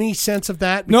get any sense of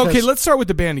that? No, okay, let's start with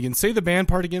the band again. Say the band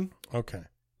part again. Okay.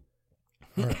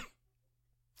 All right.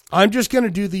 I'm just going to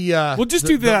do the... we'll just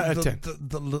do that at 10.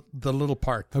 The little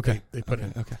part they put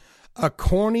in. Okay. A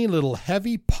corny little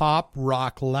heavy pop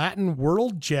rock Latin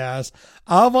world jazz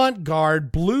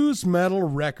avant-garde blues metal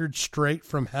record straight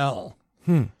from hell.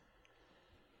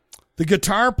 The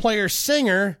guitar player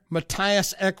singer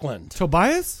Matthias Eklund.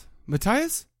 Tobias?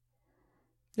 Matthias?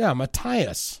 Yeah,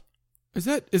 Matthias. Is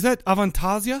that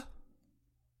Avantasia?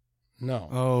 No.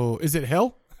 Oh, is it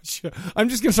hell? I'm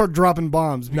just gonna start dropping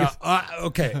bombs. Because... No,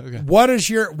 okay. What is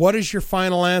your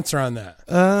final answer on that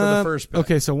for the first bit?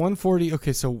 Okay, so 140.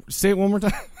 Okay, so say it one more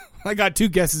time. I got 2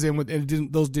 guesses in,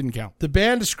 and those didn't count. The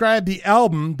band described the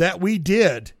album that we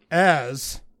did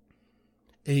as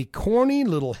a corny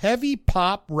little heavy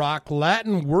pop rock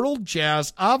Latin world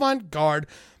jazz avant-garde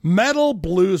metal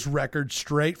blues record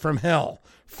straight from hell,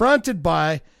 fronted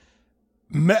by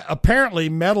apparently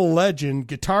metal legend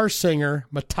guitar singer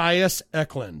Matthias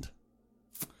Eklund.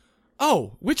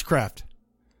 Oh, Witchcraft.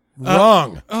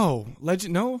 Wrong.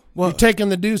 Legend. No. Well, you're taking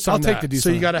the deuce on I'll that. take the deuce.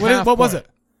 So on you got a that. half. What was it?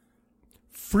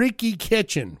 Freaky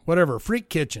Kitchen. Whatever. Freak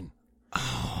Kitchen.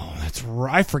 Oh, that's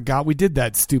right. I forgot we did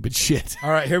that stupid shit.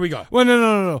 All right, here we go. Well,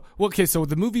 no. Well, okay, so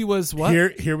the movie was what?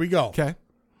 Here we go. Okay.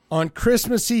 On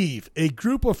Christmas Eve, a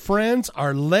group of friends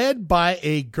are led by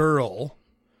a girl,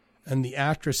 and the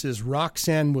actress is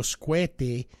Roxanne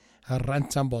Mosqueta.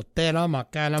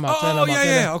 Oh,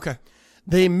 yeah. Okay.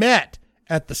 They met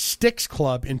at the Styx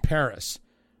Club in Paris.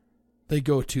 They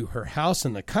go to her house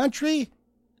in the country.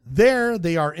 There,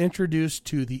 they are introduced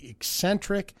to the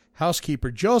eccentric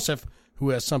housekeeper, Joseph,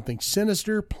 who has something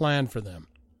sinister planned for them.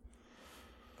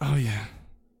 Oh, yeah.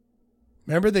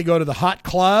 Remember, they go to the hot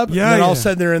club, yeah, and then all of a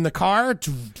sudden they're in the car.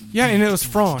 Yeah, and it was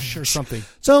French or something.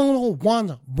 And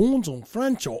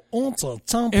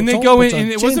they go in,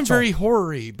 and it wasn't very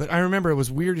horror-y, but I remember it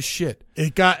was weird as shit.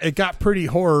 It got pretty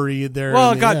horror-y there.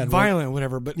 Well, it got violent, or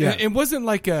whatever, but yeah. It wasn't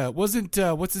like what's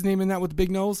his name in that with the big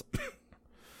nose?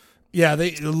 Yeah,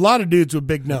 a lot of dudes with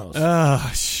big nose.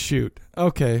 Shoot.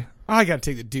 Okay. I got to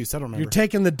take the deuce. I don't remember. You're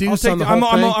taking the deuce on the whole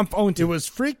thing? I'm owing to. It was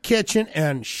Freak Kitchen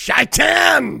and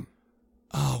Shaitan.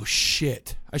 Oh,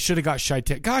 shit. I should have got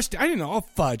Shaitan. Gosh, I didn't know. Oh,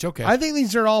 fudge. Okay. I think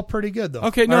these are all pretty good, though.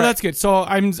 Okay, no, all that's good. So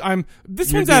I'm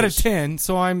this Your one's out of deuce. 10,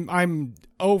 so I'm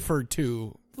 0 for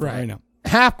 2 right now.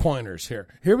 half pointers here.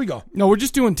 Here we go. No, we're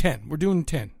just doing 10. We're doing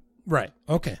 10. Right.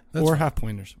 Okay. Or half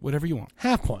pointers, whatever you want.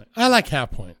 Half point. I like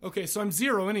half point. Okay, so I'm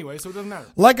 0 anyway, so it doesn't matter.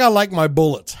 Like I like my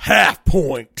bullets. Half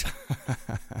point.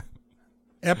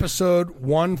 Episode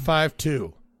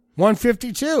 152.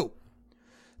 152.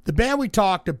 The band we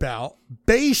talked about,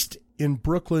 based in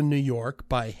Brooklyn, New York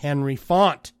by Henry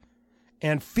Font,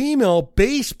 and female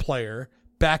bass player,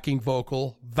 backing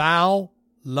vocal, Val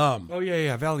Lum. Oh,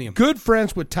 yeah, Valium. Good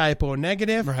friends with Typo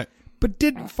Negative, right, but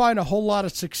didn't find a whole lot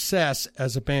of success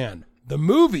as a band. The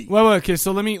movie. Well, okay,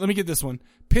 so let me get this one.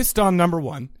 Pissed On number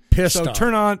 1. Pissed On. So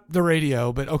turn on the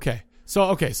radio, but okay.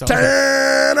 So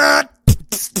turn on.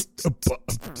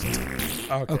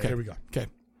 Okay, here we go. Okay.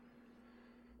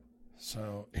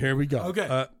 So here we go.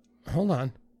 Okay. Hold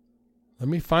on. Let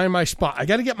me find my spot. I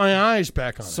got to get my eyes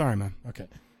back on it. Sorry, man. Okay.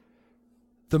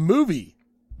 The movie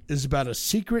is about a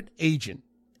secret agent,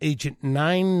 Agent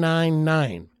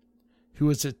 999, who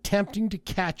is attempting to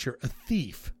capture a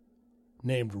thief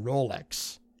named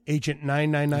Rolex. Agent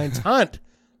 999's hunt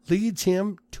leads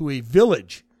him to a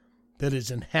village that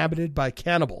is inhabited by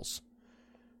cannibals.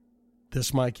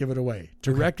 This might give it away.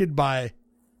 Directed by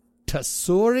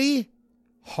Tsui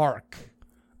Hark.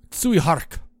 Tsui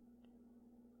Hark.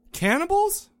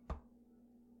 Cannibals?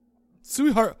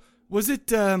 Tsui Hark. Was it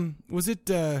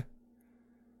Tsui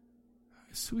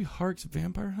Hark's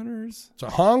Vampire Hunters? It's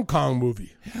a Hong Kong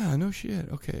movie. Yeah, no shit.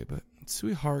 Okay, but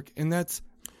Tsui Hark, and that's...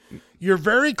 You're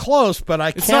very close, but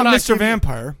It's not Mr.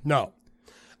 Vampire. No.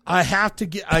 I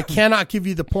cannot give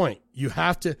you the point.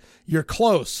 You're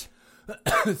close.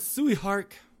 Tsui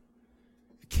Hark.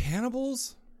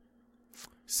 Cannibals?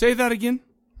 Say that again.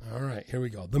 All right, here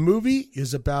we go. The movie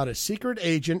is about a secret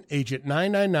agent, Agent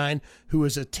 999, who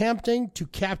is attempting to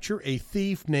capture a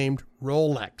thief named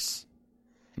Rolex.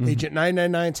 Mm-hmm. Agent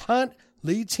 999's hunt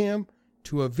leads him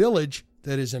to a village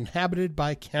that is inhabited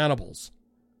by cannibals.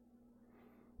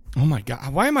 Oh my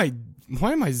God. Why am I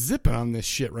zipping on this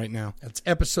shit right now? That's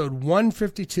episode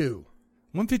 152.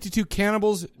 152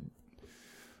 cannibals.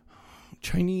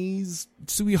 Chinese,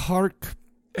 Tsui Hark.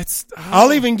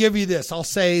 I'll even give you this. I'll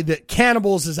say that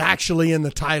cannibals is actually in the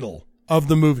title of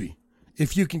the movie.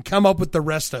 If you can come up with the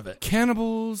rest of it.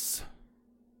 Cannibals.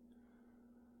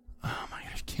 Oh my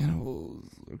gosh, cannibals.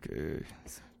 Okay.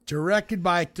 Directed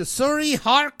by Tsui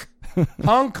Hark,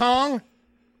 Hong Kong,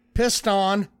 Pissed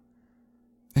On,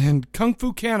 and Kung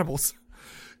Fu Cannibals.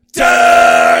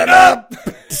 Turn up!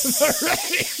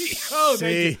 Oh,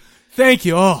 thank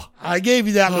you. Oh, I gave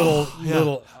you that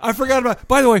little. I forgot about.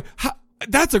 By the way,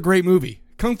 that's a great movie.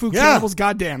 Kung Fu Cannibals.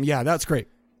 Goddamn, yeah, that's great.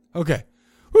 Okay,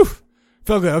 whew,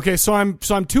 felt good. Okay, so I'm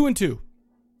 2-2,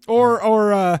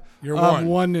 or you're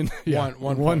one and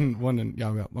one and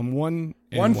yeah, I'm one.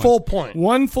 And full point.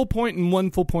 1 full point and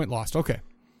 1 full point lost. Okay,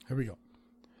 here we go.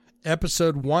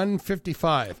 Episode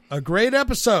 155, a great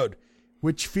episode,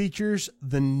 which features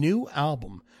the new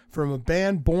album from a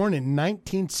band born in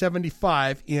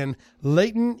 1975 in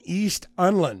Leighton East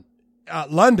London,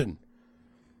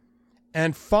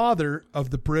 and father of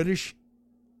the British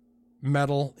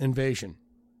metal invasion.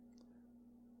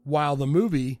 While the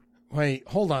movie... Wait,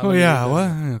 hold on. Oh, yeah,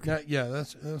 what? Okay. Yeah,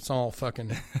 that's all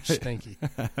fucking stinky.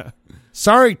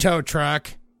 Sorry, Tow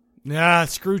Truck. Nah,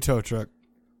 screw Tow Truck.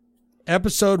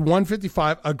 Episode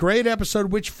 155, a great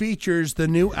episode which features the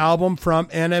new album from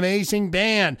an amazing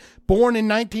band born in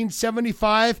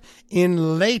 1975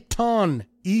 in Leighton,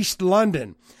 East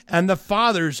London, and the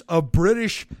fathers of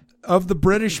the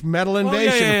British metal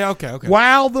invasion. Oh, yeah, okay.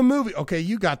 While the movie, okay,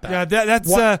 you got that. Yeah,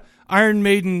 that's Iron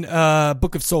Maiden,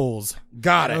 Book of Souls.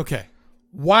 Got it. Okay.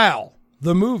 While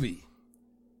the movie.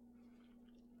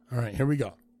 All right, here we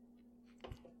go.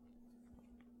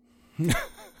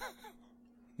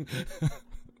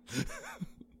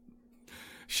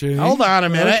 Hold on a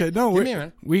minute. Okay, no, give me a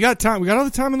minute. We got time. We got all the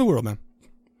time in the world, man.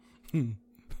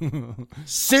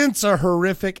 Since a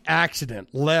horrific accident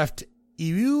left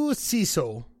Iu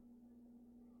Siso.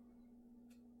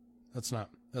 That's not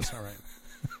right.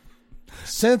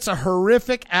 Since a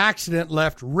horrific accident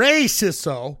left Ray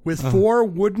Siso with 4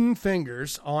 wooden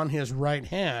fingers on his right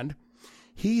hand,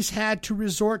 he's had to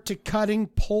resort to cutting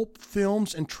pulp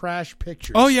films and trash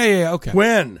pictures. Oh, yeah, okay.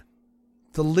 When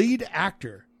the lead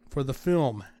actor for the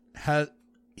film has...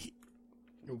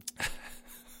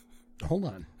 Hold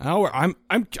on. I'm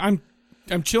chilling.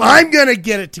 I'm gonna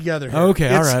get it together here.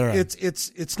 Okay, all right.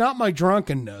 It's not my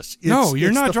drunkenness. No,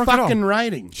 you're not drunk at all. It's the fucking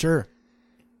writing. Sure.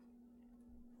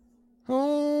 It's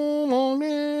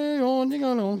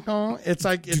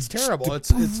terrible.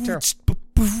 It's terrible.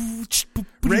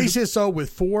 Ray Siso with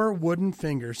 4 wooden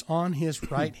fingers on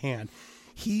his right hand.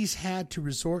 he's had to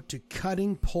resort to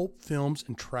cutting pulp films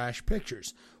and trash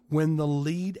pictures. When the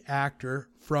lead actor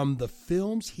from the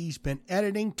films he's been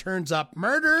editing turns up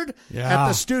murdered at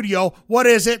the studio, what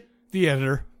is it? The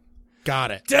editor.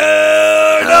 Got it.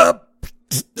 Turn up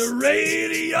the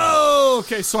radio.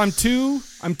 Okay, so I'm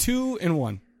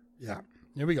 2-1. Yeah.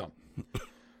 Here we go.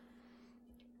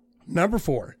 Number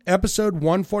 4, episode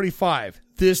 145.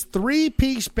 This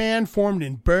 3-piece band formed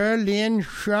in Berlin,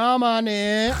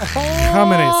 Germany.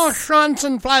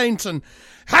 Schanzenfleinzen.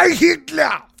 Heil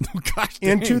Hitler!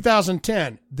 In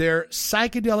 2010, their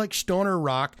psychedelic stoner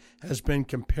rock has been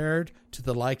compared to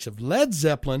the likes of Led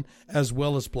Zeppelin as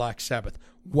well as Black Sabbath.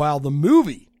 While the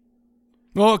movie...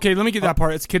 Well, okay, let me get that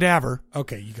part. It's Cadaver.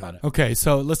 Okay, you got it. Okay,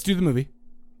 so let's do the movie.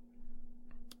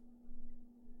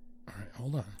 All right,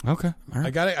 hold on. Okay, all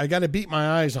right. I got to beat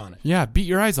my eyes on it. Yeah, beat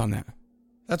your eyes on that.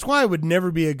 That's why I would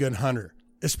never be a good hunter,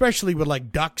 especially with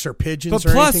like ducks or pigeons But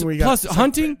or plus, anything. Where you got,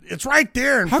 hunting, it's right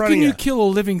there in how front of can you. you kill a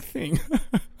living thing?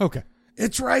 Okay.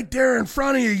 It's right there in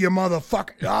front of you, you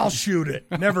motherfucker. I'll shoot it.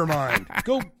 Never mind.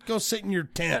 Go sit in your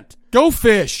tent. Go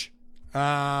fish.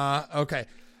 Okay.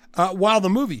 While the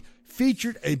movie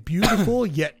featured a beautiful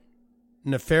yet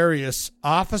nefarious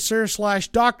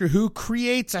officer/doctor who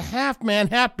creates a half-man,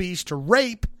 half-beast to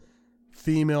rape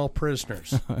female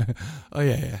prisoners. Oh,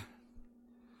 yeah.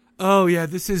 Oh, yeah,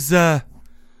 this is SS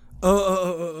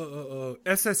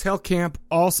Hellcamp,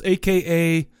 also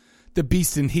a.k.a. the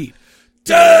Beast in Heat.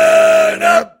 Turn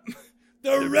up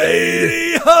the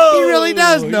radio. He really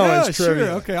does know his trivia.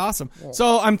 Sure. Okay, awesome.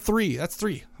 So I'm 3. That's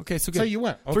 3. Okay, so good. So you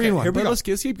went. 3-1. Here we go. Let's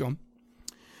keep going.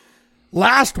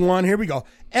 Last one. Here we go.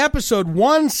 Episode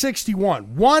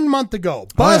 161. 1 month ago,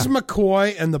 Buzz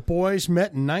McCoy and the boys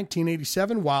met in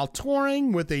 1987 while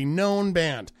touring with a known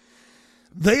band.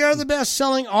 They are the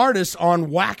best-selling artists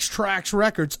on Wax Trax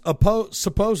Records,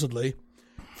 supposedly.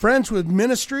 Friends with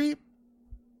Ministry.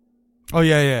 Oh,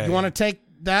 yeah. You want to take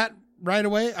that right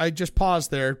away? I just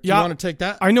paused there. Yeah. You want to take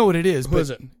that? I know what it is. Who is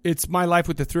it? It's My Life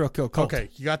with the Thrill Kill Cult. Okay,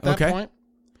 you got that point?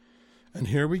 And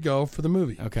here we go for the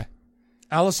movie. Okay.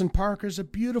 Allison Parker's a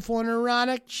beautiful and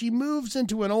erotic. She moves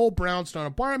into an old brownstone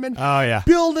apartment. Oh, yeah.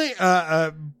 Building,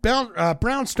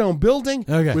 brownstone building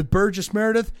with Burgess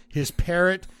Meredith, his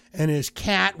parrot, and his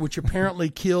cat, which apparently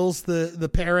kills the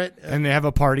parrot. And they have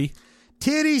a party.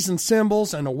 Titties and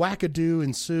cymbals, and a wackadoo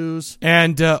ensues.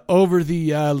 And over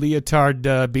the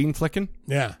leotard bean flicking.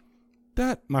 Yeah.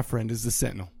 That, my friend, is the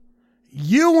Sentinel.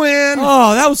 You win.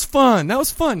 Oh, that was fun. That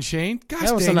was fun, Shane. Gosh,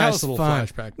 that was dang, a nice that was little fun.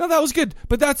 flashback. No, that was good.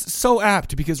 But that's so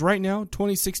apt because right now,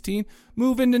 2016,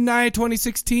 move into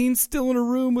 2016, still in a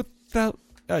room without...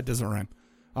 That doesn't rhyme.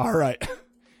 All right.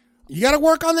 You got to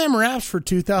work on them raps for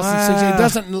 2016. It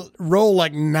doesn't roll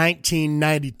like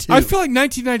 1992. I feel like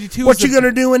 1992 What you going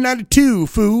to do in 92,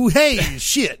 foo? Hey,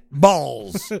 shit,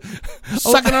 balls.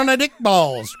 Sucking on the dick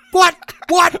balls. What?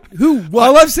 Who? What?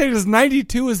 All I'm saying is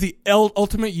 92 is the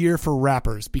ultimate year for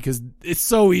rappers because it's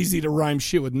so easy to rhyme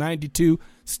shit with 92.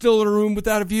 Still in a room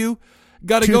without a view.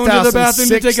 Got to go into the bathroom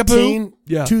to take a poo.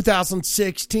 Yeah.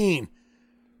 2016.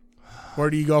 Where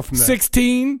do you go from there?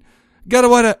 16. Got to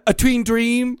what? A tween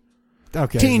dream.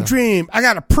 Okay. Teen Dream. I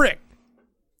got a prick.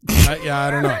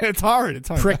 I don't know. It's hard.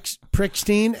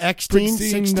 Prickstein, X-teen,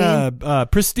 16.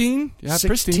 Pristine. Yeah, 16,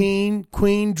 pristine.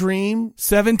 Queen Dream.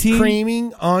 17.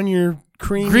 Creaming on your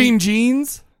green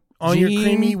jeans. On your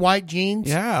creamy white jeans.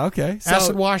 Yeah, okay. So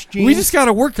acid wash jeans. We just got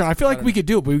to work on it. I feel like we could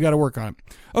do it, but we got to work on it.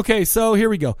 Okay, so here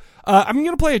we go. I'm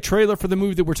going to play a trailer for the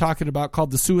movie that we're talking about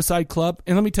called The Suicide Club.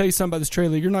 And let me tell you something about this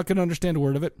trailer. You're not going to understand a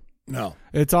word of it. No.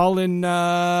 It's all in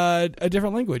a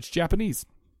different language, Japanese.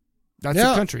 That's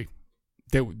the country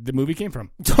that the movie came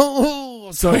from.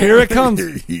 So here it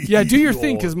comes. Yeah, do your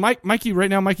thing, because Mikey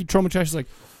Tromatrash is like,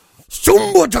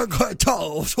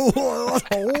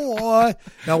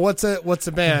 now what's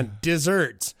the band?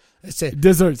 Desserts. They say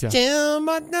Desserts, yeah. Mail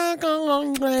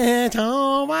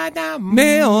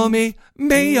me.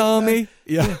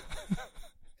 Yeah.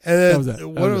 And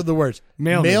then, what are the words?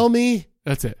 Mail me.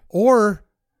 That's it. Or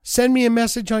send me a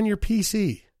message on your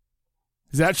PC.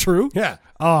 Is that true? Yeah.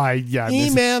 Oh, yeah.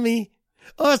 Email me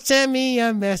or send me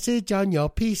a message on your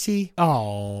PC.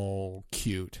 Oh,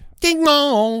 cute. Ding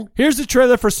dong. Here's the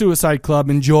trailer for Suicide Club.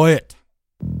 Enjoy it.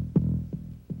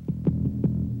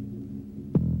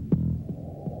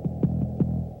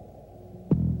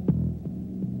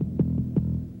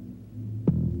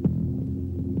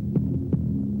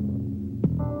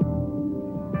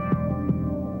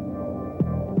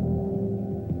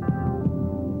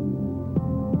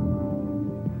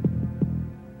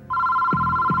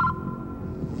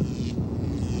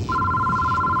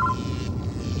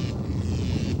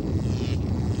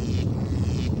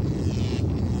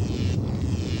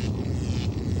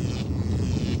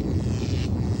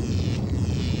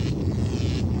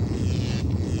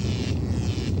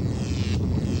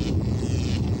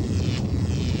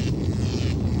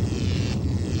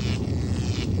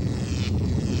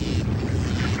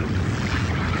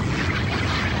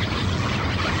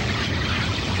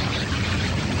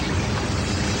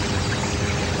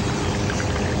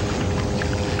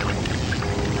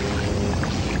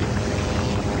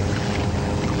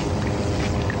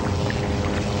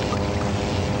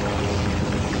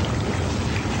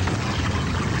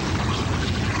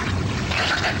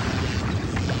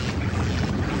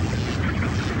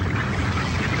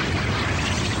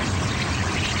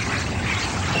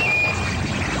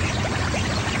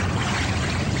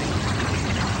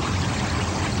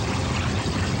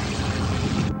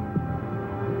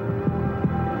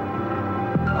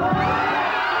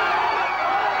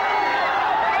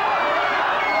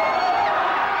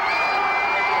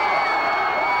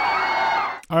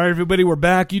 All right, everybody, we're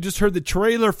back. You just heard the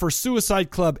trailer for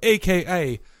Suicide Club,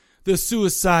 a.k.a. The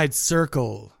Suicide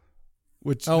Circle.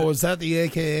 Was that the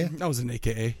a.k.a.? That was an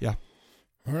a.k.a., yeah.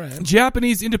 All right.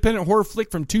 Japanese independent horror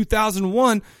flick from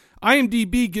 2001.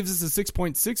 IMDb gives us a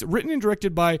 6.6, written and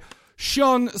directed by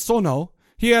Shun Sono.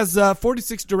 He has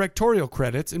 46 directorial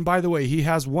credits, and by the way, he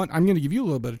has one. I'm going to give you a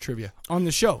little bit of trivia on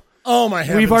the show. Oh, my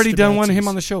heavens. We've already done one of him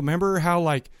on the show. Remember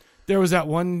how, there was that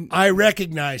one... I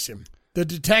recognize him. The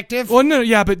detective? Well, no,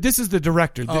 yeah, but this is the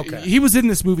director. Okay. He was in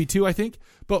this movie, too, I think.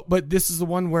 But this is the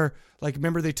one where,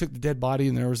 remember they took the dead body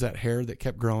and there was that hair that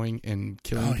kept growing and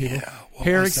killing people? Yeah.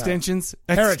 Hair extensions.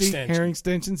 Hair extensions. Hair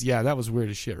extensions. Yeah, that was weird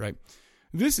as shit, right?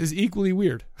 This is equally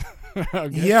weird.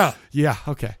 Okay. Yeah. Yeah,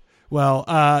 okay. Well,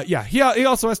 yeah, he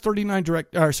also has 39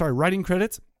 writing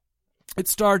credits. It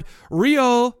starred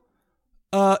Ryo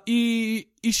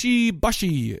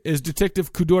Ishibashi as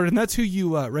Detective Kudora, and that's who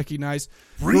you recognize.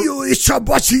 Ryo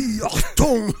Ishibashi.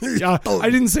 Yeah, I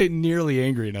didn't say it nearly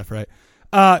angry enough, right?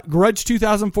 Grudge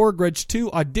 2004, Grudge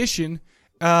 2, Audition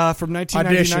from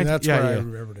 1999. Audition, that's where I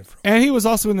remembered it from. And he was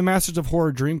also in the Masters of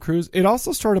Horror Dream Cruise. It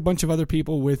also starred a bunch of other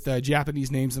people with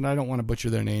Japanese names, and I don't want to butcher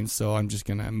their names, so I'm just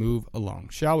going to move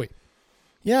along. Shall we?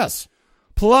 Yes.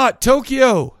 Plot,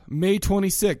 Tokyo, May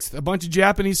 26th. A bunch of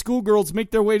Japanese schoolgirls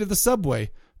make their way to the subway.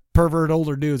 Pervert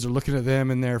older dudes are looking at them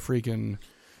and they're freaking...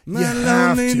 My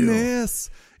loneliness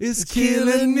is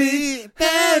killing me.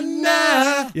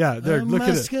 Yeah, they're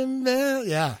looking at...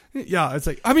 Yeah. Yeah, it's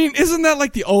isn't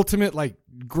that the ultimate,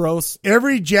 gross...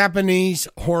 Every Japanese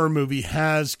horror movie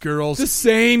has girls... The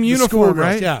same uniform,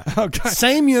 right? Yeah. Oh, God.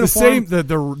 Same uniform.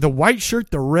 The white shirt,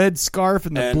 the red scarf,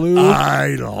 and the blue.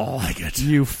 I don't like it.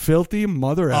 You filthy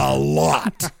mother. A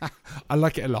lot. I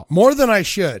like it a lot. More than I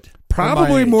should.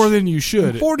 Probably more than you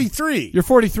should. I'm 43. You're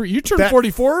 43. You turned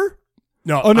 44?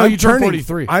 No. Oh, no, you turned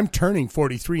 43. I'm turning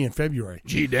 43 in February.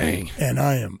 Gee, dang. And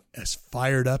I am as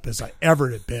fired up as I ever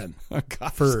have been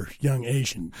for young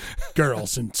Asian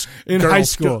girls and in girls high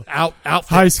school. Outfits.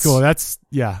 High school, that's,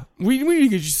 yeah. We need to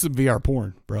get you some VR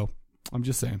porn, bro. I'm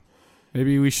just saying.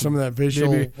 Maybe we should. Some of that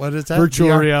visual, what is that? Virtual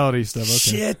VR? Reality stuff. Okay.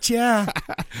 Shit, yeah.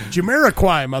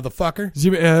 Jamiroquai,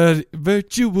 motherfucker.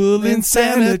 Virtual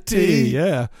insanity.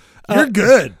 Yeah. You're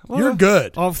good. You're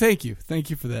good. Oh, thank you. Thank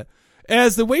you for that.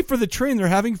 As they wait for the train, they're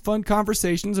having fun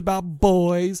conversations about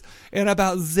boys and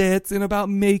about zits and about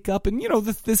makeup and,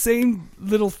 the same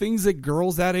little things that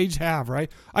girls that age have,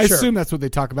 right? I assume that's what they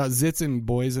talk about, zits and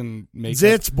boys and makeup.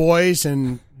 Zits, boys,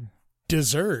 and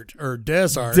dessert or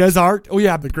desart. Desart. Oh,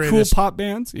 yeah. The cool greatest. pop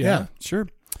bands. Yeah, sure.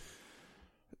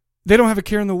 They don't have a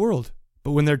care in the world.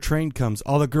 But when their train comes,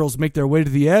 all the girls make their way to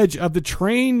the edge of the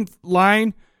train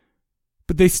line.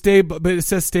 But it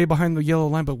says stay behind the yellow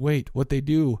line. But wait, what they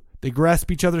do... They grasp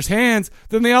each other's hands.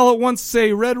 Then they all at once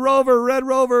say, Red Rover, Red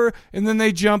Rover. And then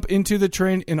they jump into the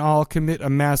train and all commit a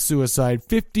mass suicide.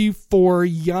 54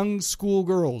 young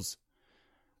schoolgirls.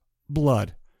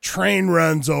 Blood. Train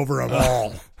runs over them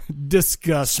all.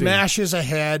 Disgusting. Smashes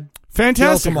ahead. Fantastic,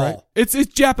 Kills them right? all. It's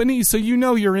Japanese, so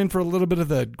you're in for a little bit of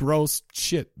the gross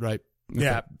shit, right? Okay.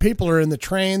 Yeah, people are in the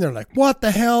train. They're like, what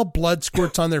the hell? Blood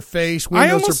squirts on their face.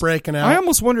 Windows are breaking out. I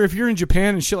almost wonder if you're in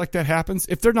Japan and shit like that happens,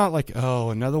 if they're not like, oh,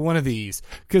 another one of these.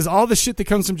 Because all the shit that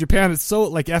comes from Japan is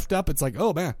so effed up. It's like,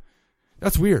 oh, man,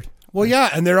 that's weird. Well, yeah,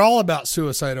 and they're all about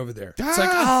suicide over there. It's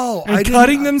like, and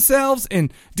cutting themselves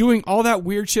and doing all that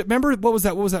weird shit. Remember, what was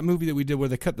that movie that we did where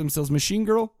they cut themselves? Machine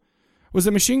Girl? Was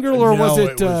it Machine Girl or was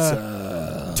it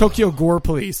Tokyo Gore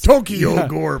Police?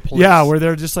 Gore Police. Yeah, where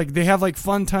they're just they have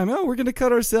fun time. Oh, we're going to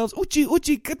cut ourselves. Uchi,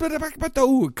 cut.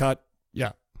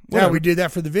 Yeah. Yeah, we did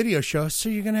that for the video show. So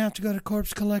you're going to have to go to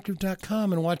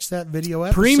corpsecollective.com and watch that video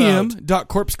episode.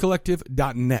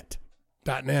 Premium.corpsecollective.net.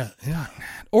 .net, yeah.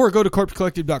 Or go to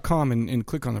corpsecollective.com and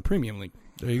click on the premium link.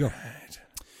 There you go. Right.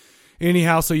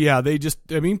 Anyhow, so yeah,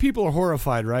 people are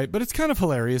horrified, right? But it's kind of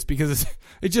hilarious because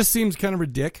it just seems kind of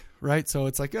ridiculous, right? So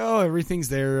it's like, oh, everything's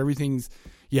there. Everything's,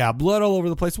 blood all over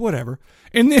the place, whatever.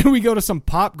 And then we go to some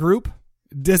pop group,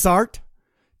 Desart.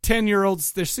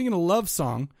 10-year-olds, they're singing a love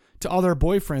song to all their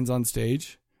boyfriends on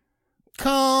stage.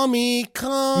 Call me,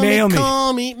 mail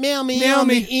me, mail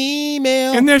me,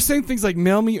 email. And they're saying things like,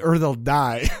 mail me or they'll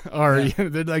die. Or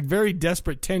they're very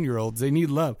desperate 10-year-olds. They need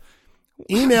love.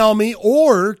 Email me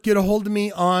or get a hold of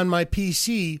me on my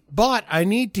PC, but I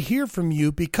need to hear from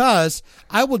you because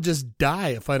I will just die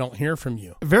if I don't hear from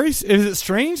you. Is it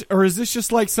strange, or is this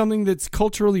just something that's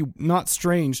culturally not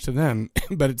strange to them,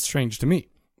 but it's strange to me?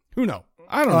 Who knows?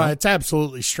 I don't know. It's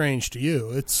absolutely strange to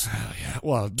you. It's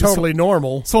totally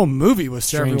normal. This whole movie was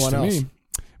strange to me.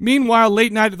 Meanwhile,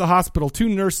 late night at the hospital, 2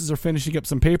 nurses are finishing up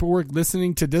some paperwork,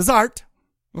 listening to Desart,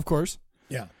 of course.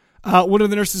 Yeah. One of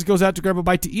the nurses goes out to grab a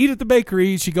bite to eat at the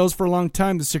bakery. She goes for a long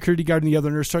time. The security guard and the other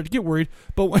nurse start to get worried.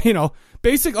 But, you know,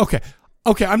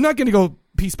 okay, I'm not going to go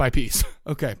piece by piece.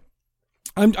 Okay.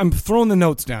 I'm throwing the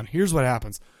notes down. Here's what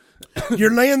happens.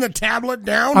 You're laying the tablet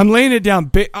down? I'm laying it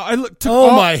down.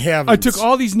 My heavens. I took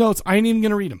all these notes. I ain't even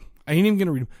going to read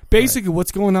them. Basically,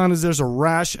 what's going on is there's a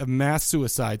rash of mass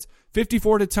suicides.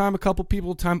 54 at a time, a couple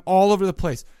people at a time, all over the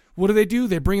place. What do?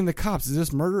 They bring in the cops. Is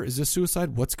this murder? Is this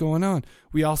suicide? What's going on?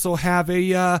 We also have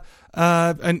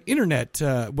an internet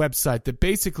website that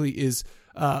basically is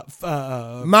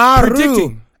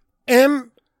predicting.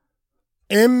 M-A-R-U.com.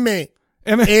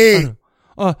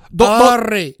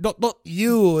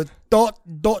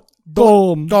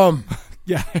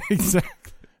 Yeah, exactly.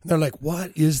 They're like,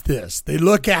 what is this? They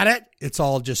look at it. It's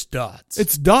all just dots.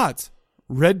 It's dots.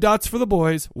 Red dots for the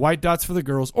boys, white dots for the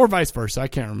girls, or vice versa. I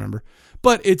can't remember.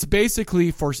 But it's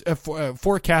basically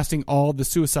forecasting all the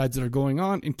suicides that are going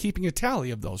on and keeping a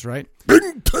tally of those, right?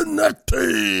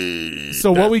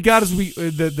 So what we got is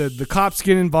the cops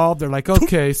get involved. They're like,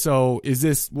 okay, so is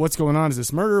this what's going on? Is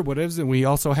this murder? What is it? And we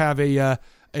also have a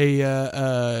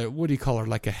what do you call her?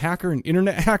 Like a hacker, an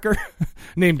internet hacker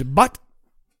named Butt.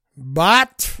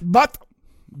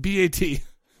 B-A-T.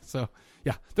 So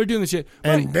yeah, they're doing the shit.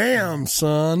 And damn,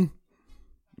 son.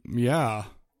 Yeah.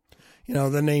 You know,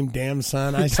 the name Damn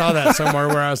Son. I saw that somewhere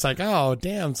where I was like, oh,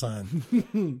 Damn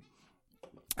Son.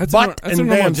 That's a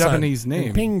normal Japanese name.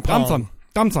 And ping pong.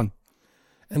 Damson.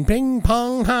 And ping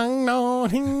pong. Hang no,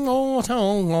 ting, oh,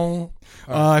 tong.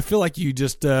 I feel like you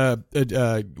just went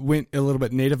a little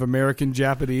bit Native American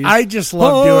Japanese. I just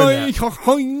love doing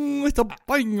that.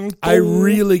 I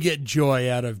really get joy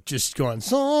out of just going,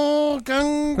 So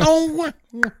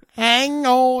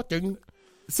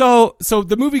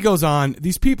the movie goes on.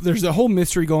 These people, there's a whole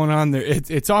mystery going on there.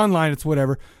 It's online. It's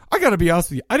whatever. I got to be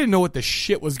honest with you. I didn't know what the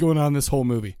shit was going on in this whole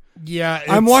movie. Yeah.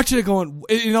 I'm watching it going,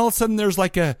 and all of a sudden there's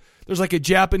like a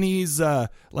Japanese,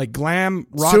 like glam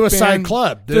rock Suicide band.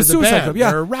 Club. The Suicide Club.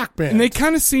 Yeah. They're a rock band. And they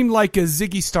kind of seem like a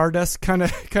Ziggy Stardust kind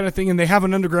of thing. And they have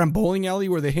an underground bowling alley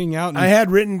where they hang out. And I had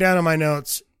written down in my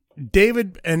notes,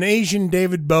 an Asian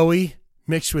David Bowie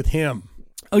mixed with him.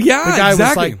 Oh yeah, the guy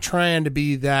exactly. was like trying to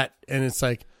be that, and it's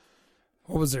like,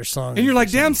 what was their song? And you're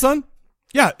like, damn, son.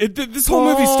 Yeah, this whole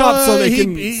movie stopped so they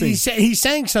can sing. He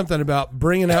sang something about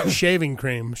bringing out shaving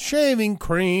cream. Shaving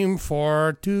cream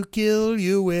to kill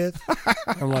you with.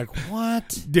 I'm like,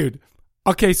 what? Dude.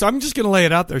 Okay, so I'm just going to lay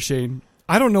it out there, Shane.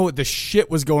 I don't know what the shit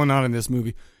was going on in this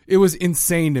movie. It was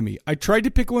insane to me. I tried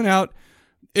to pick one out.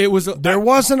 There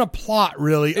wasn't a plot,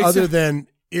 really, other than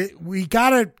we got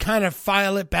to kind of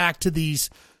file it back to these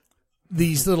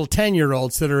little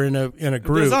 10-year-olds that are in a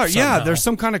group. There's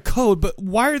some kind of code, but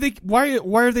why are they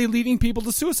leading people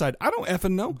to suicide? I don't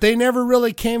effing know. They never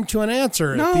really came to an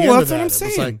answer. No, at the end that's of that. what I'm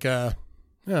saying. It was like,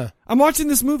 yeah. I'm watching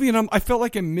this movie and I felt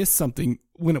like I missed something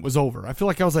when it was over. I feel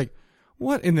like I was like,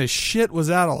 what in the shit was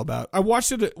that all about? I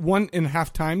watched it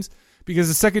 1.5 times because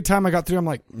the second time I got through, I'm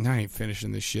like, I ain't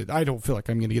finishing this shit. I don't feel like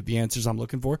I'm going to get the answers I'm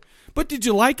looking for. But did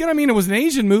you like it? I mean, it was an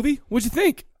Asian movie. What'd you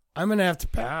think? I'm going to have to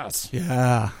pass.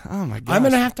 Yeah. Oh, my God. I'm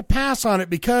going to have to pass on it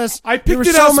because I picked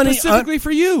it out specifically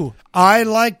for you. I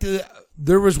liked it.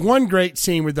 There was one great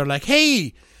scene where they're like,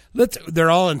 hey,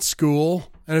 they're all in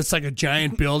school, and it's like a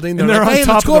giant building. They're like,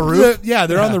 on top of the roof?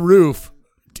 They're on the roof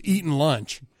eating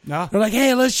lunch. No. They're like,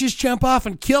 hey, let's just jump off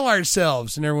and kill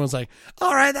ourselves. And everyone's like,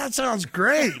 all right, that sounds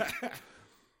great.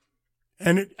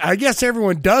 And I guess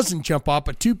everyone doesn't jump off,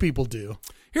 but 2 people do.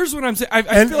 Here's what I'm saying.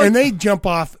 And they jump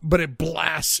off, but it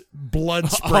blasts blood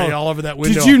spray all over that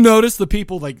window. Did you notice the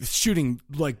people like shooting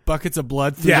like buckets of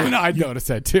blood through the window? I noticed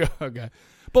that too. Okay.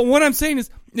 But what I'm saying is,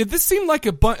 this seemed like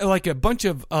a bunch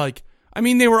of I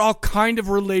mean, they were all kind of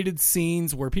related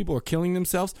scenes where people were killing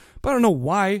themselves, but I don't know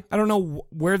why. I don't know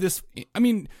where this. I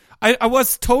mean, I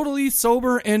was totally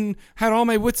sober and had all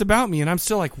my wits about me, and I'm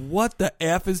still like, what the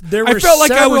F is... I felt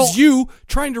like I was you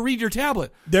trying to read your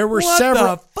tablet. There were what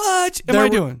several... the fudge am I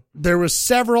doing? There were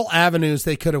several avenues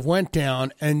they could have went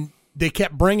down, and they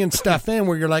kept bringing stuff in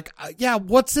where you're like, yeah,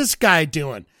 what's this guy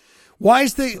doing? Why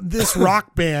is this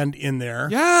rock band in there?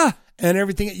 Yeah. And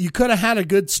everything. You could have had a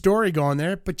good story going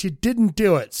there, but you didn't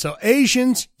do it. So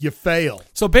Asians, you failed.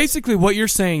 So basically what you're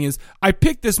saying is I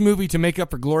picked this movie to make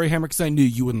up for Glory Hammer because I knew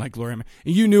you wouldn't like Glory Hammer.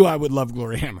 And you knew I would love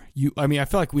Glory Hammer. I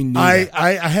feel like we knew that.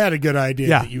 I had a good idea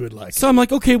that you would like it. So I'm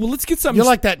like, okay, well, let's get something. You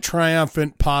like that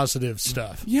triumphant, positive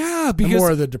stuff. Yeah, because... And more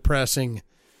of the depressing,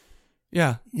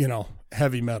 yeah,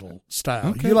 heavy metal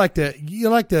style. Okay. You like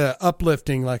the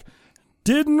uplifting, like...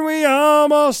 Didn't we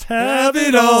almost have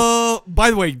it all?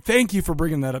 By the way, thank you for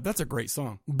bringing that up. That's a great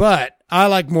song. But I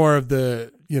like more of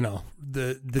the,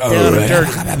 the down and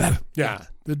dirty. Yeah,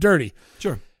 the dirty.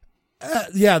 Sure.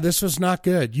 Yeah, this was not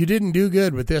good. You didn't do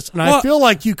good with this, and I feel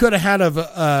like you could have had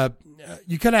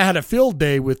a field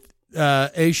day with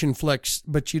Asian flicks,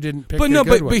 but you didn't pick. But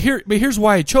here's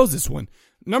why I chose this one.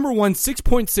 Number one,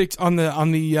 6.6 on the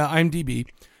IMDb.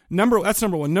 That's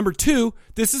number one. Number two,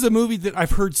 this is a movie that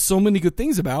I've heard so many good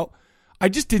things about. I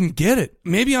just didn't get it.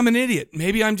 Maybe I'm an idiot.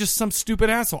 Maybe I'm just some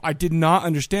stupid asshole. I did not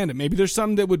understand it. Maybe there's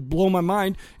something that would blow my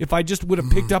mind if I just would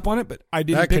have picked up on it, but I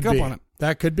didn't pick up on it.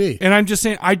 That could be. And I'm just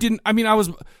saying,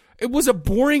 it was a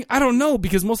boring, I don't know,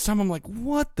 because most of the time I'm like,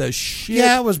 what the shit?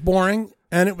 Yeah, it was boring,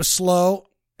 and it was slow,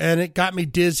 and it got me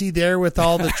dizzy there with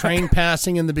all the train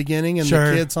passing in the beginning and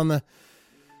the kids on the...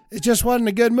 It just wasn't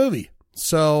a good movie.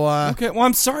 So... okay, well,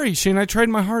 I'm sorry, Shane. I tried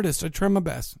my hardest. I tried my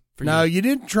best. No, you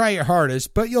didn't try your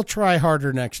hardest, but you'll try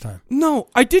harder next time. No,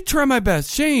 I did try my best.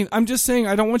 Shane, I'm just saying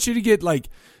I don't want you to get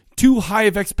too high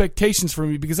of expectations from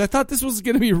me because I thought this was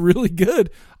going to be really good.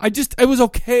 It was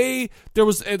okay. There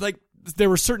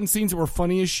were certain scenes that were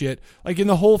funny as shit, like in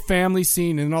the whole family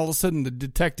scene, and all of a sudden the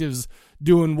detective's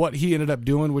doing what he ended up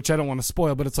doing, which I don't want to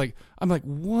spoil, but I'm like,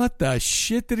 what the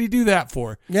shit did he do that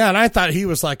for? Yeah, and I thought he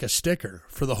was like a sticker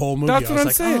for the whole movie. That's what I'm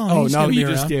saying. Oh no, you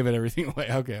just around. gave it everything away.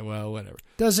 Okay, well, whatever.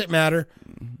 Does it matter?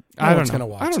 I don't know. Gonna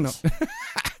watch I don't know.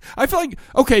 I feel like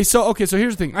so here's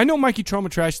the thing. I know Mikey Trauma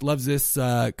Trash loves this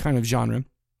kind of genre.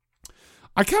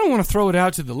 I kind of want to throw it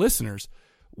out to the listeners.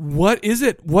 What is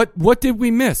it? What did we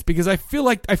miss? Because I felt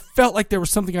like there was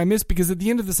something I missed, because at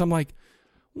the end of this I'm like,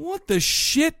 what the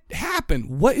shit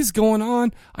happened? What is going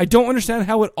on? I don't understand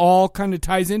how it all kind of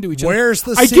ties into each other. Where's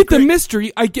the I secret? get the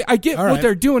mystery. I get all what right.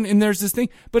 they're doing, and there's this thing.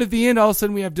 But at the end, all of a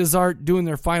sudden, we have Desart doing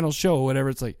their final show or whatever.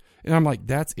 It's like, and I'm like,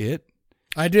 that's it?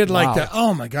 I did like Wow. that.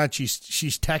 Oh my God, she's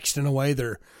texting away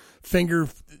their finger.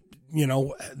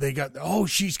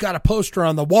 She's got a poster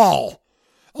on the wall.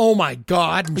 Oh my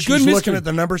God, and she's looking at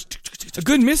the numbers. A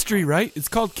good mystery, right? It's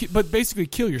called, but basically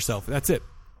kill yourself. That's it.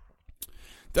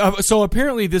 So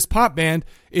apparently this pop band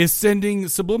is sending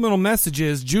subliminal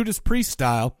messages, Judas Priest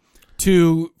style,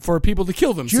 for people to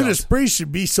kill themselves. Judas Priest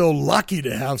should be so lucky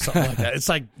to have something like that. It's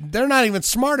like they're not even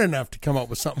smart enough to come up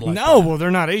with something like that. No, well,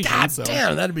 they're not Asian. God so.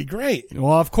 damn, that'd be great.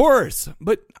 Well, of course,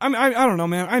 but I don't know,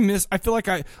 man. I feel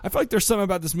like there's something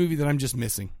about this movie that I'm just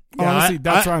missing. Yeah, honestly,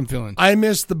 that's what I'm feeling. I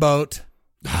missed the boat.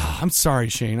 I'm sorry,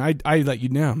 Shane. I let you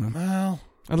down, man. Well,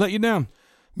 I let you down.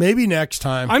 Maybe next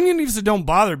time. I'm going to use a don't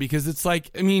bother, because it's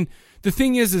like, I mean, the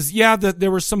thing is yeah, there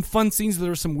were some fun scenes,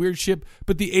 there was some weird shit,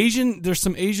 but there's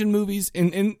some Asian movies,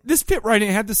 and this fit right in.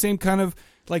 It had the same kind of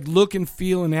like look and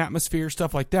feel and atmosphere,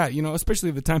 stuff like that, especially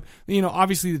at the time.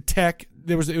 Obviously the tech,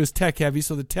 it was tech heavy,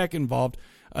 so the tech involved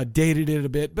dated it a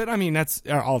bit, but I mean, that's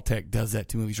all tech does that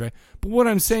to movies, right? But what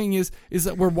I'm saying is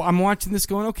that I'm watching this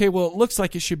going, okay, well, it looks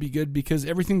like it should be good because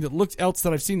everything else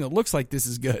that I've seen that looks like this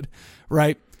is good,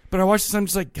 right? But I watched this, I'm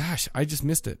just like, gosh, I just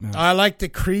missed it, man. I like the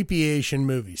creepy Asian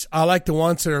movies. I like the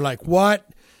ones that are like, what?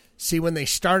 See, when they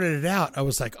started it out, I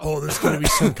was like, oh, there's going to be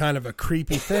some kind of a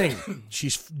creepy thing.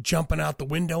 She's jumping out the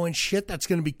window and shit. That's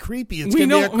going to be creepy. It's going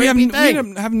to be a creepy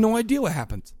thing. We have no idea what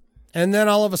happens. And then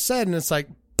all of a sudden, it's like...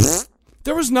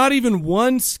 There was not even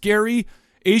one scary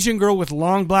Asian girl with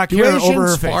long black hair over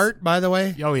her face. Fart, by the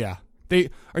way? Oh, yeah.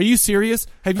 Are you serious?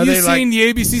 Have you seen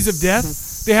the ABCs of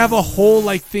Death? They have a whole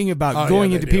thing about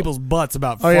going into people's butts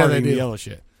about farting and yellow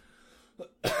shit.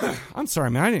 I'm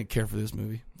sorry, man. I didn't care for this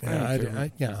movie. I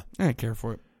didn't care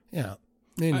for it. Yeah,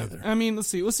 me neither. I mean, let's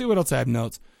see what else I have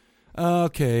notes.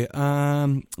 Okay.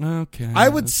 Okay. I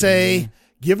would say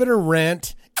give it a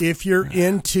rent if you're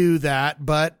into that,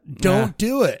 but don't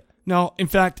do it. No, in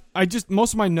fact,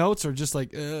 most of my notes are just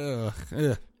like,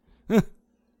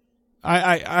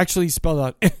 I actually spelled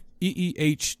out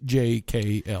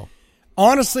EEHJKL.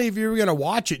 Honestly, if you were going to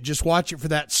watch it, just watch it for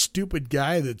that stupid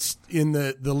guy that's in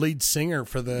the lead singer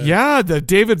for the the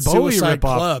David Bowie Suicide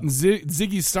ripoff, Club.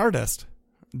 Ziggy Stardust,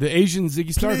 the Asian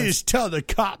Ziggy Stardust. Please tell the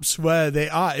cops where they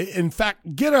are. In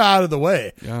fact, get her out of the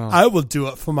way. Yeah. I will do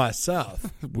it for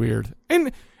myself. Weird.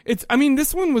 And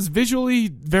this one was visually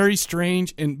very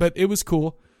strange, but it was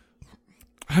cool.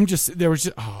 I just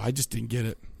didn't get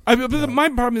it. My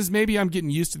problem is maybe I'm getting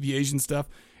used to the Asian stuff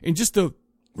and just the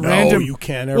random. You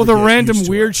can't. The random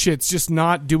weird shit's just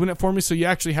not doing it for me. So you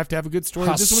actually have to have a good story.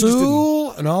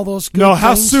 Hasu and all those. Good things.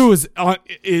 Hasu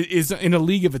is in a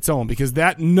league of its own because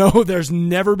there's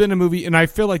never been a movie, and I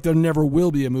feel like there never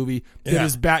will be a movie that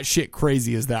is batshit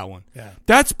crazy as that one. Yeah,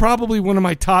 that's probably one of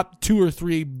my top 2 or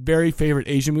 3 very favorite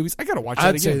Asian movies. I gotta watch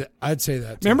that again. I'd say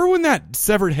that. Remember when that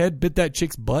severed head bit that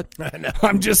chick's butt? I know.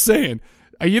 I'm just saying.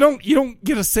 You don't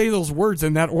get to say those words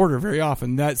in that order very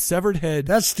often. That severed head.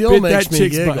 That still bit makes that me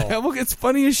chick's giggle. butt. Well, it's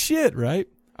funny as shit, right?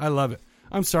 I love it.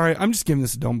 I'm sorry. I'm just giving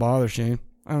this a don't bother, Shane.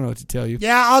 I don't know what to tell you.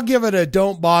 Yeah, I'll give it a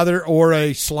don't bother or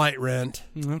a slight rent.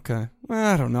 Okay.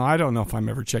 Well, I don't know. I don't know if I'm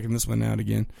ever checking this one out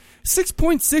again.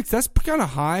 6.6. That's kind of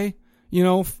high. You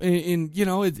know,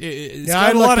 it's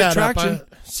got a lot of traction.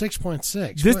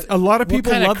 6.6. A lot of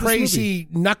people what kind love of crazy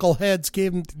knuckleheads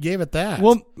gave it that.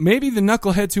 Well, maybe the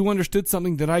knuckleheads who understood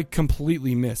something that I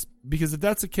completely missed. Because if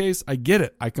that's the case, I get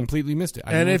it. I completely missed it.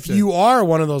 And if you are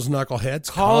one of those knuckleheads,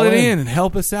 call it in and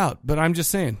help us out. But I'm just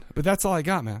saying. But that's all I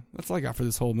got, man. That's all I got for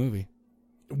this whole movie.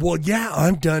 Well, yeah,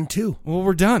 I'm done too. Well,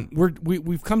 we're done.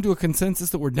 We've come to a consensus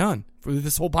that we're done for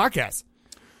this whole podcast.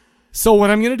 So what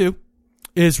I'm going to do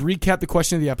is recap the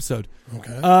question of the episode.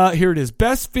 Okay. Here it is.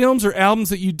 Best films or albums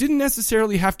that you didn't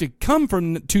necessarily have to come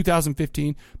from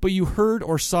 2015, but you heard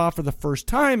or saw for the first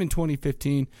time in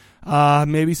 2015.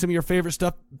 Maybe some of your favorite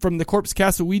stuff from the Corpse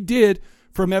Cast that we did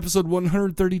from episode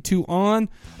 132 on.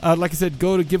 Like I said,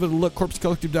 go to give it a look,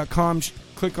 corpsecollective.com.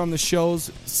 Click on the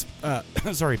shows,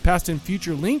 past and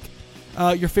future link.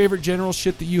 Your favorite general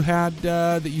shit that you had,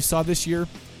 that you saw this year.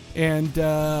 And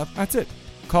that's it.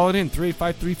 Call it in,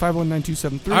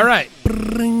 385-351-9273. All right.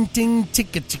 Bring, ding,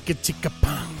 chicka, chicka, chicka,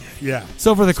 bong. Yeah.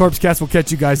 So for the Corpse Cast, we'll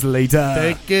catch you guys later.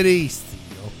 Take it easy,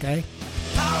 okay?